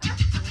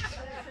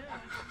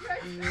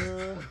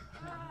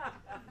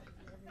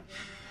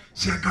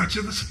 See, I got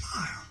you the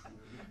smile.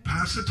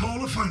 Pastor told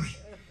her funny.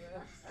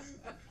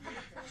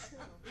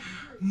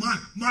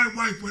 My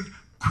wife would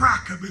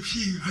crack up if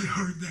she had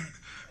heard that.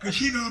 Because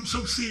she know I'm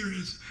so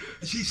serious.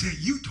 And she said,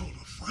 you told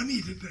her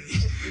funny today.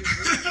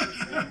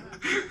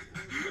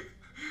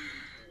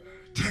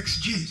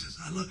 Text Jesus.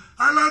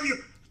 I love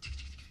you.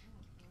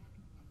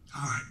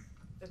 All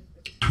right.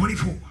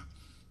 24.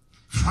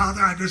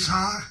 Father, I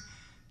desire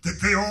that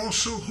they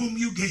also whom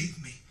you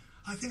gave me.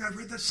 I think I've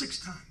read that 6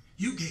 times.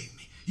 You gave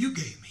me. You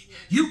gave me.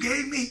 You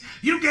gave me.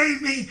 You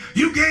gave me.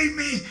 You gave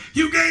me.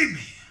 You gave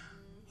me.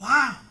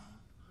 Wow.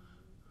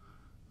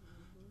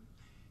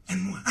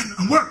 And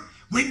what?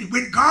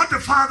 When God the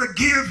Father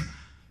give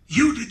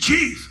you to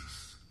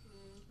Jesus,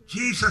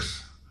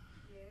 Jesus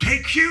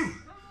takes you.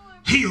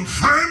 He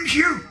affirms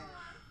you.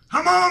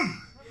 Come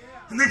on.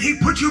 And then he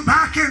puts you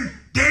back in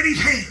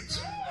Daddy's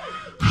hands.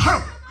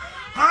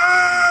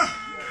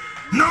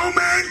 No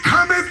man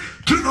cometh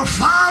to the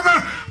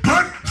Father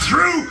but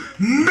through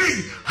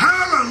me.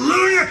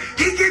 Hallelujah.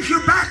 He gives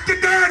you back to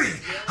Daddy.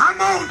 I'm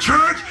on,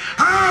 church.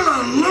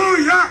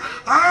 Hallelujah.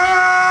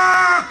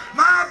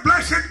 My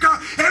blessed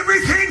God.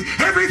 Everything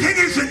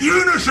is in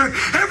unison.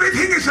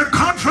 Everything is in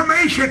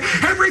confirmation.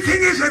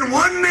 Everything is in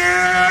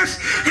oneness.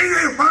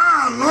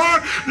 My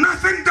Lord,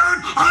 nothing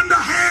done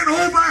underhand,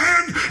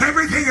 overhand.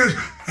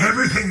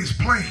 Everything is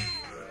plain.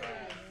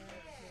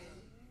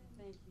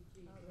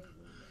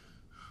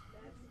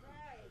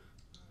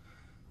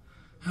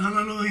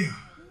 Hallelujah.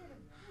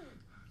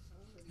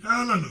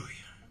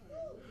 Hallelujah.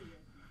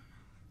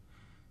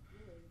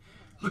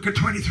 Look at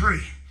 23.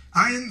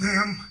 I in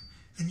them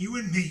and you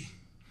in me,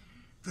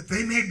 that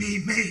they may be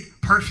made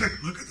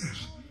perfect. Look at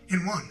this.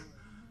 In one.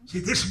 See,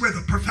 this is where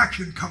the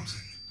perfection comes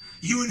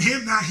in. You and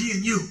him, not he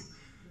and you.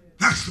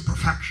 That's the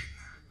perfection.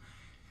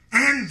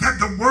 And that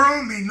the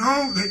world may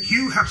know that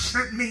you have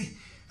sent me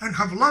and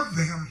have loved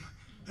them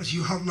as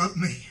you have loved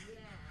me.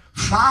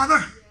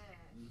 Father.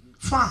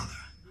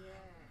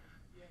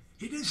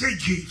 He didn't say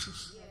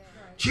Jesus.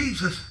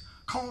 Jesus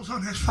calls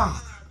on his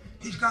Father.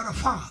 He's got a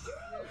Father.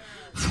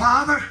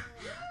 Father,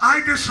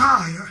 I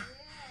desire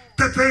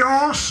that they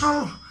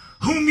also,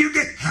 whom you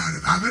gave,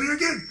 have it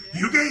again,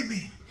 you gave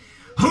me,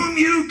 whom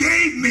you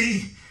gave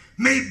me,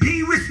 may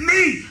be with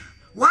me.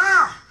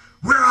 Wow,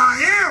 where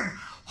I am.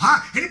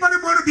 Anybody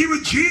want to be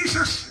with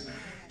Jesus?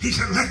 He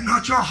said, let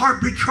not your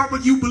heart be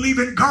troubled. You believe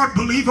in God,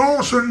 believe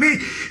also in me.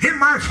 In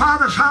my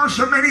Father's house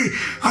are many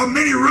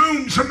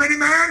rooms, are many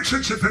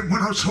mansions. If it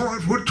went so, I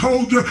would have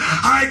told you,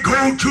 I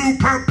go to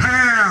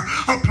prepare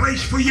a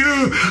place for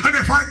you. And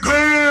if I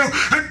go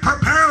and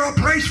prepare a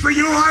place for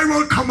you, I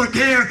will come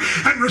again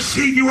and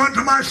receive you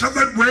unto myself,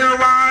 that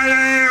where I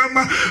am,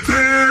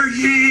 there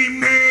ye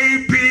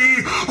may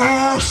be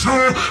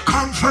also.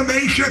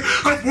 Confirmation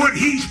of what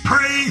he's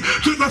praying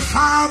to the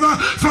Father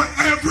for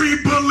every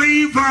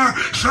believer.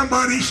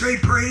 Somebody say,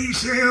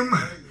 praise him.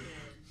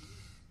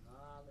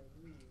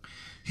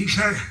 He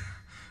said,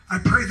 I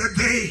pray that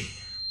they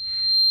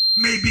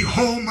may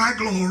behold my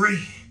glory,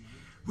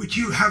 which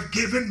you have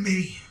given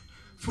me,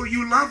 for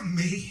you loved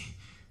me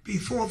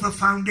before the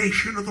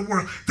foundation of the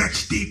world.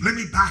 That's deep. Let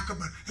me back up.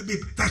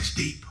 That's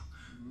deep.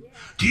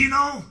 Do you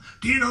know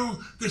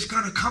there's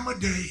going to come a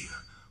day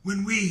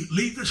when we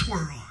leave this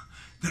world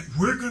that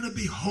we're going to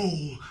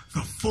behold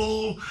the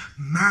full,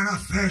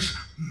 manifest,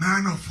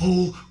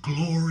 manifold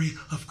glory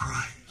of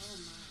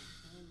Christ.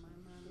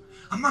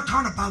 I'm not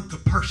talking about the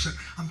person.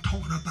 I'm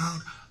talking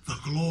about the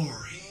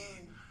glory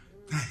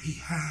that he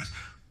has.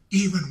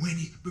 Even when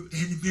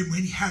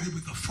he had it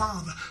with the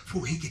Father,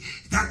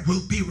 that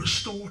will be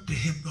restored to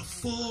him. The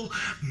full,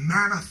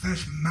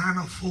 manifest,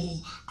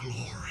 manifold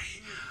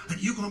glory. And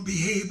you're going to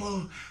be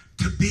able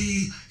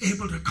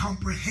to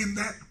comprehend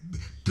that,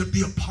 to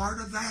be a part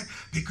of that,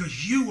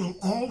 because you will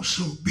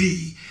also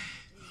be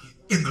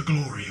in the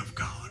glory of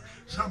God.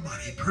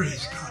 Somebody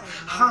praise God.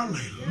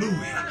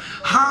 Hallelujah.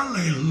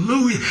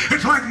 Hallelujah.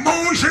 It's like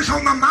Moses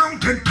on the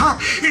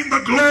mountaintop in the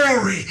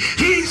glory.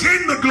 He's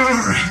in the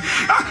glory.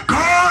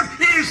 God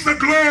is the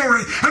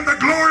glory. And the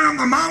glory on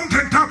the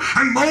mountaintop.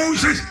 And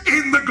Moses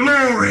in the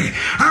glory.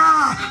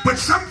 But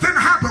something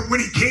happened when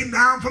he came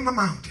down from the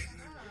mountain.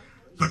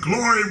 The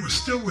glory was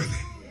still with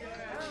him.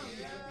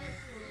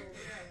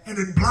 And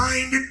it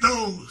blinded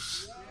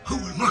those who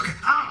were looking.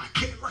 I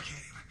can't look at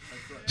him.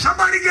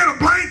 Somebody get a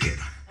blanket.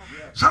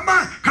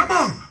 Somebody, come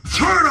on,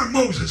 throw it on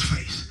Moses'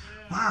 face.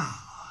 Wow.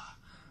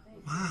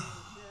 Wow.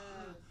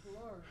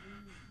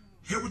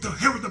 Hear what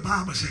the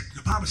Bible said.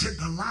 The Bible said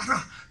the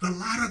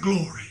latter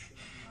glory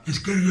is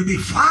going to be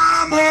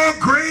far more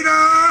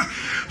greater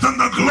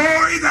than the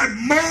glory that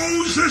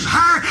Moses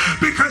had,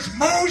 because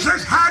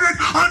Moses had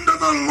it under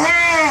the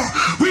law.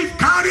 We've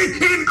got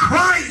it in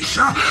Christ.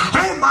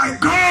 Oh my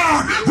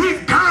God,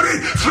 we've got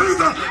it through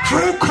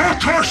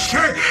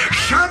Kotoshe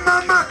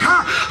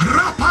Shamamaka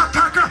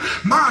Rapataka.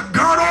 My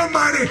God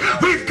Almighty,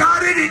 we've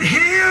got it in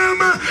Him.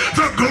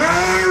 The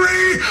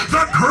glory,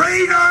 the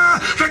greater,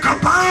 the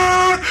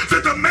kabod,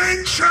 the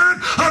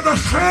dimension of the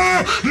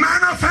full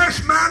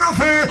manifest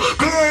manifold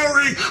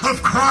glory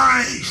of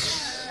Christ.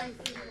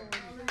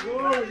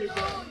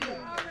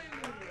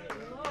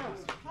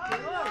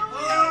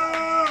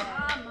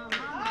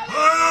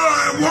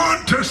 I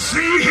want to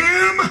see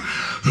Him,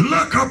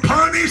 look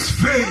upon His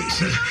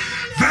face,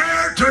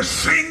 there to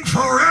sing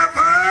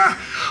forever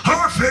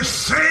of His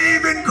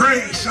saving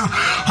grace.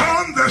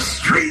 On the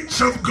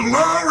streets of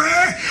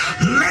glory,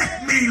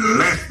 let me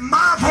lift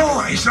my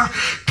voice.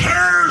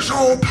 Cares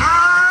will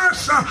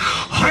pass,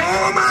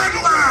 home at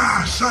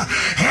last,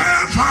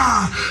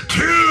 ever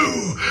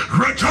to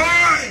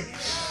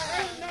rejoice.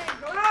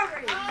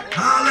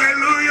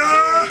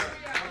 Hallelujah.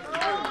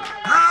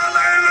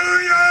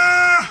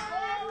 Hallelujah.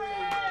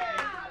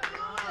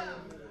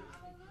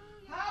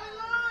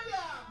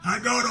 I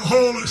got a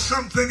hold of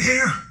something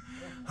here.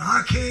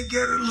 I can't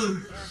get it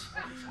loose.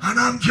 And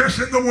I'm just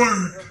in the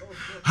Word.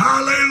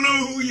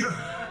 Hallelujah.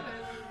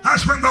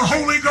 That's when the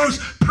Holy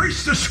Ghost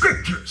preached the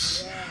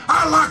Scriptures.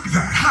 I like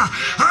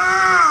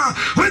that.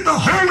 When the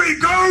Holy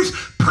Ghost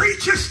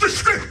preaches the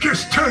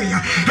Scriptures to you.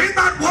 Isn't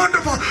that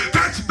wonderful?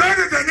 That's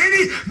better than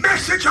any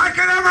message I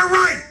could ever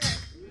write.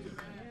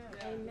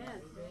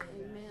 Amen.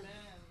 Amen.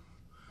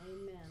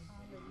 Amen.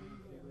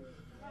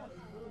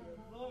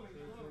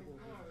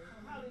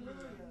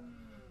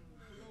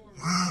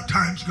 Wow,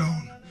 time's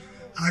gone.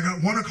 I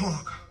got 1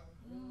 o'clock.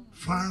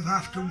 5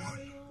 after 1.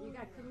 You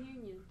got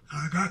communion.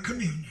 I got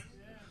communion.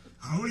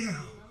 Oh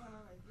yeah.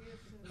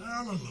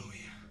 Hallelujah.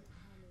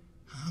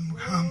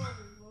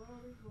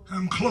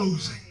 I'm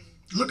closing.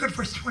 Look at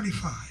verse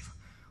 25.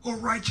 O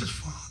righteous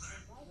Father,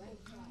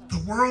 the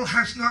world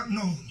has not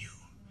known you,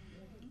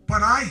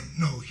 but I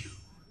know you.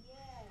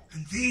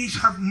 And these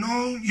have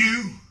known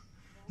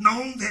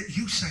that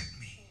you sent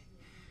me.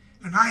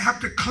 And I have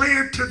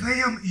declared to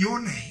them your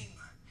name,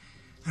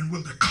 and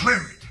will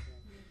declare it,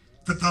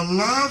 that the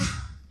love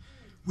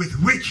with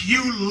which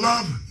you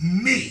love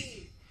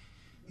me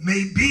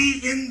may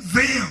be in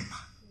them,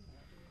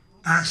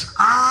 as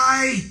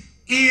I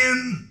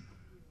in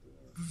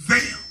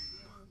them.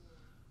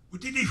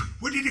 What did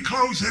he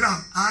close it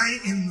up? I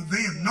in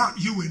them, not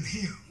you in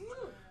him.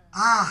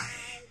 I.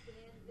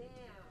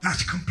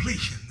 That's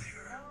completion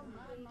there.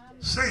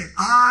 Say it.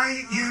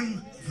 I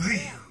in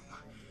them.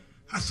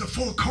 That's the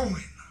full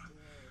coin.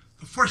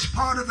 The first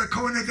part of the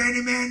coin, if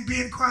any man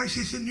be in Christ,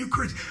 he's a new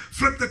creature.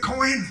 Flip the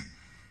coin.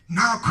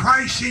 Now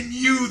Christ in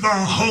you, the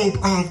hope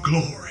of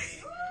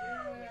glory.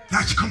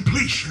 That's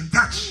completion.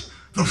 That's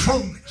the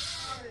fullness.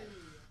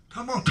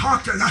 Come on,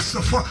 talk to that's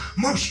the full.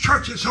 Most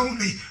churches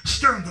only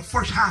stir the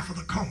first half of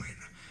the coin.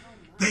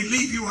 They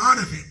leave you out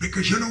of it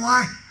because you know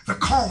why? The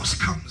cost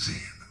comes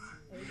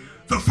in.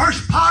 The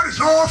first part is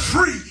all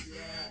free.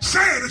 Say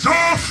it, it's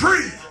all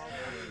free.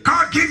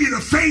 God give you the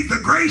faith,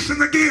 the grace,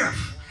 and the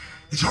gift.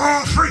 It's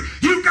all free.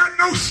 You got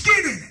no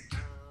skin in it.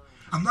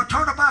 I'm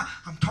talking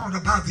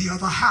about the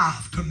other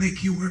half to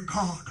make you where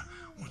God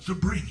wants to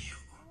bring you.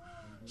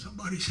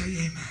 Somebody say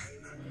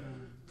amen.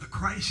 The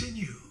Christ in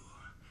you,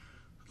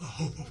 the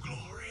hope of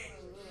glory.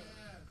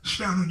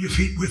 Stand on your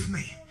feet with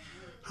me.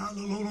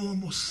 Hallelujah,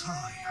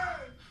 Messiah.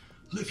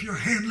 Lift your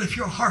hand, lift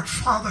your heart,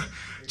 Father.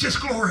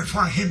 Just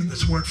glorify Him in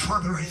this word.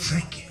 Father, I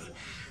thank you.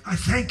 I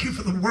thank you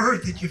for the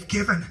word that you've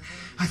given.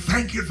 I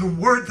thank you for the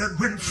word that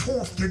went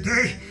forth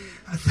today.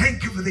 I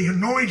thank you for the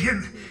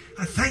anointing.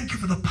 I thank you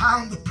for the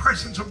power and the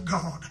presence of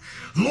God.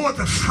 Lord,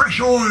 the fresh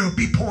oil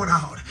be poured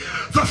out.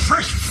 The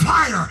fresh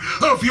fire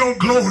of your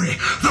glory.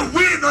 The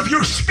wind of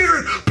your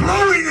spirit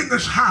blowing in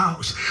this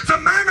house. The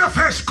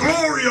manifest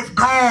glory of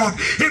God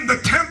in the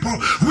temple.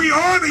 We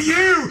honor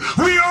you.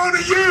 We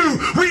honor you.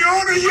 We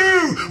honor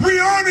you. We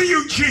honor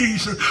you,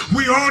 Jesus.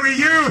 We honor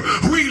you.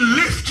 We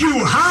lift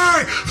you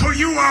high, for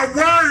you are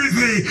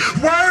worthy,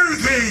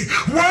 worthy,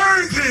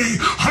 worthy.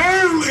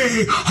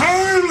 Holy,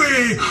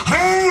 holy,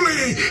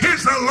 holy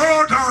is the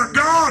Lord our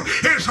God.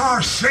 Lord is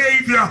our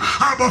Savior,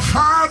 our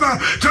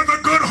Father, to the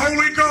good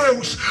Holy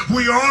Ghost.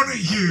 We honor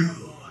you.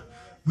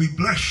 We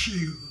bless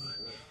you.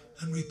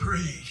 And we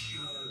praise you.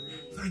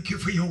 Thank you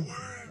for your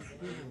word.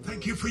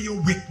 Thank you for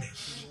your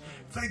witness.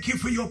 Thank you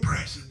for your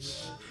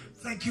presence.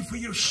 Thank you for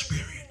your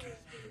spirit.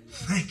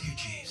 Thank you,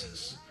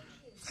 Jesus.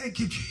 Thank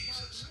you,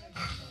 Jesus.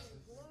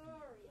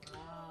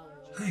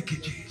 Thank you,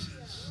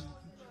 Jesus.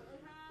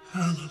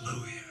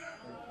 Hallelujah.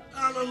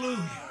 Hallelujah.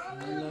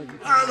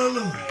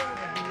 Hallelujah.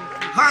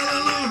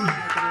 Hallelujah.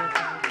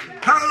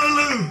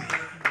 Hallelujah.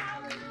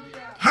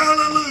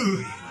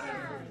 Hallelujah.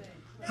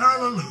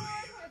 Hallelujah.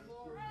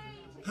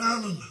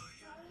 Hallelujah.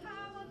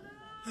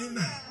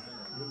 Amen.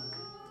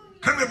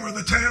 Come here,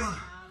 Brother Taylor.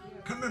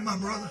 Come here, my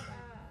brother.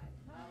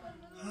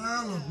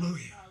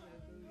 Hallelujah.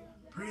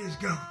 Praise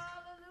God.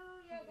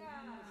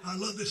 I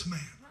love this man.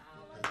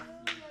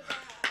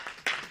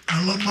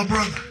 I love my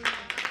brother.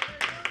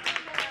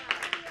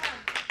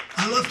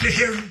 I love to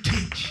hear him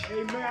teach.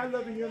 Amen. I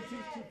love to hear him teach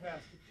too,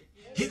 Pastor.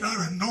 He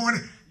got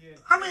anointed.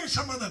 I mean,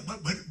 some other,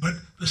 but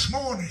this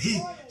morning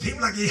he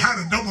seemed like he had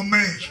a double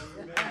measure.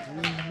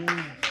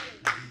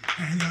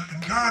 And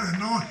God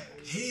anointed.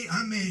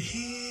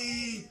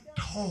 He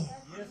taught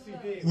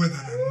with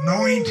an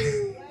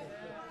anointing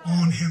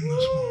on him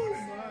this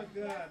morning.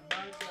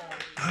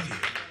 Love you.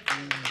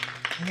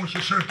 I want you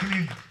to serve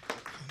communion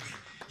for me.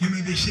 You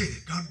may be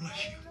seated. God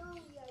bless you.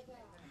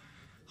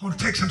 I want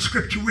to take some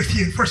scripture with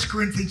you in 1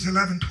 Corinthians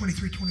 11,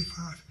 23,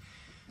 25.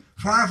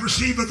 For I have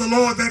received of the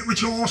Lord that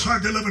which also I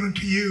delivered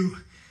unto you,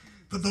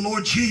 that the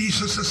Lord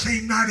Jesus, the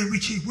same night in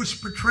which he was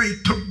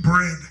betrayed, took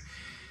bread.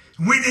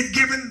 And when he had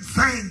given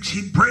thanks,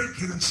 he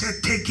brake it and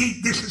said, Take,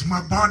 eat, this is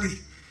my body,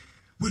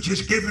 which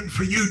is given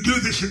for you. Do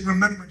this in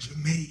remembrance of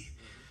me.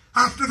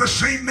 After the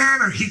same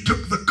manner he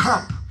took the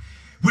cup,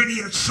 when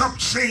he had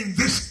supped, saying,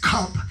 This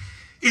cup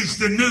is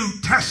the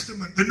New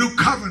Testament, the new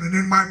covenant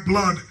in my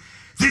blood.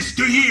 This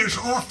do ye as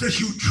oft as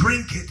you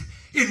drink it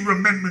in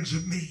remembrance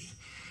of me.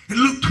 In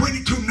Luke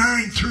 22,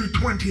 9 through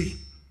 20,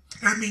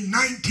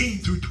 19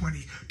 through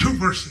 20, 2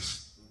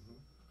 verses.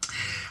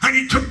 And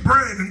he took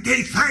bread and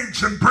gave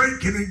thanks and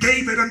brake it and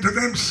gave it unto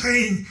them,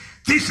 saying,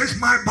 This is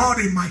my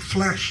body, my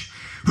flesh,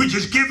 which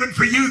is given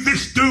for you.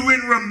 This do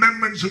in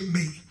remembrance of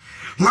me.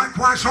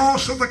 Likewise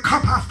also the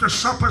cup after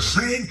supper,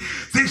 saying,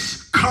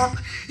 This cup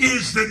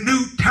is the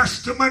New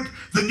Testament,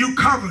 the new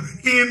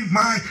covenant in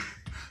my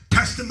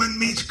testament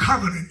means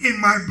covenant in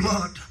my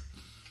blood.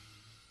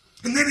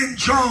 And then in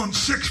John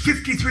 6,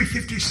 53,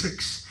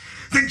 56,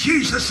 then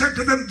Jesus said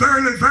to them,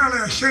 Verily, verily,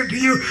 I say unto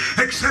you,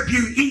 except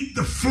you eat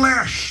the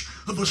flesh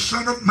of the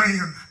Son of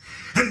Man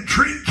and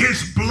drink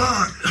his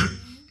blood,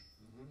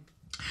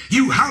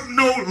 you have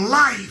no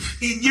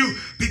life in you,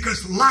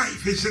 because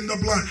life is in the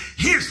blood.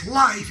 His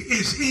life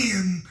is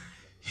in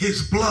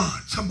his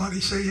blood. Somebody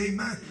say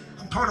amen.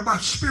 I'm talking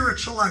about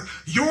spiritual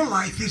life. Your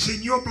life is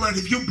in your blood.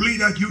 If you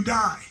bleed out, you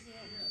die.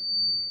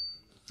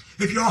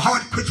 If your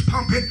heart quits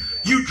pumping,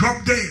 you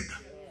drop dead.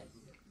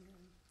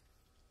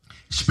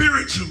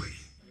 Spiritually,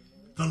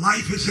 the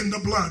life is in the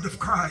blood of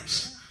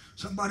Christ.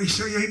 Somebody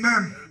say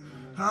amen.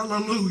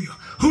 Hallelujah.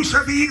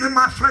 Whosoever eateth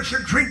my flesh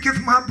and drinketh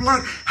my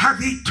blood have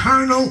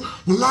eternal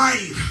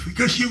life.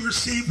 Because you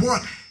receive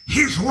what?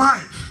 His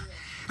life.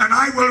 And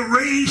I will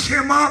raise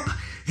him up.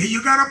 And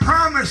you got a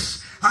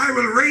promise. I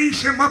will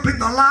raise him up in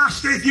the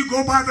last day. If you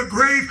go by the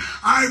grave,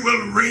 I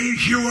will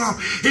raise you up.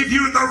 If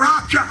you're in the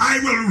rapture, I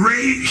will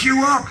raise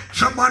you up.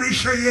 Somebody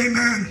say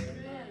amen.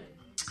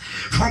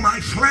 For my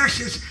flesh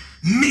is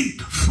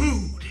meat,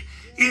 food,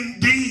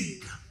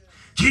 indeed.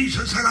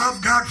 Jesus said,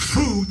 I've got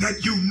food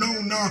that you know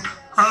not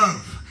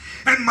of.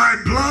 And my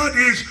blood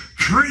is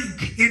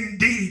drink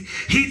indeed.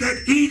 He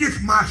that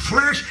eateth my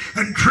flesh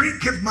and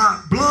drinketh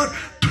my blood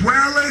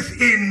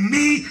dwelleth in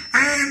me,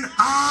 and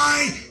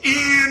I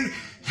in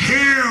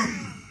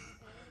him.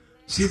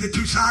 See the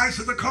two sides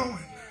of the coin.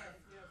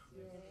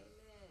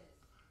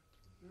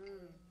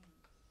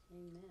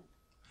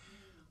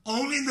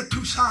 Only in the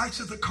two sides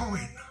of the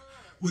coin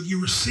will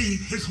you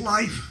receive his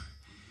life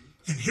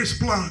and his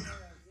blood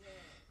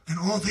and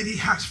all that he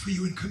has for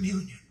you in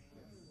communion.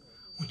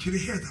 I want you to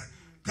hear that.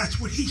 That's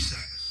what he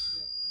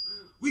says.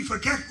 We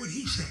forget what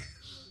he says.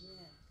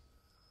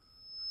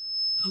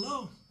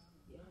 Hello?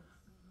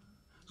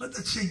 Let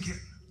that sink in.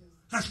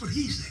 That's what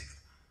he said.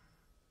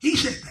 He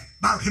said that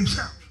about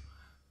himself.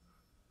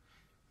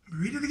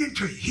 Read it again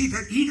to you. He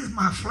that eateth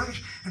my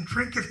flesh and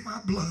drinketh my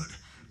blood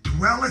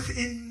dwelleth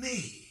in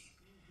me.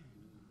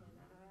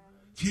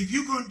 See, if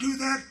you're going to do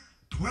that,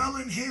 dwell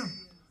in him.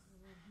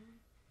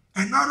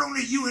 And not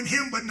only you in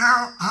him, but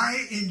now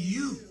I in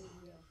you.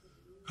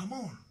 Come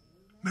on.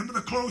 Remember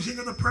the closing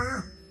of the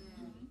prayer?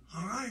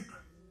 All right.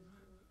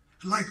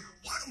 Like,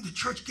 why don't the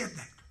church get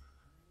that?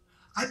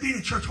 I've been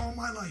in church all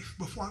my life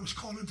before I was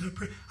called into the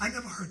prayer. I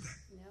never heard that.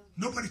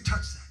 No. Nobody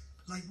touched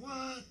that. Like,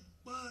 what?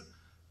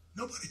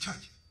 Nobody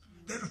touched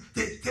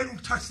it. They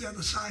don't touch the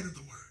other side of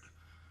the word,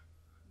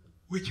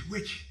 which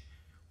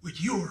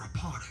you're a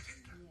part of it.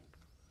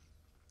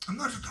 I'm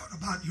not talking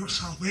about your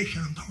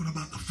salvation. I'm talking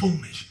about the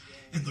fullness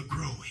and the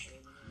growing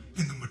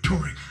in the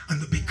maturing and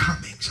the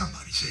becoming.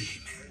 Somebody say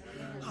amen.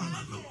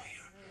 Hallelujah.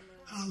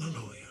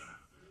 Hallelujah.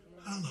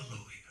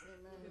 Hallelujah.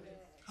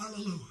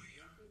 Hallelujah.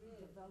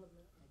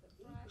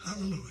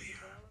 Hallelujah.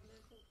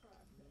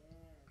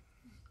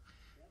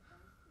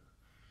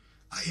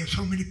 I hear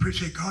so many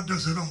preachers say God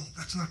does it all.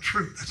 That's not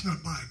true. That's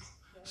not Bible.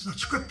 It's not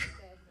Scripture.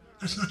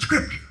 That's not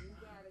Scripture.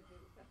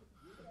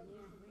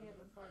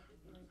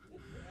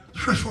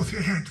 Stretch forth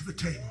your hand to the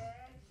table.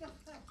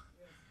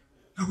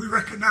 Now we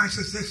recognize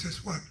that this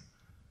is what?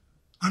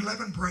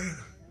 Unleavened bread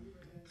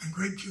and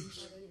grape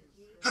juice.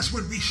 That's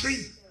what we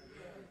see.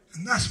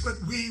 And that's what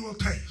we will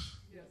taste.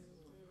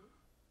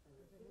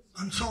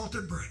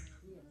 Unsalted bread.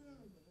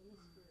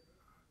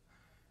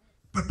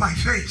 But by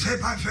faith, say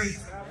by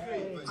faith,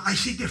 I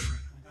see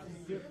different.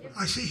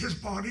 I see his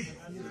body.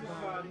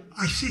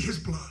 I see his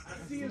blood.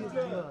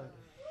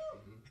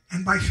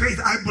 And by faith,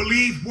 I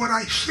believe what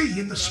I see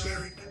in the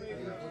Spirit.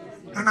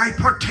 And I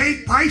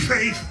partake by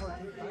faith.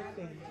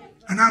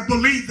 And I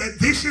believe that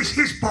this is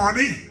his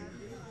body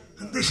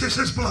and this is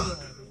his blood.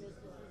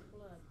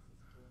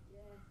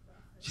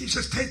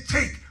 Jesus,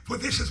 take, for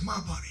this is my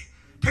body.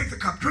 Take the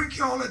cup, drink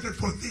ye all of it,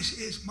 for this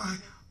is my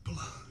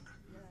blood,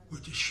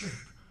 which is shed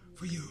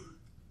for you.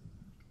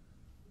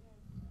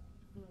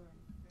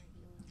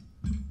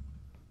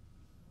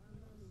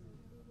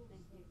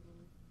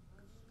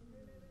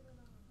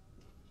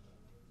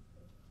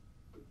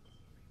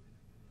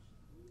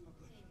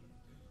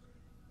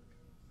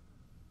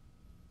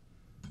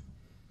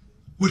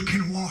 What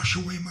can wash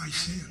away my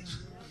sins?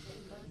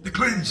 The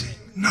cleansing,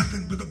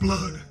 nothing but the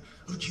blood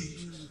of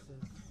Jesus.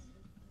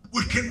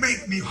 What can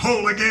make me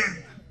whole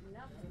again?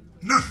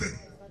 Nothing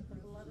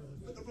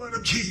but the blood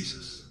of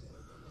Jesus.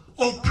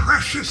 Oh,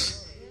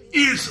 precious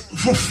is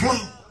the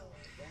flow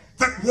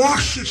that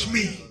washes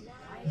me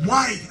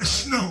white as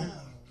snow.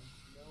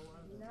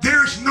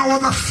 There's no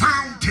other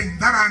fountain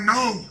that I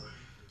know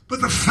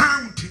but the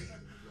fountain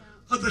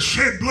of the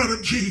shed blood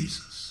of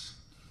Jesus.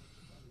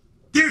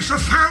 There's a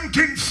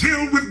fountain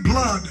filled with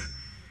blood,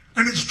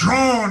 and it's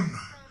drawn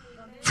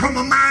from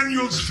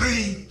Emmanuel's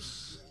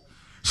veins.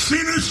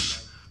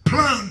 Sinners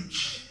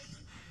plunge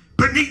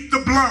beneath the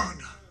blood,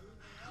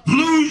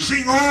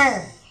 losing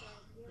all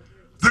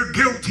their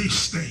guilty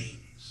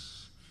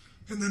stains.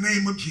 In the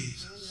name of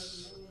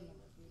Jesus.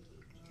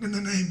 In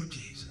the name of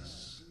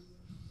Jesus.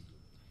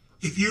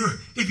 If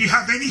you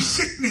have any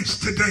sickness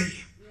today,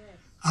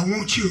 I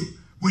want you,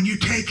 when you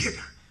take it,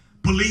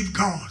 believe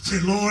God. Say,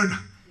 Lord,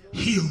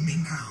 heal me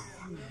now.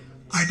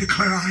 I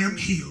declare I am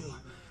healed.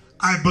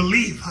 I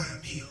believe I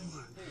am healed.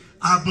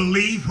 I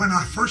believe when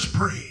I first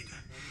prayed.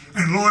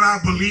 And Lord, I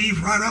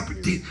believe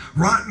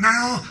right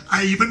now.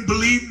 I even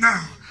believe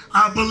now.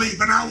 I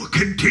believe, and I will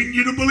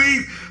continue to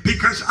believe,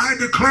 because I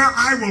declare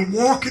I will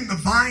walk in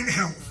divine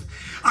health.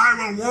 I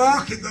will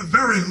walk in the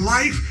very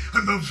life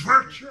and the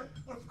virtue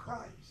of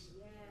Christ.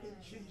 In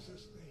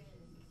Jesus' name.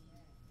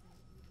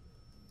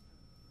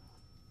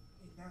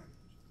 Amen.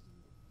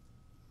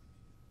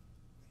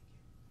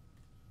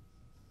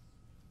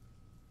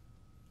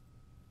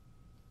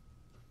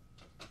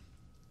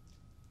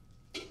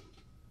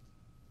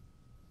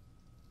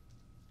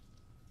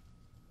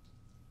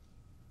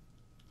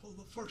 Pull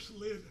the first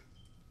lid.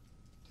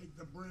 Take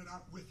the bread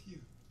out with you.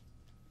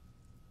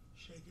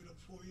 Shake it up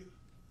for you,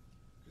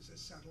 because it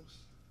settles.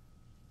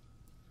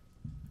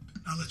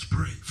 Now let's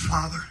pray.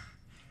 Father,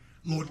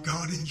 Lord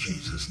God, in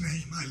Jesus'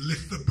 name, I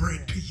lift the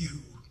bread to you.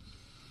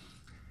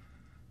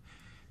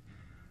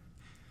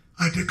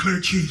 I declare,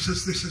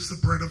 Jesus, this is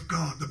the bread of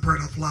God, the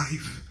bread of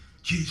life.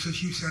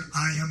 Jesus, you said,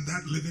 I am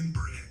that living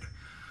bread.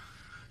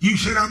 You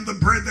said, I'm the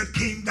bread that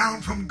came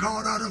down from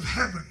God out of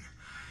heaven.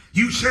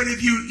 You said,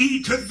 if you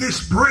eat of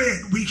this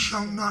bread, we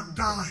shall not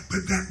die,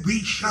 but that we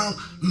shall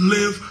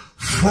live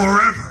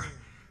forever.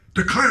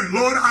 Declare,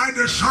 Lord, I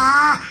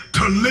desire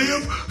to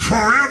live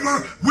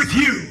forever with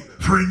you.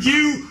 For in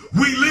you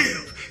we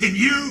live. In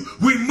you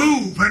we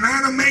move and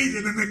animate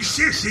and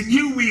exist. In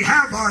you we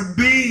have our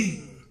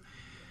being.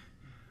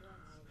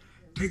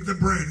 Take the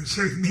bread and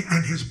say with me,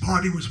 and his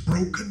body was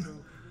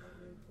broken.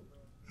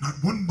 Not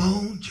one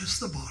bone, just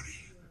the body.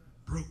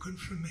 Broken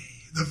for me.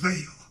 The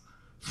veil,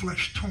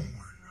 flesh torn.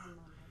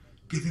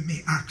 Giving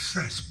me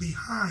access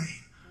behind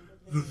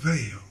the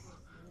veil.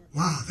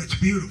 Wow, that's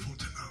beautiful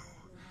to know.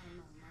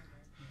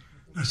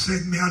 Now say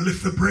to me, I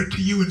lift the bread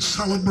to you in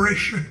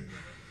celebration,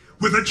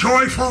 with a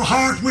joyful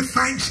heart, with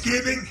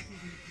thanksgiving,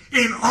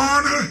 in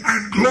honor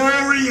and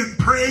glory and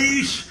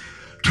praise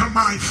to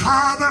my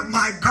Father,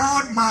 my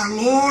God, my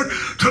Lord,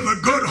 to the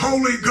good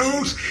Holy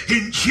Ghost.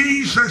 In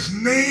Jesus'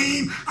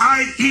 name,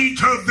 I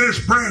eat of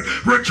this bread.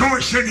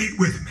 Rejoice and eat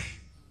with me.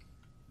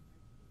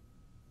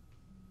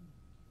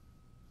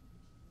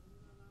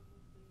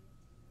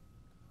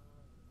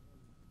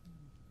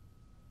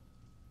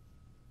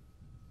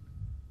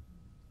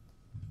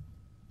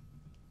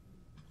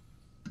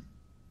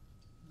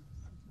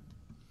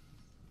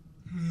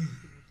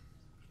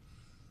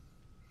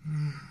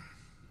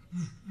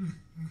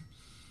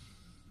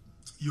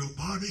 Your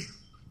body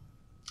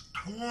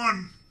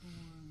torn,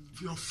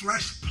 your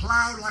flesh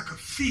plowed like a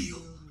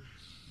field,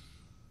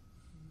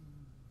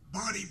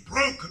 Body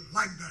broken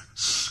like the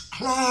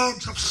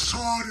clods of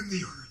sod in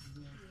the earth.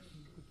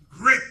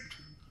 Ripped,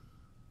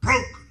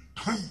 broken,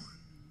 torn.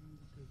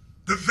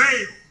 The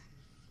veil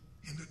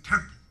in the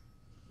temple.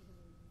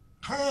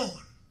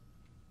 Torn.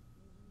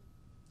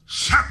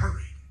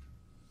 Separated.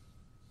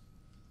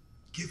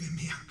 Giving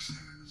me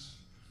access.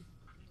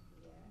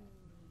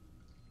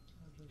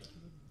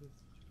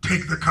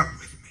 Take the cup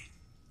with me.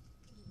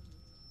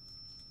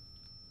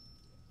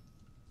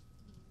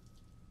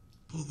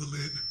 Pull the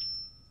lid.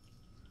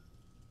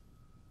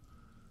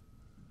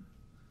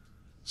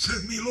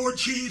 Said me, Lord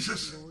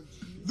Jesus,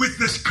 with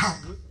this cup,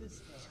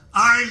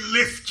 I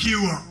lift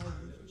you up.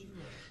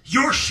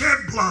 Your shed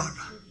blood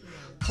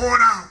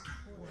poured out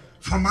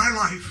for my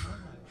life,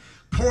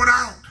 poured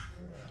out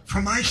for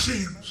my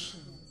sins,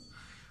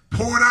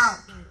 poured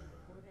out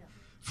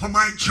for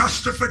my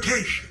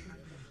justification,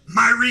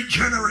 my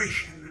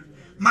regeneration,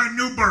 my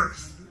new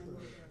birth.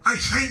 I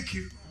thank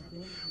you,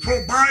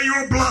 for by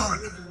your blood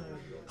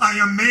I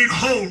am made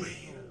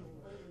holy.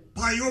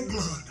 By your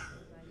blood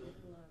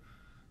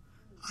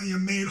I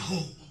am made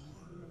whole.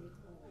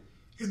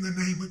 In the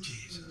name of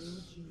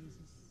Jesus.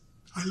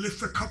 I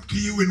lift the cup to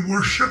you in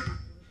worship,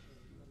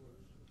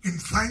 in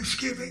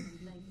thanksgiving,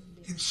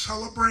 in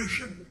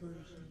celebration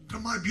to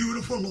my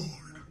beautiful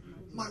Lord,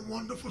 my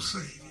wonderful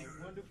Savior.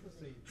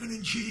 And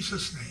in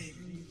Jesus'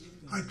 name,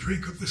 I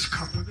drink of this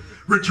cup.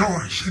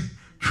 Rejoice and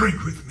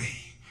drink with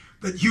me,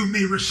 that you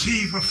may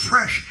receive a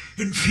fresh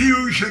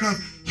infusion of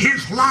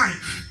his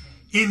life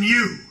in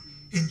you,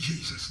 in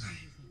Jesus' name.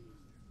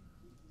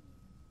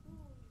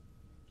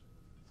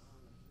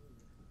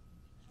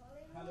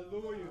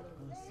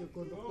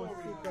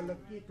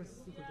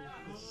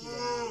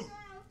 Oh.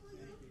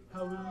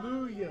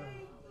 Hallelujah.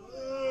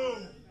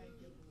 Oh.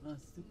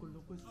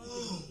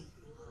 Oh.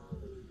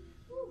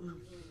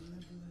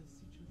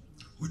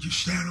 Would you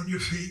stand on your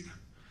feet?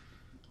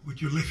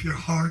 Would you lift your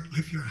heart,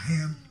 lift your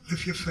hand,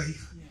 lift your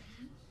faith?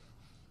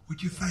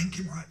 Would you thank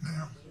him right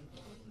now?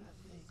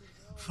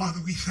 Father,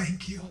 we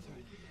thank you.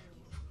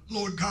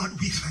 Lord God,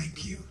 we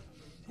thank you.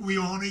 We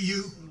honor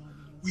you.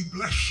 We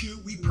bless you.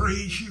 We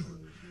praise you.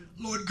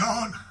 Lord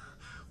God,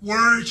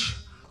 words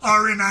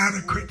are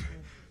inadequate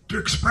to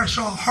express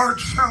our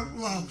heartfelt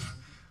love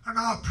and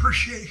our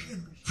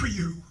appreciation for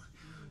you.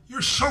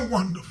 You're so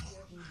wonderful.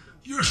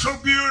 You're so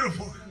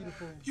beautiful.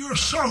 You're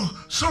so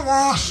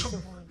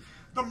awesome.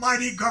 The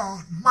mighty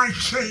God, my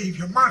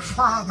Savior, my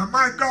Father,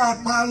 my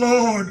God, my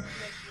Lord.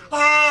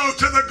 Oh,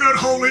 to the good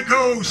Holy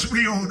Ghost,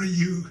 we honor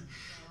you.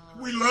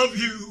 We love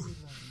you.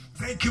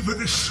 Thank you for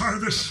this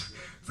service.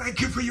 Thank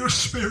you for your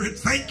spirit.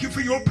 Thank you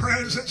for your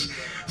presence.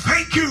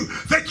 Thank you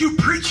that you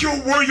preach your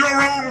word,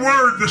 your own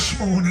word this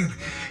morning.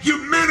 You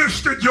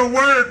ministered your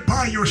word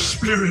by your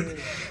spirit.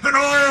 And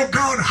oh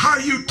God, how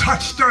you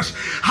touched us,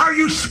 how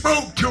you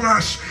spoke to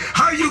us,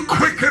 how you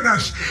quickened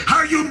us,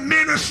 how you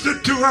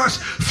ministered to us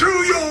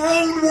through your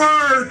own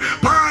word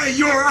by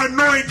your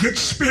anointed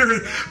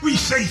spirit. We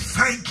say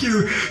thank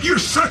you. You're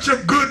such a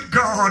good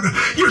God.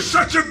 You're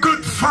such a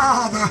good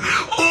Father.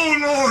 Oh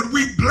Lord,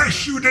 we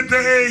bless you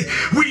today.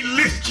 We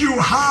lift you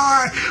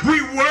high.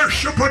 We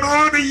worship and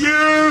honor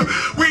you.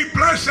 We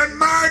bless and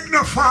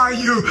magnify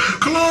you,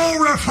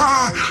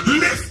 glorify,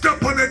 lift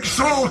up and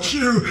exalt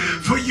you,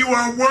 for you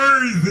are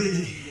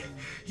worthy.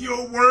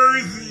 You're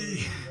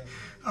worthy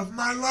of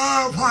my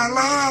love,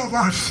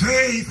 our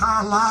faith,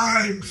 our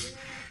lives.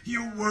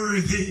 You're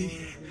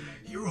worthy.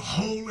 You're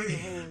holy.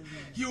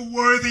 You're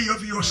worthy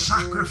of your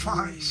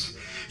sacrifice.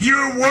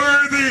 You're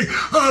worthy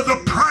of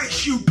the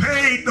price you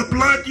paid, the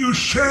blood you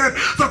shed,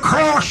 the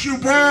cross you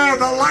bore,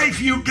 the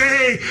life you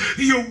gave.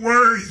 You're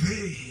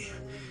worthy.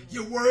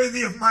 You're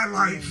worthy of my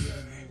life.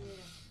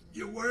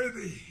 You're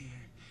worthy.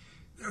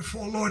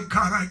 Therefore, Lord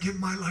God, I give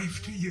my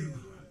life to you.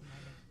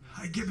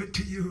 I give it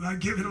to you. I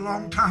give it a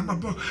long time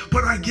ago,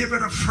 but I give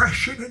it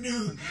afresh and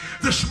anew.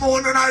 This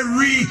morning I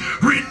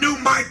renew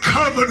my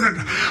covenant.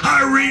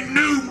 I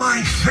renew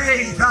my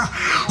faith.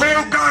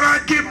 Oh God,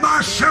 I give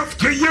myself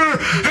to you,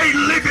 a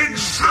living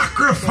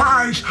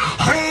sacrifice,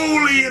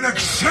 holy and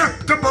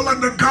acceptable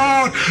unto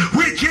God,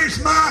 which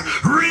is my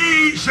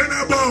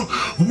reasonable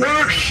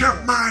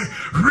worship, my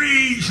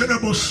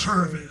reasonable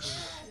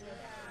service.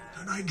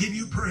 And I give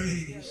you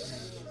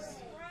praise.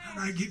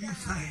 And I give you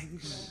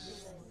thanks.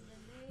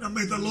 Now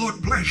may the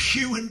Lord bless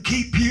you and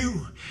keep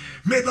you.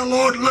 May the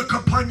Lord look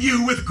upon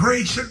you with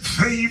grace and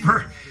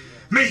favor.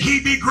 May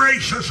he be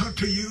gracious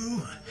unto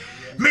you.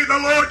 May the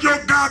Lord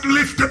your God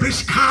lift up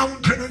his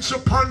countenance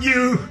upon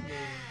you.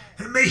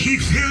 And may he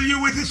fill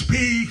you with his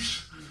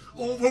peace.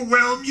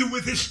 Overwhelm you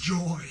with his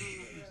joy.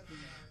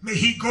 May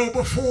he go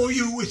before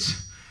you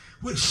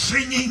with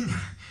singing.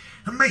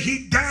 And may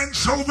he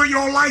dance over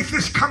your life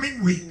this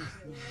coming week.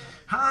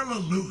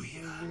 Hallelujah.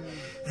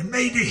 And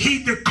may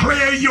he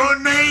declare your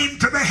name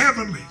to the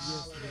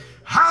heavenlies.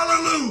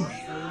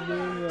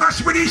 Hallelujah.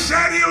 That's what he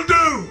said he'll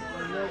do.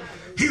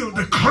 He'll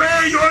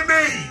declare your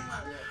name.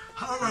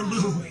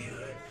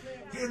 Hallelujah.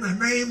 In the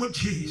name of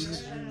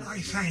Jesus, I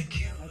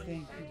thank you.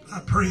 I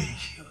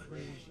praise you.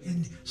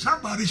 And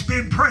somebody's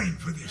been praying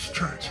for this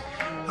church.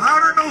 I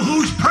don't know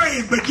who's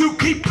praying, but you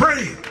keep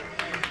praying.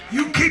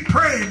 You keep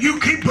praying. You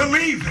keep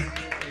believing.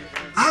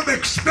 I'm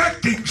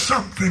expecting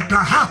something to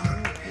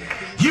happen.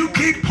 You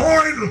keep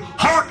pouring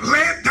hot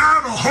lead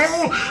down a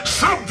hole,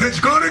 something's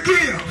going to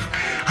give.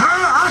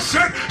 I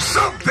said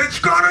something's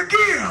going to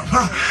give.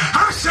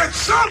 I said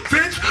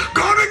something's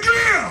going to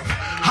give.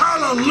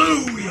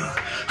 Hallelujah.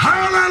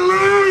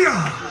 Hallelujah.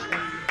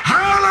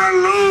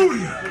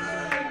 Hallelujah.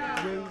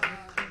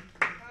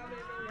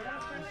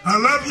 I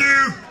love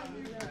you.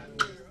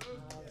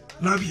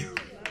 Love you.